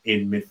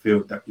in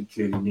midfield that we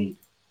clearly need?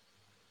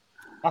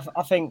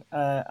 I think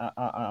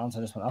I'll answer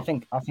this one. I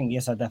think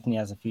ESR definitely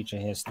has a future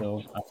here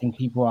still. I think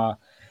people are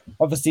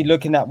obviously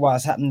looking at what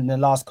has happened in the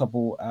last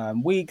couple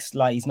weeks.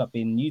 Like, he's not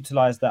been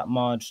utilised that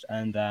much,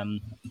 and I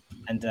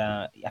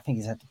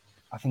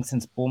think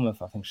since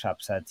Bournemouth, I think Shab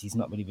said he's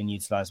not really been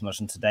utilised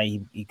much, and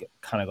today he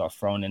kind of got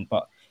thrown in.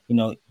 But you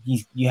know,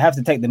 you have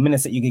to take the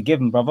minutes that you could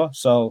give him, brother.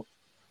 So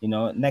you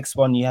know, next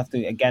one you have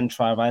to again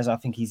try Rise. I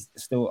think he's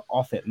still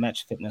off it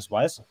match fitness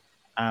wise,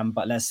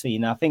 but let's see.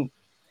 Now I think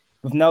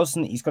with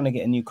Nelson, he's going to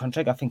get a new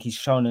contract. I think he's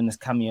shown in his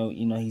cameo,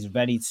 you know, he's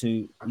ready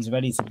to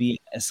be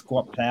a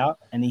squad player,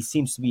 and he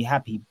seems to be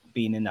happy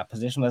being in that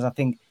position. Whereas I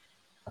think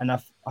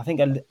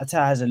Atta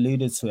has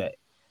alluded to it.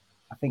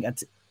 I think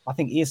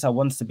ESR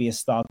wants to be a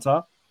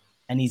starter,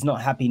 and he's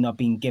not happy not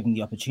being given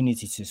the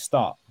opportunity to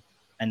start.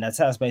 And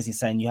Atta is basically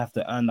saying you have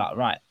to earn that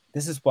right.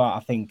 This is where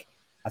I think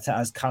Atta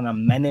is kind of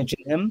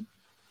managing him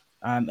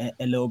a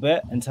little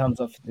bit in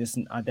terms of this.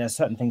 There are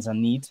certain things I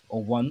need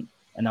or want,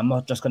 and I'm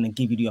not just going to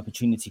give you the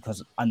opportunity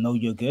because I know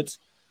you're good.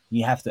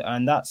 You have to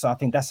earn that. So I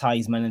think that's how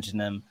he's managing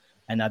them,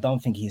 and I don't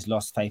think he's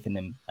lost faith in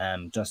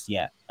him just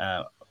yet.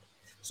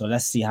 So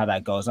let's see how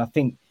that goes. I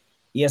think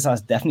ESR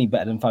is definitely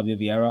better than Fabio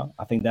Vieira.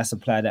 I think that's a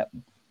player that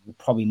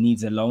probably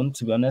needs a loan,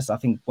 to be honest. I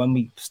think when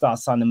we start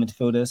signing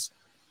midfielders,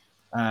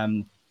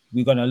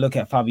 we're going to look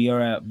at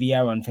Fabio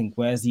Vieira and think,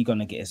 where's he going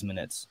to get his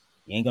minutes?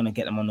 He ain't going to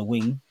get them on the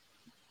wing.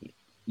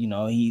 You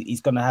know,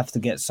 he's going to have to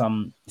get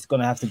some. He's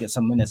going to have to get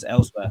some minutes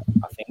elsewhere.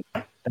 I think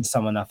that's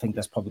someone I think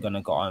that's probably going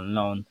to go on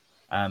loan.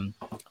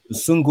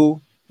 Sungu,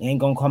 he ain't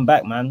going to come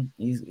back, man.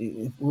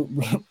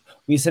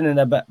 We're sending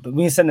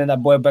that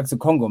boy back to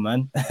Congo,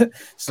 man.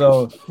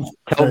 So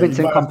tell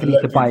Vincent Company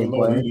to buy him,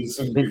 boy.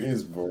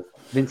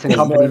 Vincent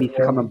Company needs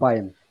to come and buy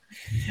him.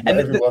 And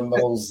everyone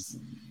knows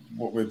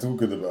what we're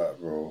talking about,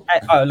 bro.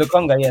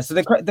 Lukonga, yeah. So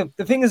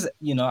the thing is,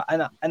 you know,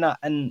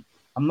 and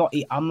I'm not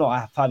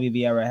a Fabio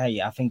Vieira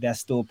hater. I think they're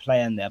still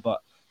playing there,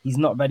 but he's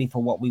not ready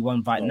for what we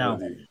want right now.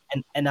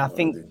 And I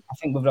think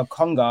with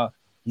Lokonga,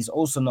 he's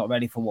also not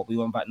ready for what we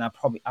want right now.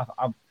 Probably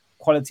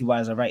quality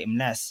wise, I rate him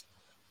less.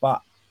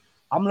 But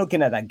I'm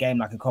looking at that game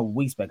like a couple of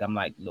weeks back. I'm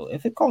like, look,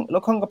 if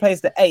Lokonga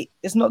plays the 8,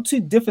 it's not too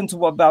different to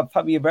what about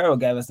Fabio Vieira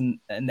gave us in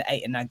the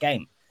 8 in that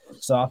game.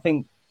 So I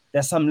think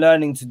there's some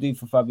learning to do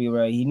for Fabio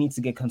Vieira. He needs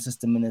to get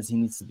consistent minutes. He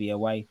needs to be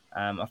away.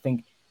 I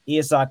think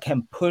ESR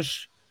can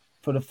push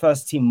for the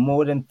first team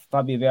more than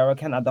Fabio Vieira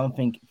can. I don't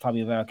think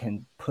Fabio Vieira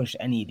can push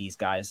any of these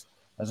guys,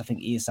 as I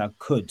think ESR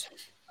could.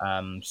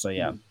 So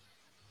yeah.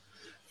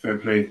 Fair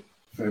play.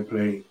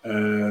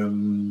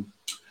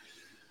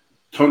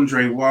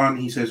 Tondre 1,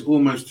 he says,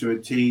 almost to a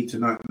T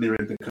tonight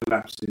mirrored the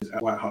collapses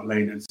at White Hart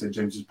Lane and St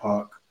James's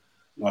Park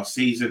last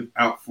season.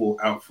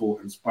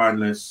 Outfought, and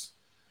spineless.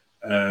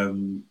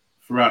 Throughout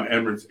the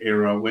Emirates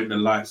era, when the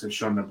lights have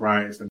shone the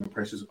brightest and the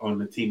pressures on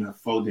the team have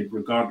folded,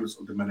 regardless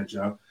of the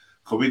manager,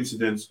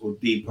 coincidence or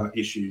deeper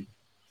issue?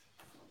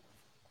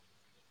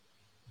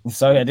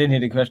 Sorry, I didn't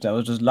hear the question. I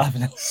was just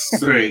laughing.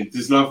 Sorry,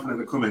 just laughing at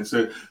the comments.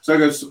 So I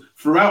goes,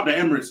 throughout the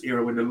Emirates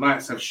era, when the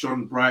lights have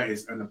shone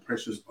brightest and the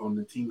pressures on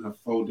the team have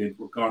folded,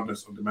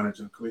 regardless of the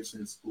manager,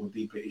 coincidence or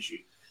deeper issue?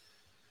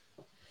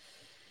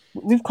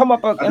 We've come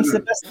up against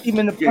the best team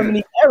in the Premier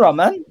League era,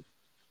 man.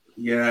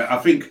 Yeah, I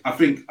think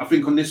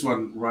on this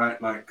one,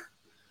 right? Like,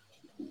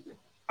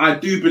 I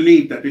do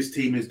believe that this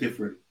team is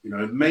different. You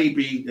know,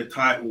 maybe the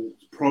title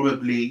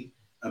probably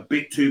a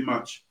bit too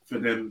much for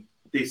them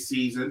this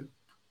season.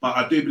 But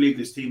I do believe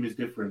this team is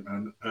different,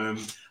 and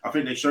I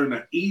think they've shown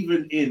that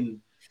even in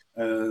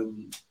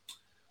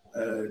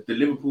the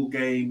Liverpool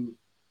game,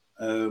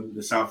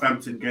 the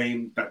Southampton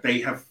game, that they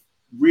have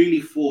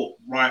really fought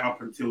right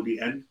up until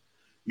the end.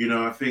 You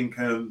know, I think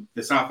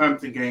the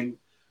Southampton game,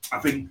 I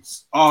think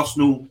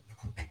Arsenal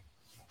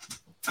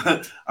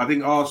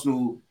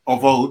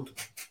of old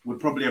would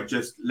probably have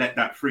just let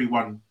that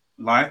 3-1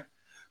 lie,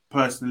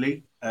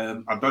 personally.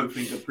 I don't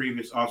think the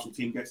previous Arsenal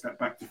team gets that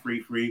back to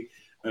 3-3.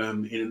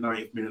 In the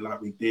 90th minute like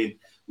we did.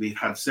 We've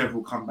had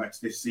several comebacks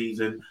this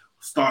season,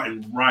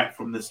 starting right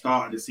from the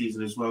start of the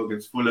season as well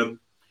against Fulham.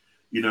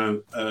 You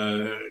know,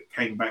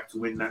 came back to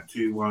win that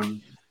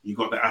 2-1. You've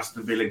got the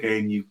Aston Villa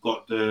game, you've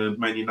got the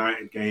Man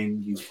United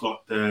game, you've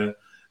got the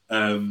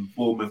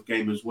Bournemouth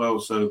game as well.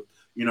 So,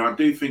 you know, I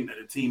do think that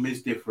the team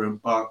is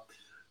different, but,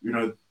 you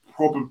know,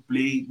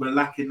 probably we're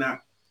lacking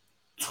that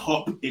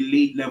top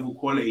elite level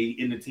quality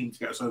in the team to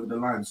get us over the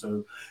line.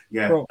 So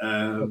yeah,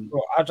 I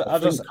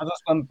just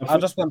went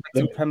back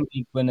to Premier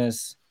League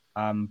winners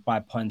by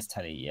points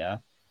tally. Yeah,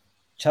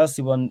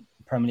 Chelsea won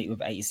Premier League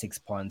with 86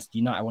 points.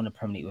 United won the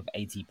Premier League with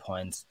 80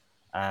 points.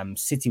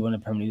 City won the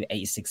Premier League with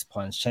 86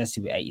 points. Chelsea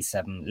with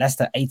 87.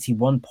 Leicester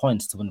 81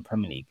 points to win the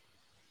Premier League.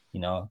 You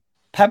know,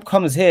 Pep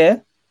comes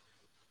here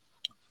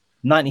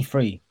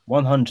 93,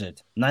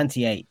 100,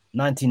 98,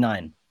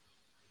 99.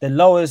 The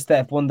lowest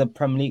they've won the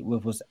Premier League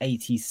with was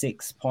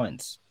 86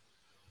 points.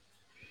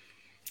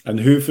 And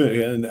who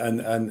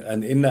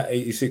and in that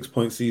 86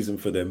 point season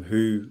for them,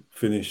 who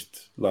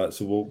finished like?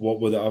 So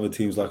what were the other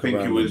teams like? I think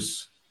it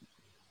was.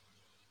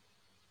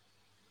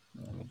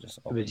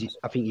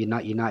 I think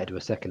United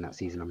were second that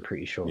season. I'm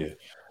pretty sure. Yeah.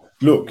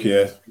 Look,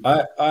 yeah,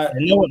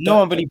 no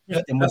one really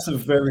pushed them. That's a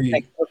very.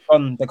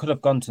 They could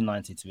have gone to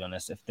 90, to be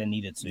honest, if they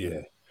needed to.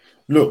 Yeah.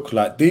 Look,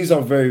 like these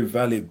are very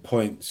valid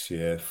points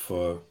here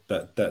for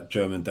that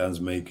German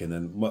Dan's making,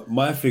 and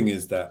my thing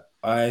is that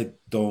I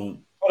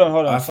don't.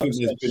 Hold on.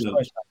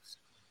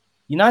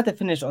 United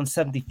finished on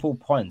 74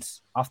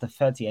 points after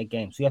 38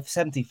 games. We have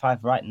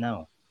 75 right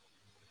now.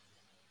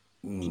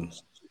 Do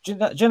you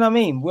know what I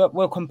mean?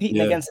 We're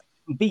competing against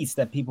beasts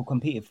that people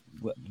compete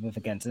with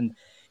against, and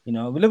you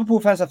know,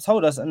 Liverpool fans have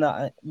told us, and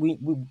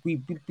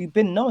we've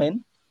been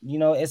knowing. You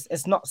know,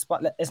 it's not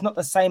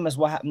the same as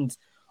what happened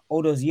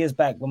all those years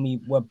back when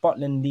we were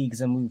bottling leagues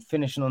and we were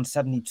finishing on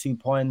 72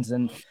 points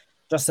and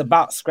just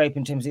about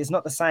scraping Champions League. It's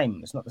not the same.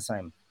 It's not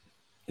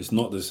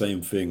the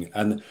same thing.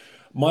 And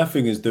my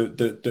thing is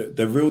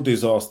the real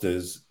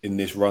disasters in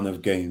this run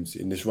of games,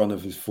 in this run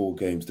of his 4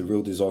 games, the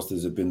real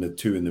disasters have been the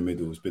 2 in the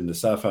middle. It's been the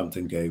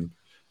Southampton game.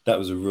 That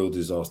was a real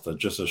disaster.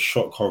 Just a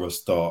shock horror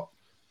start.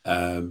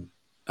 And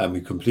we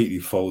completely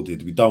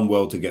folded. We done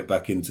well to get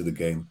back into the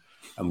game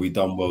and we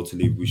done well to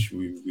leave.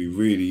 We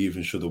really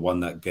even should have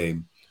won that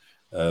game.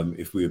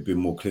 If we had been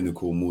more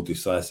clinical, more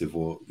decisive,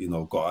 or, you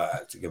know, got our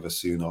act together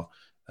sooner.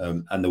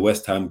 And the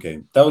West Ham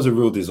game, that was a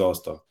real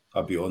disaster.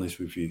 I'll be honest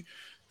with you.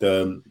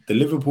 The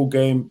Liverpool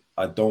game,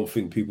 I don't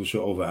think people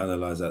should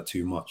overanalyze that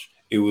too much.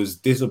 It was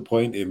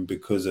disappointing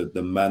because of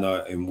the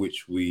manner in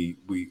which we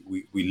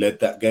led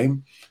that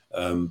game.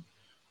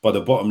 But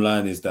the bottom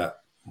line is that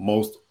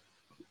most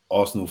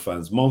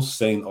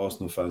sane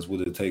Arsenal fans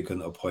would have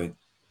taken a point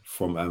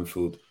from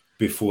Anfield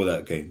before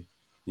that game.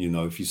 You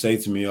know, if you say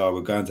to me,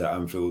 we're going to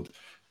Anfield,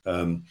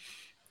 2-2,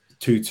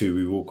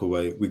 we walk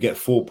away. We get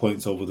 4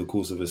 points over the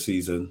course of a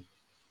season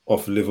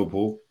off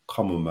Liverpool.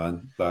 Come on,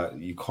 man. Like,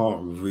 you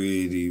can't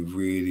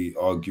really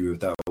argue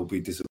with that whole be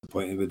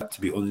disappointed with that,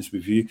 to be honest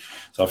with you.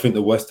 So I think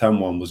the West Ham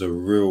one was a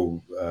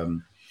real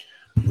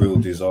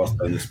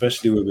disaster, and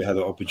especially when we had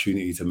an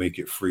opportunity to make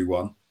it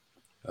 3-1,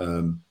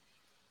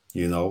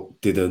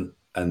 didn't,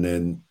 and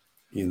then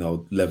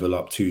level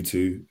up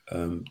 2-2.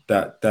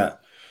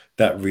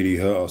 That really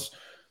hurt us.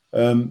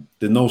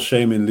 There's no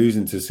shame in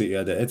losing to City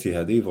at the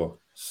Etihad either.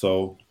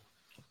 So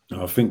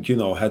I think,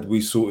 had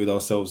we sorted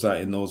ourselves out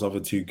in those other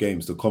two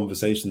games, the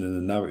conversation and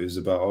the narratives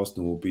about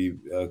Arsenal will be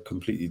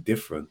completely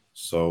different.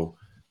 So,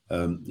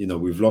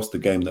 we've lost the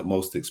game that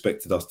most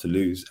expected us to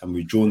lose, and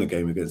we've drawn the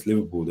game against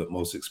Liverpool that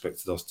most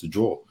expected us to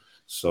draw.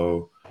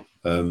 So,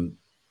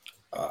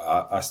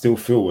 I still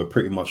feel we're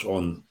pretty much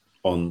on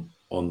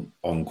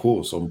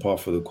course, on par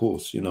for the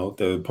course.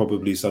 There are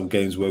probably some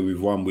games where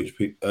we've won, which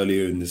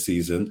earlier in the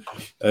season,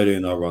 earlier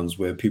in our runs,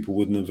 where people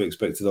wouldn't have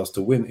expected us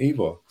to win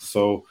either.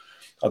 So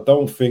I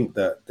don't think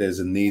that there's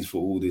a need for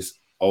all this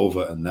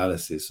over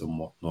analysis and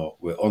whatnot.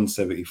 We're on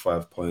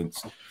 75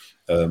 points.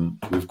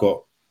 We've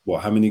got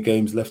how many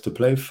games left to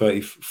play?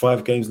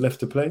 35 games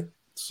left to play.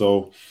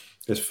 So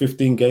there's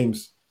 15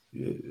 games.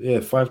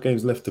 Yeah, 5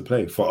 games left to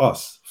play for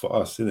us,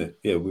 isn't it?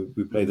 Yeah,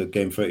 we played a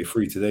game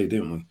 33 today,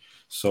 didn't we?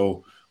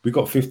 So we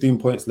got 15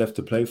 points left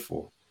to play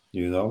for,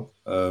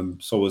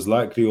 So as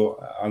likely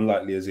or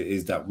unlikely as it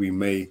is that we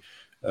may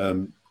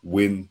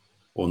win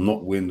or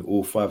not win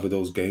all 5 of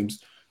those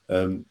games,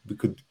 we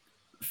could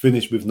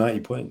finish with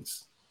 90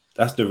 points.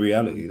 That's the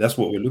reality. That's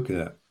what we're looking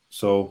at.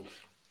 So,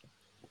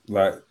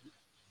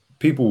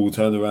 people will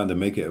turn around and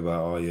make it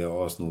about,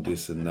 Arsenal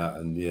this and that,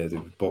 and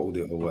they've bottled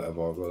it or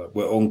whatever.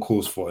 We're on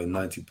course for a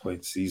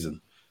 90-point season.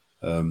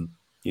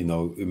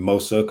 In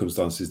most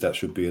circumstances, that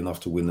should be enough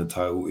to win the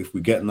title. If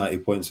we get 90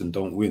 points and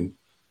don't win,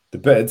 the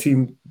better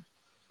team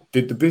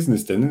did the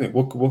business then, isn't it?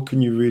 What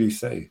can you really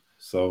say?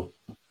 So,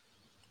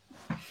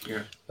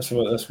 yeah, that's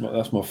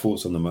my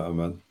thoughts on the matter,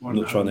 man. I'm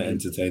not trying to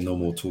entertain no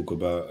more talk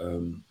about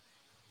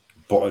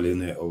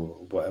bottling it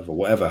or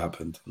whatever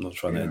happened. I'm not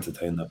trying to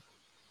entertain that.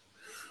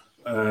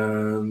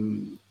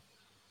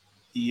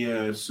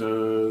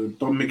 So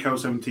Don Mikel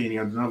 17, he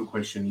had another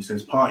question. He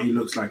says, Partey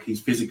looks like he's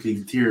physically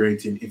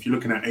deteriorating. If you're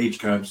looking at age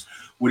curves,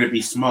 would it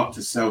be smart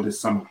to sell this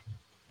summer?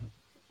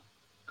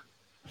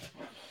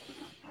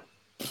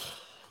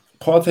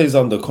 Partey's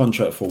under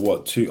contract for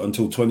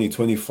until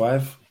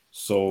 2025.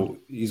 So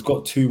he's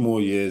got 2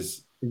 more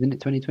years. Isn't it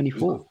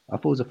 2024? I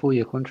thought it was a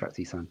 4-year contract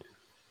he signed.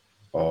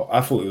 Oh, I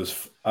thought it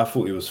was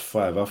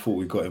 5. I thought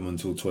we got him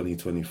until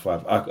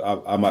 2025.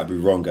 I might be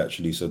wrong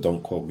actually, so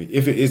don't quote me.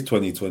 If it is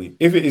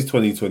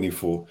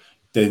 2024,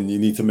 then you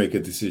need to make a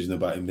decision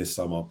about him this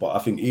summer. But I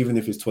think even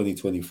if it's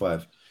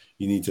 2025,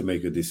 you need to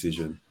make a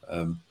decision.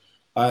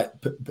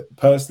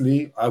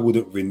 Personally, I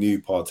wouldn't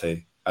renew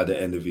Partey at the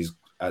end of his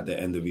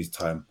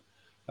time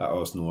at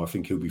Arsenal. I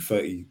think he'll be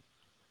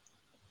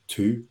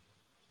 32,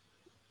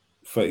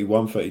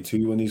 31,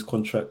 32 when his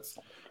contract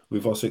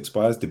with us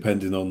expires,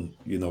 depending on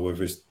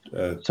whether it's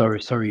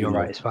sorry, you're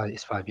right.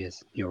 It's 5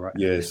 years. You're right.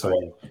 Yeah,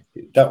 so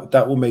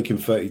that will make him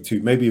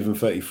 32, maybe even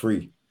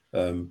 33,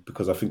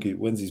 because I think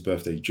when's his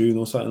birthday? June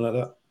or something like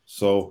that.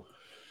 So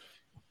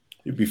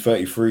he'd be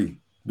 33.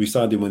 We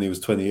signed him when he was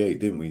 28,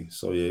 didn't we?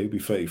 So yeah, he'd be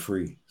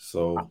 33.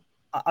 So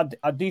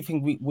I do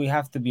think we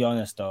have to be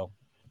honest though.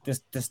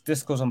 This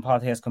discourse on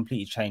Partey has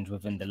completely changed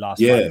within the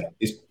last 5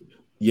 games.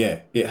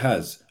 It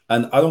has,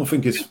 and I don't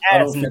think it's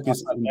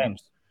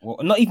games. Well,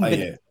 not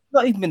even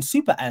been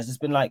super as. It's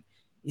been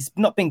it's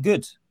not been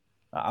good.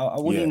 I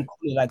wouldn't even call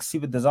it like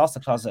super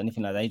disaster class or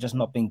anything like that. He's just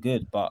not been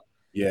good. But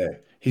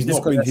he's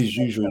not been his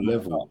usual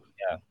level.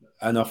 Yeah,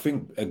 and I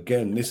think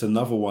again, this is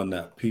another one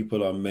that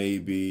people are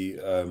maybe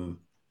over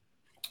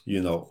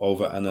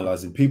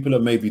analyzing. People are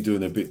maybe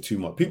doing a bit too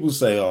much. People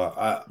say,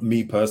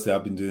 me personally,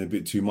 I've been doing a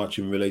bit too much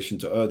in relation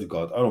to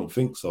Ødegaard. I don't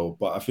think so,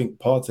 but I think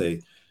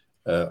Partey.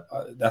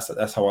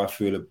 That's how I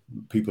feel.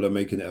 People are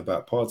making it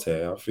about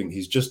Partey. I think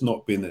he's just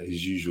not been at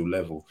his usual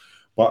level.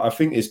 But I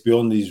think it's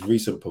beyond these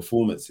recent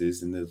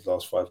performances in the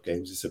last 5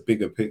 games. It's a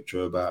bigger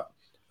picture about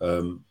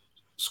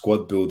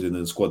squad building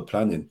and squad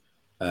planning,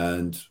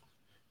 and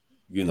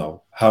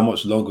how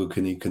much longer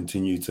can he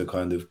continue to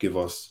kind of give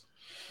us,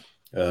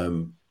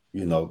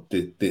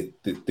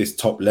 this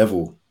top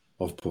level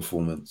of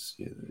performance.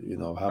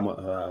 How much?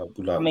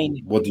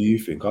 What do you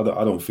think? I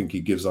don't think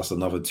he gives us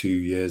another 2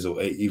 years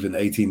or even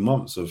 18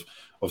 months of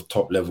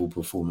top level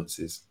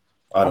performances.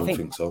 I don't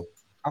think so.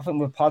 I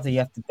think with Partey, you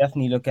have to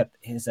definitely look at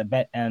his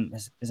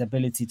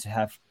ability to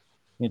have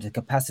the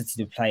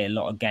capacity to play a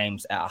lot of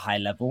games at a high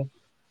level.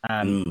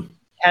 Can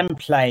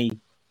play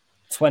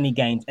 20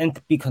 games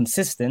and be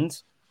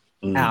consistent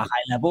at a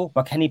high level,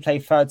 but can he play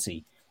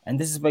 30? And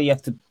this is where you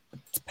have to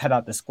pad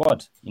out the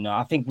squad.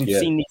 I think we've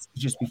seen these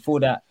just before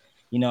that.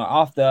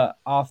 After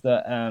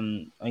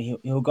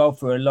he'll go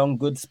through a long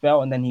good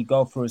spell, and then he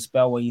go through a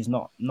spell where he's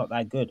not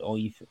that good, or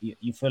you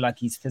feel like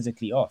he's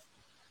physically off.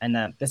 And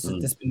this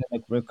has been a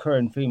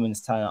recurring theme in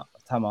his time at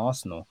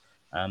Arsenal.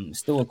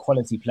 Still a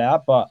quality player,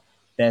 but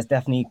there's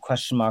definitely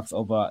question marks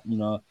over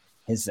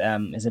his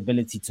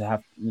ability to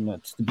have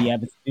to be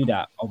able to do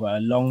that over a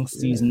long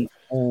season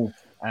or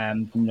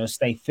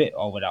stay fit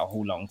over that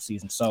whole long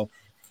season. So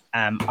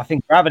I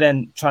think rather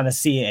than trying to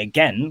see it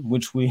again,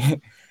 which we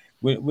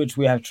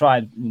have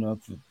tried,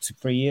 for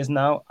 3 years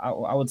now,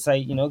 I would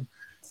say,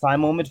 sign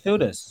more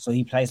midfielders so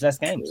he plays less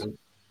games.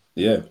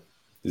 Yeah,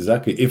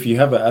 exactly. If you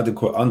have an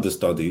adequate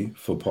understudy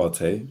for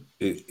Partey,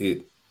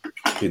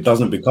 it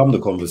doesn't become the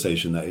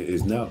conversation that it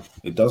is now.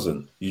 It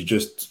doesn't. You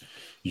just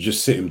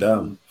sit him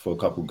down for a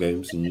couple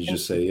games and you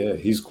just say, yeah,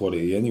 he's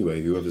quality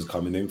anyway. Whoever's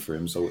coming in for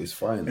him, so it's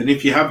fine. And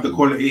if you have the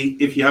quality,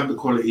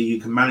 you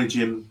can manage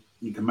him.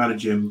 You can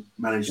manage him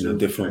in a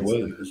different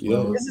way as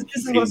well. This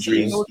is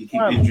Injuries, you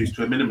keep injuries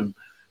to a minimum.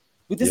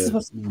 But this is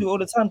what we do all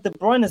the time. De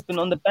Bruyne has been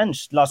on the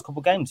bench the last couple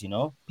of games.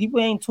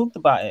 People ain't talked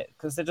about it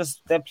because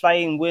they're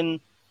playing when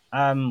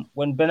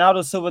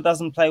Bernardo Silva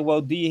doesn't play well.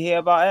 Do you hear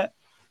about it?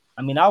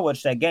 I mean, I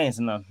watch their games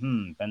and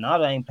I'm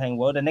Bernardo ain't playing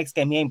well. The next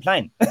game he ain't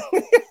playing.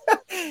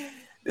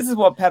 This is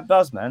what Pep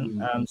does,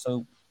 man.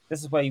 So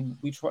this is where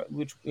we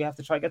have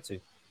to try to get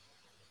to.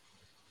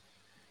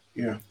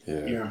 Yeah.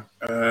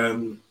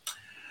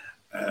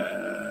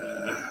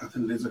 I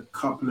think there's a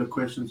couple of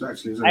questions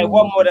actually. Hey,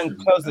 one more then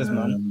close this,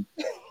 man.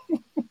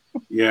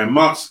 Yeah,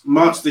 Mark's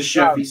the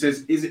chef. He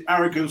says, is it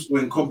arrogance or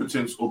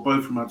incompetence or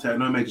both from Arteta?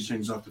 No major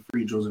changes after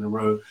 3 draws in a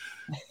row,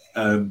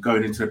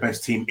 going into the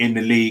best team in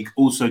the league.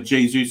 Also,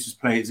 Jesus'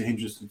 play is a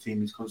hindrance to the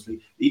team.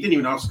 He didn't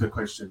even ask a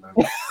question, man.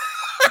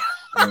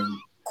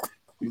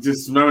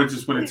 No one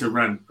just wanted to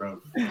rant, bro.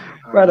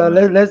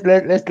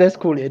 Let's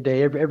call it a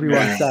day.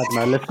 Everyone's sad,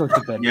 man. Let's go to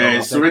bed. Yeah,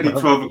 it's already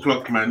 12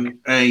 o'clock, man.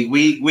 Hey,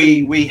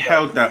 we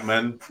held that,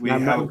 man.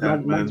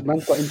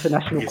 Man's got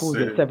international calls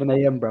at 7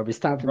 a.m, bro. It's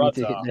time for me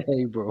to hit the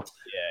hay, bro.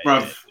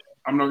 Bro,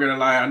 I'm not gonna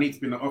lie. I need to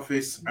be in the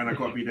office, and I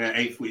got to be there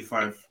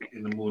 8:45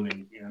 in the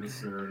morning. Yeah,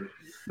 so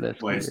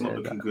it's not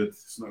looking good.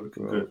 It's not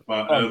looking good.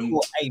 But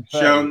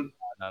Sean,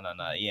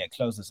 no. Yeah,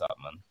 close this up,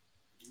 man.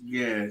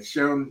 Yeah,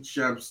 Sean,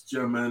 Shabs,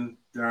 German,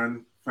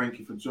 Dan. Thank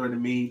you for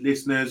joining me.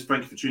 Listeners,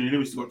 thank you for tuning in.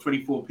 We've still got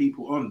 24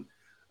 people on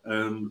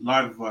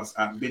live with us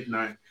at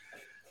midnight.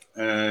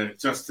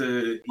 Just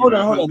to hold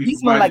on.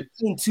 These men like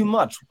playing too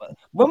much.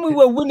 When we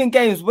were winning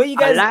games, where you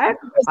guys?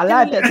 I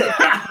lied that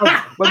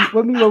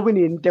when we were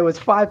winning, there was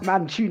 5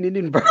 man tuning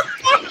in, bro.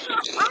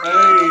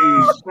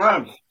 Hey,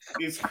 bro,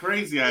 it's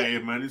crazy out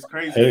here, man. It's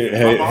crazy.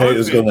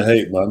 Haters gonna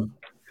hate, man.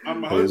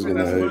 I'm hoping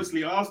that's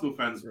mostly Arsenal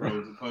fans,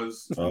 bro,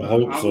 because I'm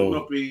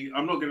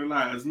not gonna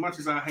lie. As much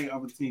as I hate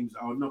other teams,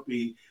 I would not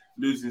be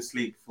losing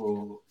sleep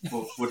for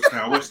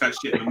I watch that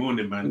shit in the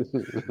morning, man.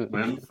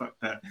 Fuck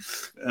that.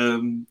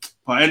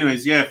 But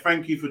anyways, yeah,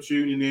 thank you for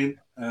tuning in.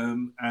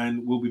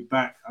 And we'll be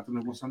back. I don't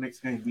know what's our next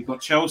game. We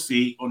got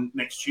Chelsea on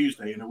next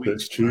Tuesday in a week.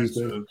 Next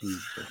Tuesday. So,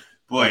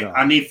 boy,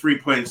 I need 3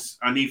 points.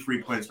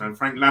 Man.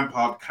 Frank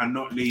Lampard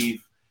cannot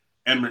leave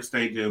Emirates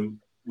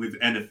Stadium with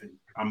anything.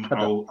 I'm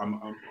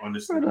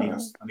honestly,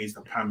 I need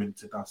to pam him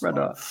to dust.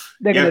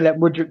 They're gonna let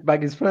Mudryk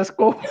bag his first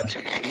goal. Hey,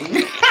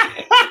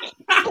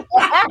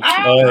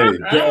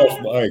 get off!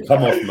 Hey,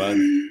 come off, man.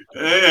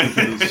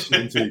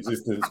 Into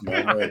existence,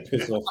 man. Hey,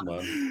 piss off,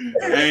 man.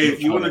 Hey,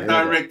 if you want to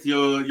direct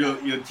your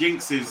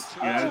jinxes,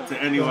 to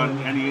anyone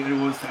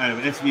wants to have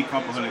SV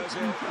Copperholics.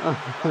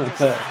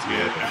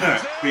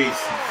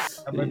 Peace.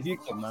 I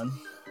rebuke him, man.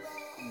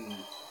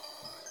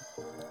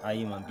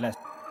 You man, bless.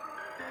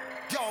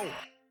 Yo.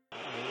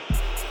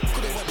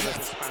 Could have went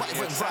left, but it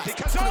went right.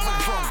 Could have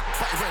went wrong,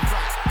 but it went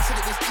right. Said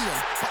it was Ian,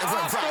 but it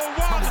went right.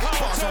 Man, we got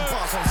bars on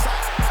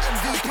sight.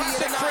 MVP of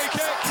the night.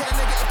 10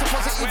 negative to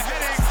positive. We're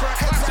heading for a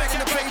classic in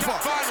the paper.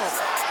 Final.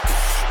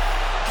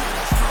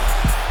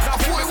 I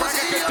thought it was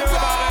Ian, but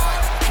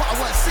I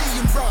weren't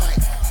seeing right.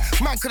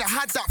 Man could have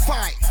had that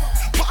fight,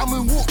 but I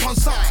moonwalked on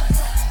sight.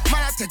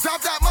 Man had to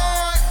grab that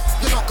mic.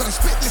 You're not gonna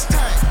spit this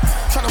time.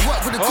 Trying to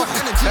work with a good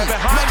energy.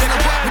 Man gonna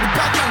work with a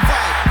bad man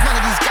vibe. None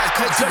of these guys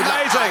can't do it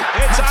like I.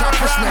 It's Aaron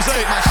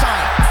Ramsey. My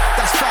shine.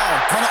 That's foul.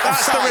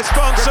 That's the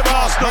response of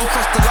Arsenal.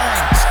 Cross the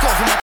line. Score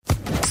from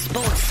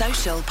Sports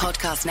Social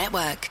Podcast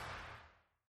Network.